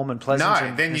and warm and pleasant.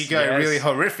 No, then you go really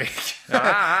horrific.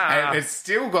 And it's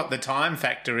still got the time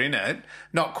factor in it.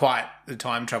 Not quite the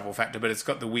time travel factor, but it's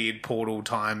got the weird portal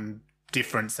time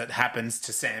difference that happens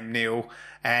to Sam Neill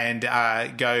and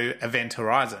go Event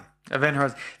Horizon. Event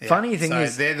Horizon. Funny thing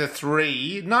is... they're the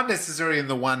three, not necessarily in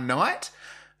the one night,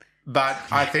 but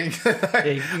I think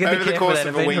over the course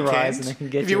of a weekend,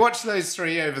 if you watch those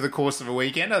three over the course of a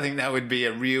weekend, I think that would be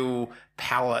a real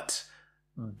palette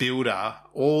builder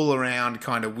all around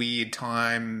kind of weird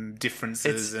time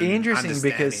differences. It's interesting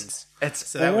because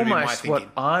it's almost what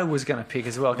I was going to pick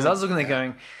as well, because I was looking at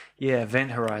going... Yeah, Event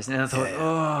Horizon. And I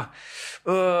thought,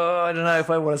 I don't know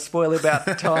if I want to spoil about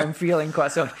the time feeling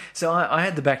quite so. So I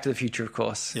had the Back to the Future, of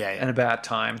course, and About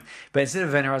Time. But instead of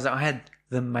Event Horizon, I had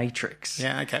The Matrix.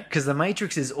 Yeah, okay. Because The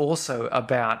Matrix is also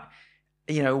about,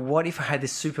 what if I had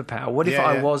this superpower? What if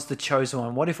I was the chosen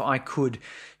one? What if I could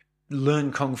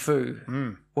learn Kung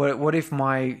Fu? What if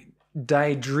my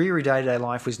dreary day-to-day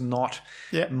life was not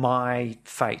my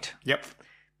fate? Yep.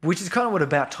 Which is kind of what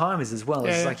About Time is as well.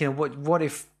 It's like, what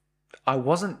if I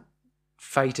wasn't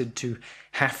fated to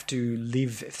have to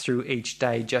live through each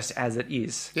day just as it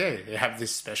is. Yeah, you have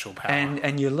this special power.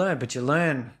 And you learn, but you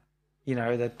learn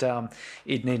that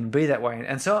it needn't be that way.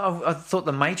 And so I thought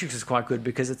The Matrix is quite good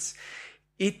because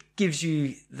it gives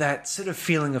you that sort of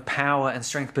feeling of power and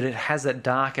strength, but it has that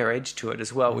darker edge to it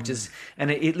as well, which is,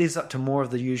 and it lives up to more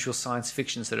of the usual science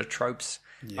fiction sort of tropes.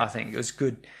 Yeah. I think it was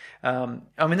good. I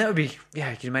mean, that would be, you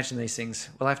can imagine these things.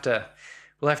 We'll have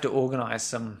to organise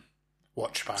some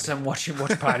watch parties,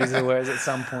 watch parties or whereas at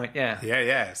some point.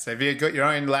 Yeah. So have you got your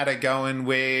own ladder going?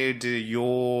 Where do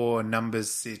your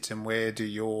numbers sit, and where do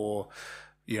your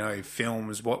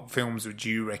films? What films would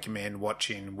you recommend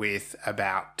watching with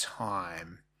About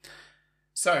Time?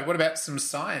 So, what about some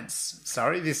science?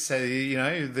 Sorry, this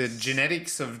the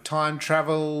genetics of time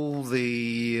travel,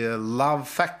 the love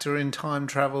factor in time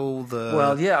travel.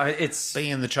 It's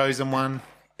being the chosen one.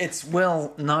 It's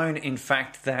well known, in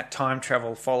fact, that time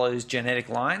travel follows genetic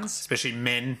lines. Especially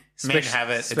men. Men have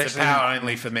it. It's a power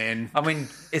only for men. I mean,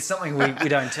 it's something we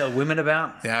don't tell women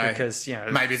about because,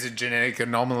 maybe it's a genetic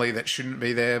anomaly that shouldn't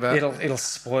be there, but it'll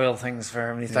spoil things for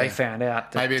them if they found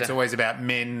out. Maybe it's always about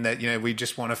men that, we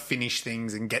just want to finish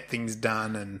things and get things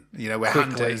done and, we're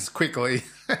hunters quickly.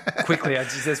 Quickly.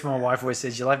 That's what my wife always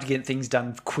says. You'll have to get things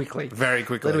done quickly. Very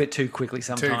quickly. A little bit too quickly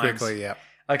sometimes. Too quickly, yeah.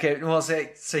 Okay, well,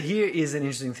 so here is an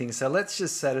interesting thing. So let's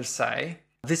just sort of say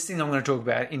this thing I'm going to talk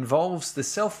about involves the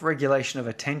self-regulation of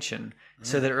attention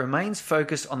so that it remains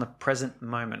focused on the present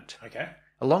moment. Okay.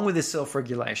 Along with this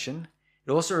self-regulation,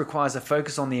 it also requires a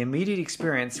focus on the immediate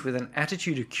experience with an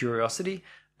attitude of curiosity,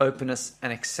 openness,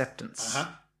 and acceptance.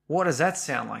 Uh-huh. What does that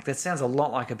sound like? That sounds a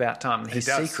lot like About Time. His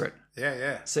secret.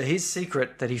 Yeah. So his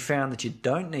secret that he found that you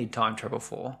don't need time travel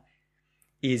for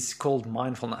is called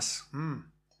mindfulness.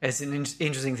 It's an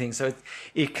interesting thing. So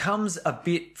it comes a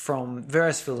bit from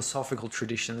various philosophical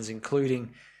traditions,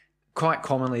 including quite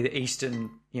commonly the Eastern,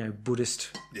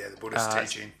 Buddhist, the Buddhist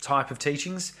teaching type of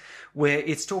teachings, where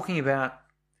it's talking about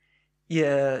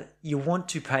you want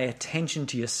to pay attention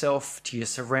to yourself, to your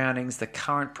surroundings, the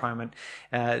current moment.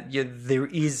 There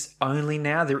is only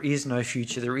now. There is no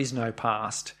future. There is no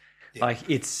past. Yeah.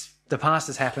 The past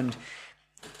has happened.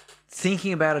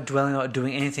 Thinking about it, dwelling on it,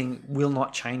 doing anything will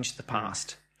not change the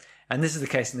past. And this is the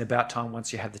case in About Time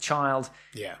once you have the child.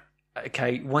 Yeah.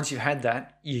 Okay, once you've had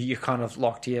that, you're kind of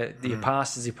locked. Your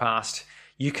past is your past.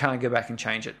 You can't go back and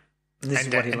change it. And this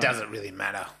is what he learned. It doesn't really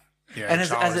matter. And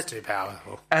child is too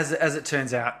powerful. As it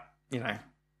turns out,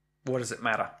 what does it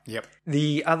matter? Yep.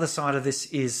 The other side of this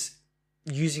is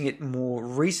using it more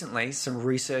recently, some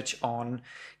research on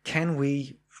can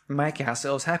we make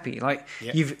ourselves happy? Like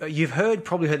you've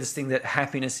probably heard this thing that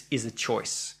happiness is a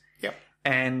choice. Yep.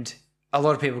 And a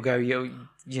lot of people go,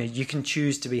 you can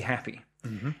choose to be happy.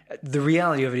 Mm-hmm. The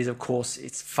reality of it is, of course,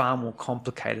 it's far more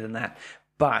complicated than that.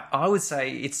 But I would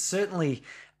say it's certainly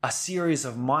a series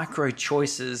of micro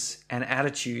choices and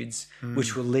attitudes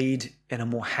which will lead in a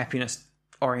more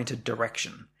happiness-oriented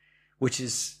direction, which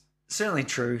is certainly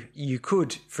true. You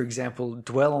could, for example,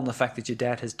 dwell on the fact that your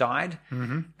dad has died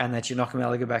and that you're not going to be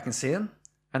able to go back and see him,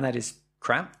 and that is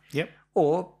crap. Yep.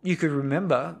 Or you could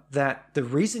remember that the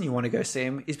reason you want to go see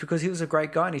him is because he was a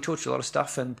great guy and he taught you a lot of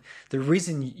stuff. And the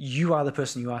reason you are the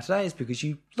person you are today is because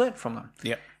you learnt from them.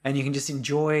 Yep. And you can just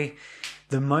enjoy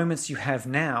the moments you have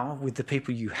now with the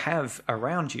people you have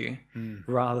around you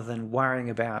rather than worrying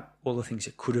about all the things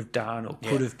you could have done or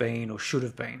could have been or should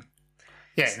have been.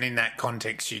 Yeah, and in that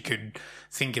context, you could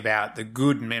think about the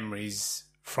good memories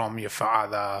from your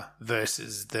father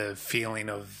versus the feeling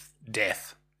of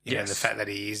death. You know, the fact that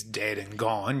he is dead and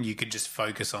gone, you could just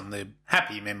focus on the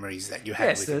happy memories that you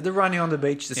had with him. The running on the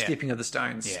beach, the skipping of the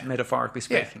stones, metaphorically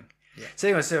speaking. Yeah. So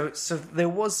anyway, so there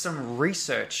was some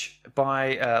research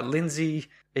by Lindsay,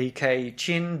 E.K.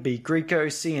 Chin, B. Greco,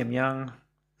 C.M. Young,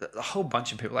 a whole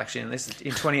bunch of people actually in this in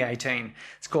 2018.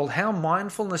 It's called How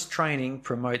Mindfulness Training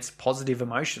Promotes Positive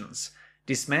Emotions,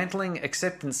 Dismantling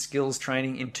Acceptance Skills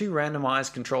Training in 2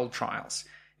 randomized controlled trials.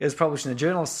 It was published in the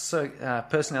Journal of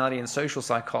Personality and Social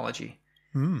Psychology.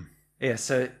 Yeah,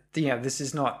 so this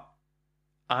is not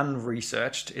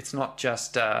unresearched. It's not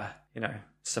just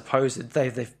supposed.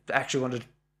 They've actually wanted to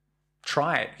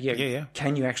try it. Yeah.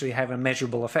 Can you actually have a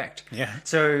measurable effect? Yeah.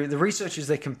 So the researchers,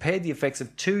 they compared the effects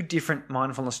of 2 different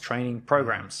mindfulness training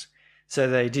programs. So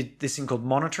they did this thing called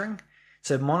monitoring.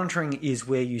 So monitoring is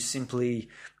where you simply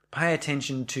pay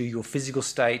attention to your physical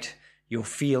state, your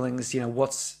feelings,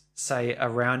 what's say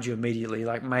around you immediately.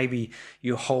 Like maybe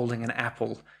you're holding an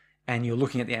apple and you're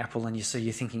looking at the apple and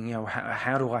you're thinking,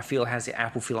 how do I feel? How's the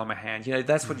apple feel on my hand?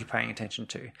 That's what you're paying attention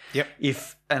to. Yep.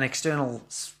 If an external,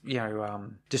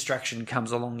 distraction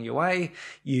comes along your way,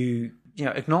 you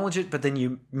acknowledge it, but then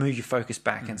you move your focus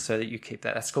back and so that you keep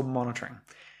that. That's called monitoring.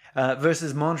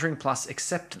 Versus monitoring plus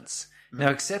acceptance. Now,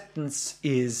 acceptance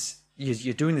is,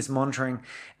 you're doing this monitoring,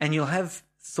 and you'll have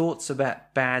thoughts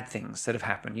about bad things that have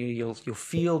happened. You'll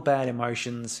feel bad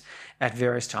emotions at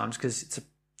various times because it's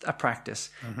a practice.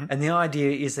 And the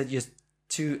idea is that you're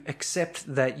to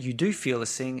accept that you do feel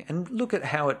this thing and look at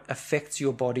how it affects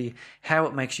your body, how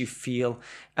it makes you feel,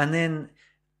 and then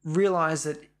realize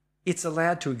that it's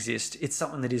allowed to exist. It's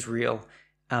something that is real,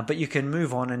 but you can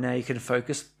move on, and now you can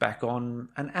focus back on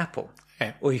an apple,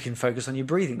 or you can focus on your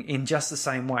breathing in just the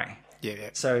same way.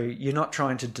 So you're not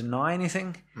trying to deny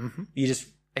anything. You just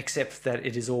accept that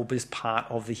it is all just part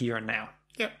of the here and now.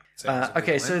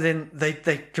 Okay, so then they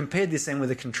compared this then with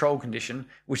a control condition,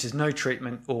 which is no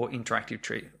treatment or inactive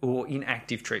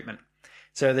treatment.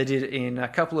 So they did in a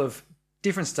couple of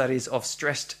different studies of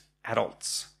stressed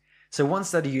adults. So one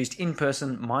study used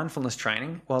in-person mindfulness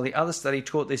training, while the other study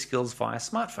taught these skills via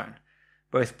smartphone.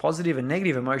 Both positive and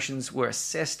negative emotions were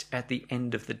assessed at the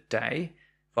end of the day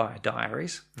via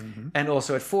diaries, and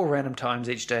also at 4 random times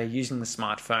each day using the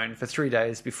smartphone for 3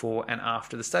 days before and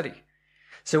after the study.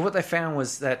 So what they found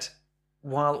was that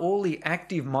while all the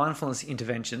active mindfulness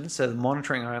interventions, so the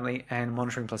monitoring only and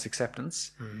monitoring plus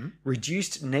acceptance,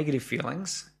 reduced negative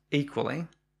feelings equally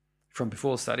from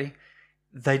before the study,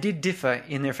 they did differ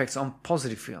in their effects on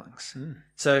positive feelings.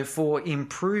 So for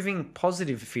improving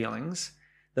positive feelings,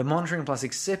 the monitoring plus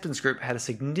acceptance group had a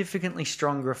significantly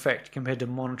stronger effect compared to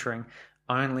monitoring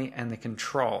only and the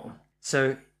control.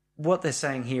 So what they're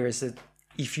saying here is that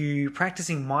if you're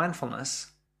practicing mindfulness,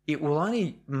 it will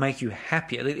only make you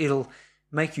happier. It'll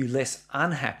make you less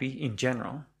unhappy in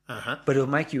general, but it'll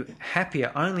make you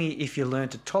happier only if you learn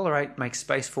to tolerate, make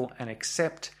space for, and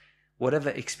accept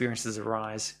whatever experiences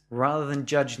arise rather than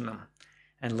judging them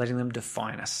and letting them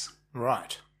define us.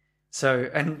 Right. So,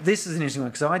 and this is an interesting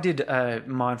one because I did a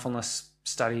mindfulness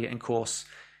study and course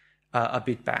a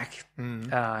bit back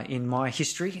in my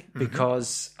history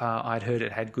because I'd heard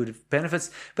it had good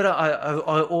benefits. But I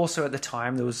also at the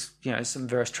time there was some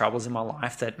various troubles in my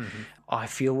life that I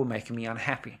feel were making me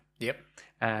unhappy.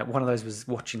 One of those was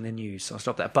watching the news, so I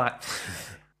stopped that. But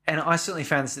and I certainly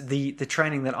found the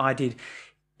training that I did,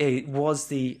 it was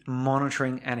the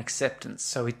monitoring and acceptance.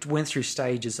 So it went through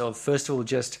stages of, first of all,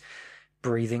 just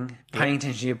breathing, paying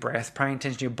attention to your breath, paying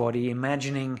attention to your body,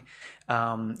 imagining,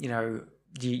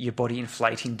 your body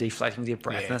inflating, deflating with your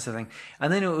breath, and that sort of thing.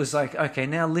 And then it was like, okay,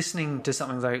 now listening to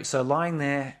something like, so lying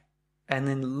there and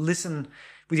then listen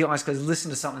with your eyes closed, listen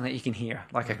to something that you can hear,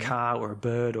 like a car or a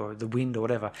bird or the wind or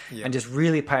whatever, and just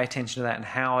really pay attention to that and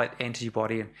how it enters your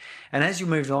body. And as you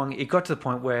moved along, it got to the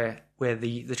point where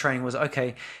the training was,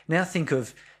 okay, now think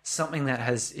of something that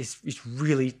is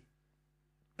really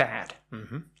bad.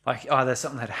 Like either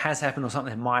something that has happened or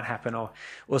something that might happen or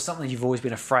something you've always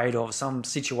been afraid of, some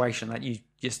situation that you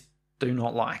just do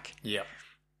not like.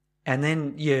 And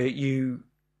then you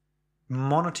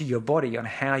monitor your body on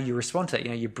how you respond to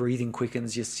that. Your breathing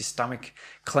quickens, your stomach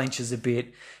clenches a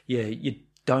bit. You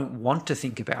don't want to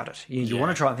think about it. You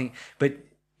want to try and think, but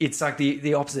it's like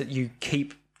the opposite. You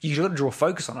got to draw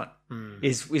focus on it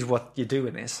is what you do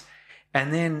in this.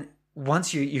 And then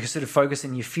once you sort of focus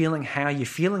and you're feeling how you're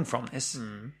feeling from this,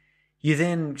 you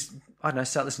then, I don't know,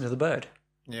 start listening to the bird.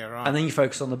 And then you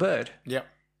focus on the bird.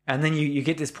 And then you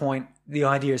get to this point, the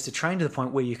idea is to train to the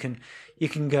point where you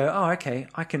can go, oh, okay,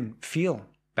 I can feel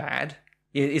bad.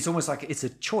 It's almost like it's a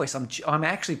choice. I'm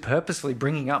actually purposefully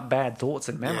bringing up bad thoughts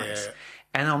and memories.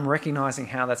 And I'm recognizing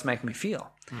how that's making me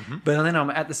feel. But then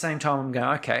at the same time, I'm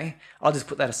going, okay, I'll just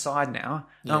put that aside now.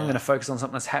 And I'm going to focus on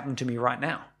something that's happened to me right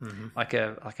now. Like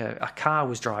a car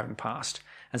was driving past.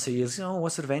 And so you say, oh,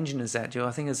 what sort of engine is that? Do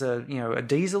I think it's a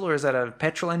diesel or is that a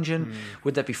petrol engine?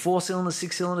 Would that be 4 cylinders,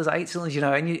 6 cylinders, 8 cylinders?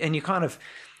 And you kind of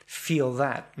feel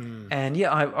that. And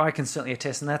I can certainly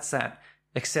attest. And that's that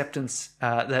acceptance,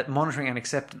 that monitoring and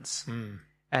acceptance.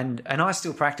 And I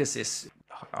still practice this.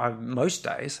 Most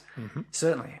days,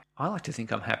 certainly. I like to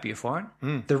think I'm happier for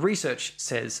it. The research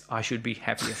says I should be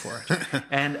happier for it.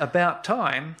 And About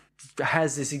Time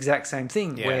has this exact same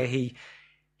thing where he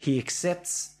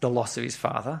accepts the loss of his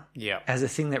father as a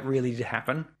thing that really did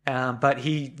happen, but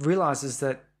he realizes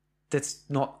that that's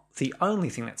not the only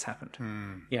thing that's happened.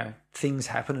 Things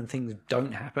happen and things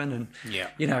don't happen,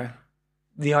 and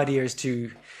the idea is to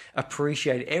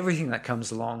appreciate everything that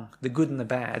comes along, the good and the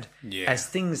bad, as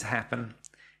things happen.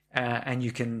 And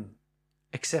you can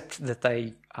accept that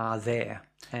they are there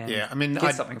and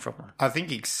get something from them. I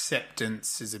think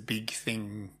acceptance is a big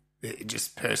thing.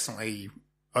 Just personally,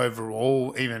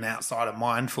 overall, even outside of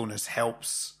mindfulness,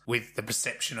 helps with the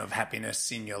perception of happiness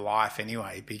in your life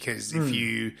anyway. Because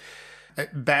if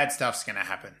bad stuff's going to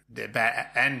happen, bad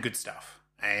and good stuff,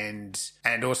 and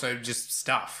also just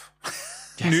stuff.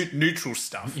 neutral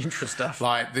stuff. Neutral stuff.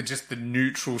 Like just the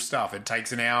neutral stuff. It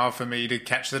takes an hour for me to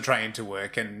catch the train to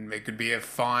work, and it could be a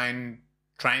fine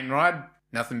train ride.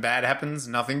 Nothing bad happens.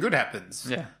 Nothing good happens.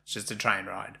 Yeah. It's just a train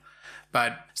ride.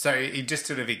 But so it just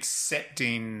sort of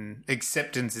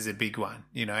acceptance is a big one,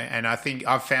 you know. And I think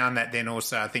I've found that then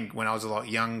also, I think when I was a lot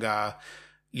younger,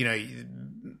 you know,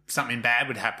 something bad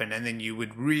would happen and then you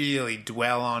would really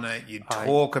dwell on it. You'd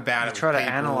talk about it. Try to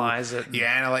people. analyze it. You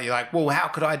analyze. You're like, well, how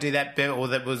could I do that better? Or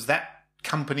that was that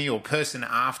company or person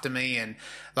after me. And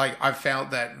like, I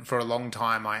felt that for a long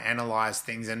time I analyzed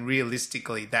things, and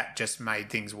realistically that just made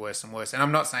things worse and worse. And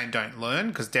I'm not saying don't learn,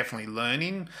 because definitely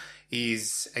learning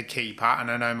is a key part. And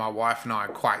I know my wife and I are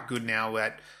quite good now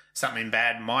that something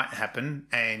bad might happen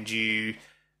and you,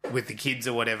 with the kids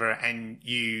or whatever, and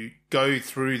you go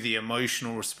through the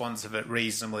emotional response of it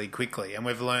reasonably quickly. And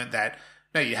we've learned that,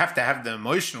 no, you have to have the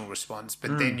emotional response,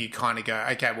 but then you kind of go,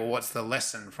 okay, well, what's the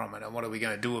lesson from it? And what are we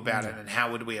going to do about it? And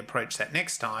how would we approach that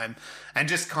next time? And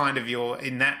just kind of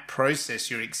in that process,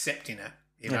 you're accepting it.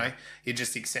 You know, you're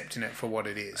just accepting it for what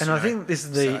it is. And I think this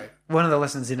is one of the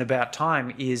lessons in About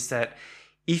Time is that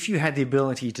if you had the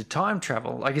ability to time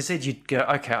travel, like I said, you'd go,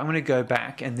 okay, I'm going to go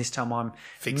back, and this time I'm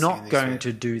not going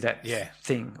to do that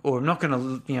thing, or I'm not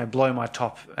going to, blow my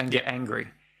top and get angry.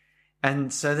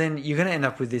 And so then you're going to end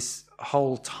up with this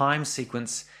whole time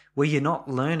sequence where you're not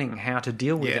learning how to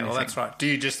deal with anything. Yeah, well, that's right. Do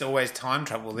you just always time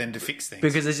travel then to fix things?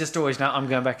 Because there's just always, no, I'm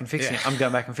going back and fixing it. I'm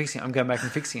going back and fixing it. I'm going back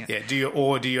and fixing it. Yeah.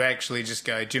 Do you actually just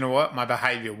go, do you know what? My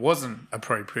behaviour wasn't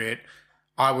appropriate.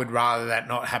 I would rather that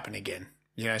not happen again.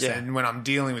 You know, so when I'm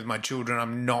dealing with my children,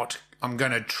 I'm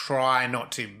going to try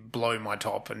not to blow my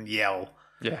top and yell.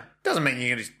 Yeah. Doesn't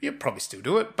mean you'll probably still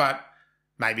do it, but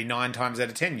maybe 9 times out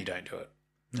of 10 you don't do it.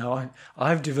 No,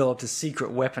 I've developed a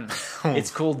secret weapon.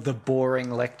 It's called the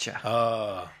boring lecture.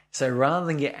 Oh. So rather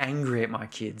than get angry at my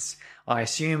kids, I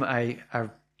assume a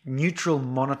neutral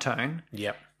monotone.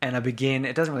 Yep. And I begin,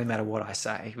 it doesn't really matter what I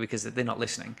say because they're not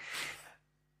listening.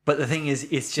 But the thing is,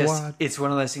 it's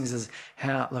one of those things is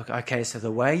so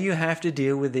the way you have to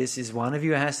deal with this is one of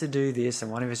you has to do this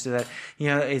and one of you has to do that. You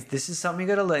know, this is something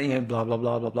you got to let, blah, blah,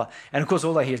 blah, blah, blah. And of course,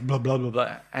 all they hear is blah, blah, blah,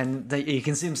 blah. And you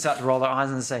can see them start to roll their eyes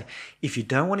and say, if you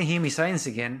don't want to hear me saying this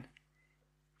again,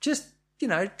 just,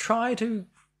 try to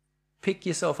pick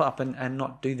yourself up and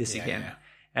not do this again. Yeah.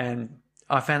 And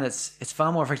I found it's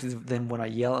far more effective than when I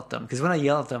yell at them, because when I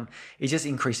yell at them, it just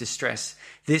increases stress.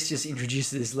 This just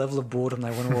introduces this level of boredom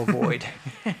they want to avoid.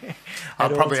 I'll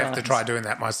probably have to try doing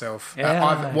that myself.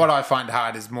 Yeah. What I find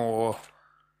hard is more,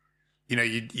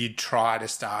 you try to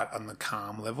start on the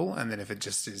calm level, and then if it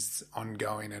just is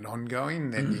ongoing,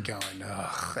 then you're going,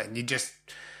 ugh, and you just...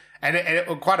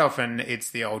 And quite often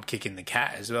it's the old kick in the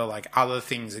cat as well. Like other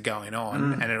things are going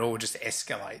on and it all just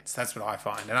escalates. That's what I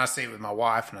find. And I see it with my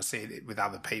wife and I see it with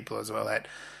other people as well, that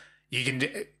you can,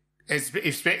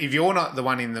 if you're not the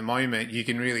one in the moment, you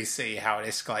can really see how it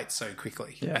escalates so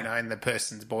quickly, and the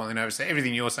person's boiling over. So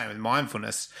everything you're saying with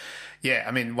mindfulness,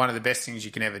 one of the best things you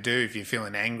can ever do if you're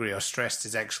feeling angry or stressed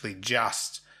is actually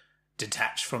just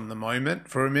detach from the moment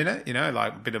for a minute,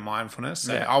 like a bit of mindfulness.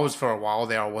 So I was, for a while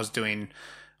there,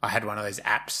 I had one of those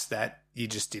apps that you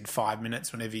just did 5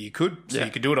 minutes whenever you could. So you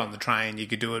could do it on the train, you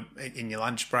could do it in your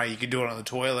lunch break, you could do it on the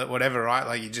toilet, whatever, right?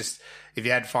 Like if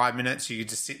you had 5 minutes, you could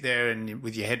just sit there and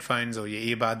with your headphones or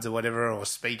your earbuds or whatever, or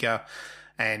speaker,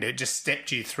 and it just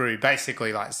stepped you through,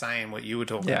 basically like saying what you were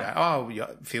talking about. Oh,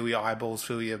 feel your eyeballs,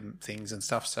 feel your things and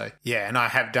stuff. So, and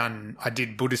I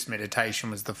did Buddhist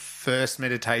meditation, was the first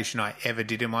meditation I ever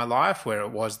did in my life, where it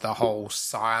was the whole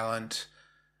silent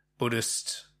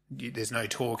Buddhist. There's no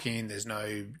talking, there's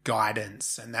no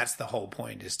guidance, and that's the whole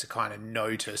point, is to kind of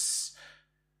notice,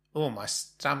 my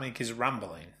stomach is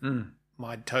rumbling,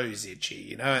 my toes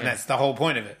itchy, and that's the whole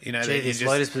point of it. This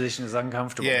lotus position is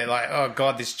uncomfortable. Yeah, like, oh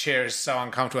God, this chair is so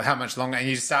uncomfortable, how much longer? And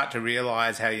you start to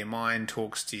realise how your mind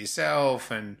talks to yourself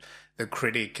and the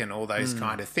critic and all those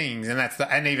kind of things. And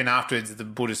and even afterwards,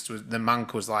 the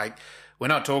monk was like, we're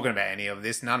not talking about any of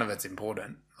this, none of it's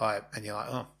important. And you're like,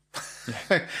 oh.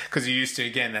 Because you're used to,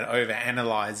 again, that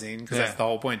over-analysing, because that's the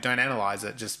whole point. Don't analyse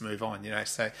it, just move on,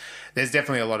 So there's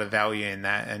definitely a lot of value in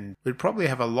that, and we'd probably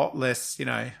have a lot less,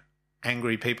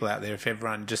 angry people out there if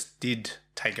everyone just did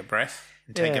take a breath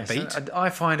and take a beat. So I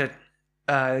find it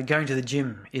going to the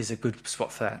gym is a good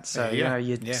spot for that. So,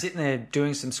 you're sitting there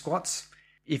doing some squats.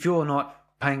 If you're not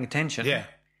paying attention,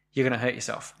 you're going to hurt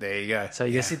yourself. There you go. So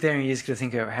you sit there and you're just going to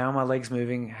think of, how are my legs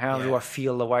moving? How do I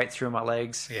feel the weight through my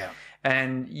legs? Yeah.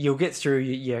 And you'll get through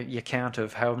your count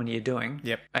of how many you're doing.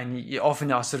 Yep. And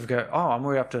often I sort of go, oh, I'm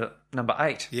already up to number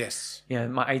 8. Yes.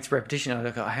 My 8th repetition. I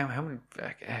go, how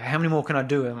many more can I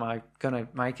do? Am I going to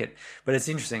make it? But it's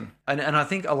interesting. And I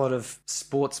think a lot of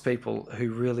sports people who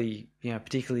really,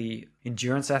 particularly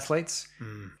endurance athletes,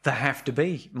 they have to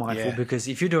be mindful because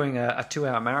if you're doing a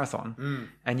 2-hour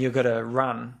marathon and you've got to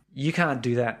run, you can't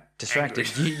do that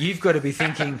distracted. You've got to be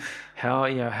thinking,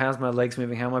 how's my legs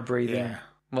moving? How am I breathing? Yeah.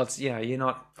 You're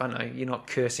not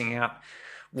cursing out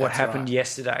what happened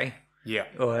yesterday. Yeah.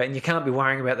 And you can't be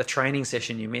worrying about the training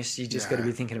session you missed. You just got to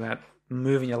be thinking about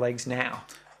moving your legs now.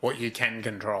 What you can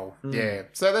control. Yeah.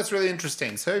 So that's really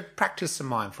interesting. So practice some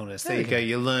mindfulness. There you go.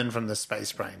 You learn from the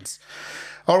space brains.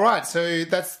 All right. So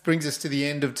that brings us to the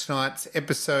end of tonight's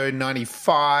episode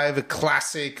 95, a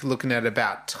classic looking at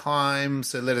about time.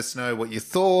 So let us know what you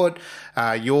thought,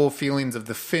 your feelings of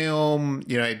the film.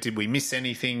 Did we miss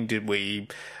anything? Did we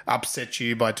upset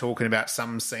you by talking about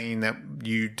some scene that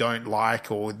you don't like,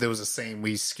 or there was a scene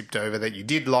we skipped over that you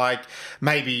did like?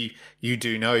 Maybe you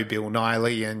do know Bill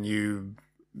Nighy and you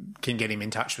can get him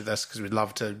in touch with us because we'd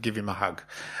love to give him a hug.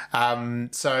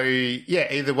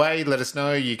 Either way, let us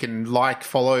know. You can like,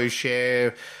 follow,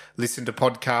 share, listen to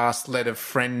podcasts, let a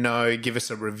friend know, give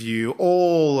us a review.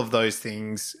 All of those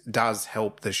things does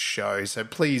help the show. So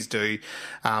please do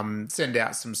send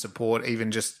out some support. Even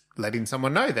just letting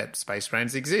someone know that Space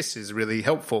Brains exists is really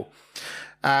helpful.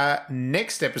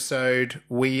 Next episode,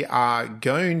 we are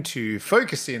going to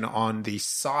focus in on the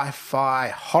sci-fi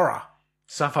horror.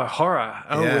 Sci-fi horror.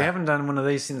 Oh, we haven't done one of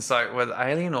these since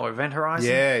Alien or Event Horizon.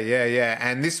 Yeah.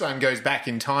 And this one goes back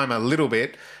in time a little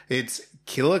bit. It's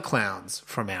Killer Clowns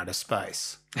from Outer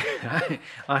Space. I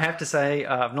have to say,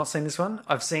 I've not seen this one.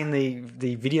 I've seen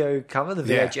the video cover, the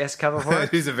VHS cover for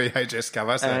it. It is a VHS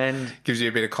cover, so it gives you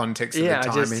a bit of context of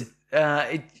the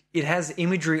timing. It has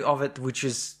imagery of it, which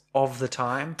is of the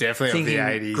time. Definitely of the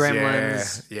 80s.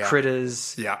 Gremlins,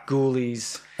 Critters,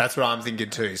 Ghoulies. That's what I'm thinking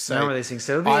too. So none of these things.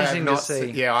 So it'll be interesting to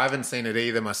see. I haven't seen it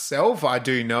either myself. I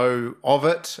do know of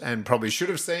it and probably should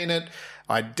have seen it.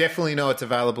 I definitely know it's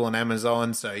available on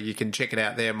Amazon, so you can check it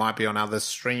out there. It might be on other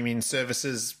streaming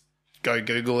services. Go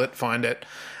Google it, find it.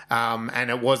 And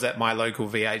it was at my local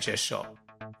VHS shop.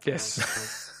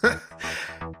 Yes.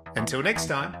 Until next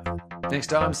time. Next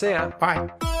time, see ya. Bye.